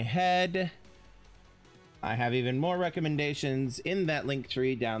above my head. I have even more recommendations in that link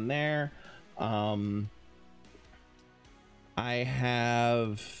tree down there. I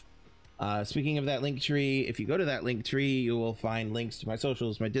have, speaking of that link tree, if you go to that link tree, you will find links to my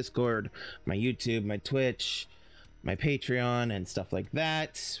socials, my Discord, my YouTube, my Twitch, my Patreon, and stuff like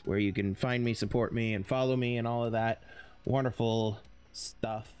that, where you can find me, support me, and follow me, and all of that wonderful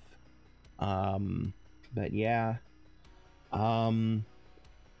stuff. But yeah.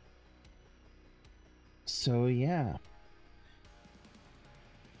 So yeah.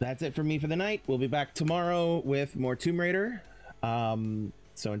 That's it for me for the night. We'll be back tomorrow with more Tomb Raider.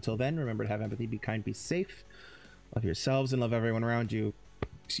 So until then, remember to have empathy, be kind, be safe. Love yourselves and love everyone around you.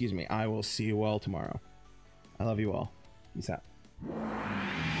 Excuse me. I will see you all tomorrow. I love you all. Peace out.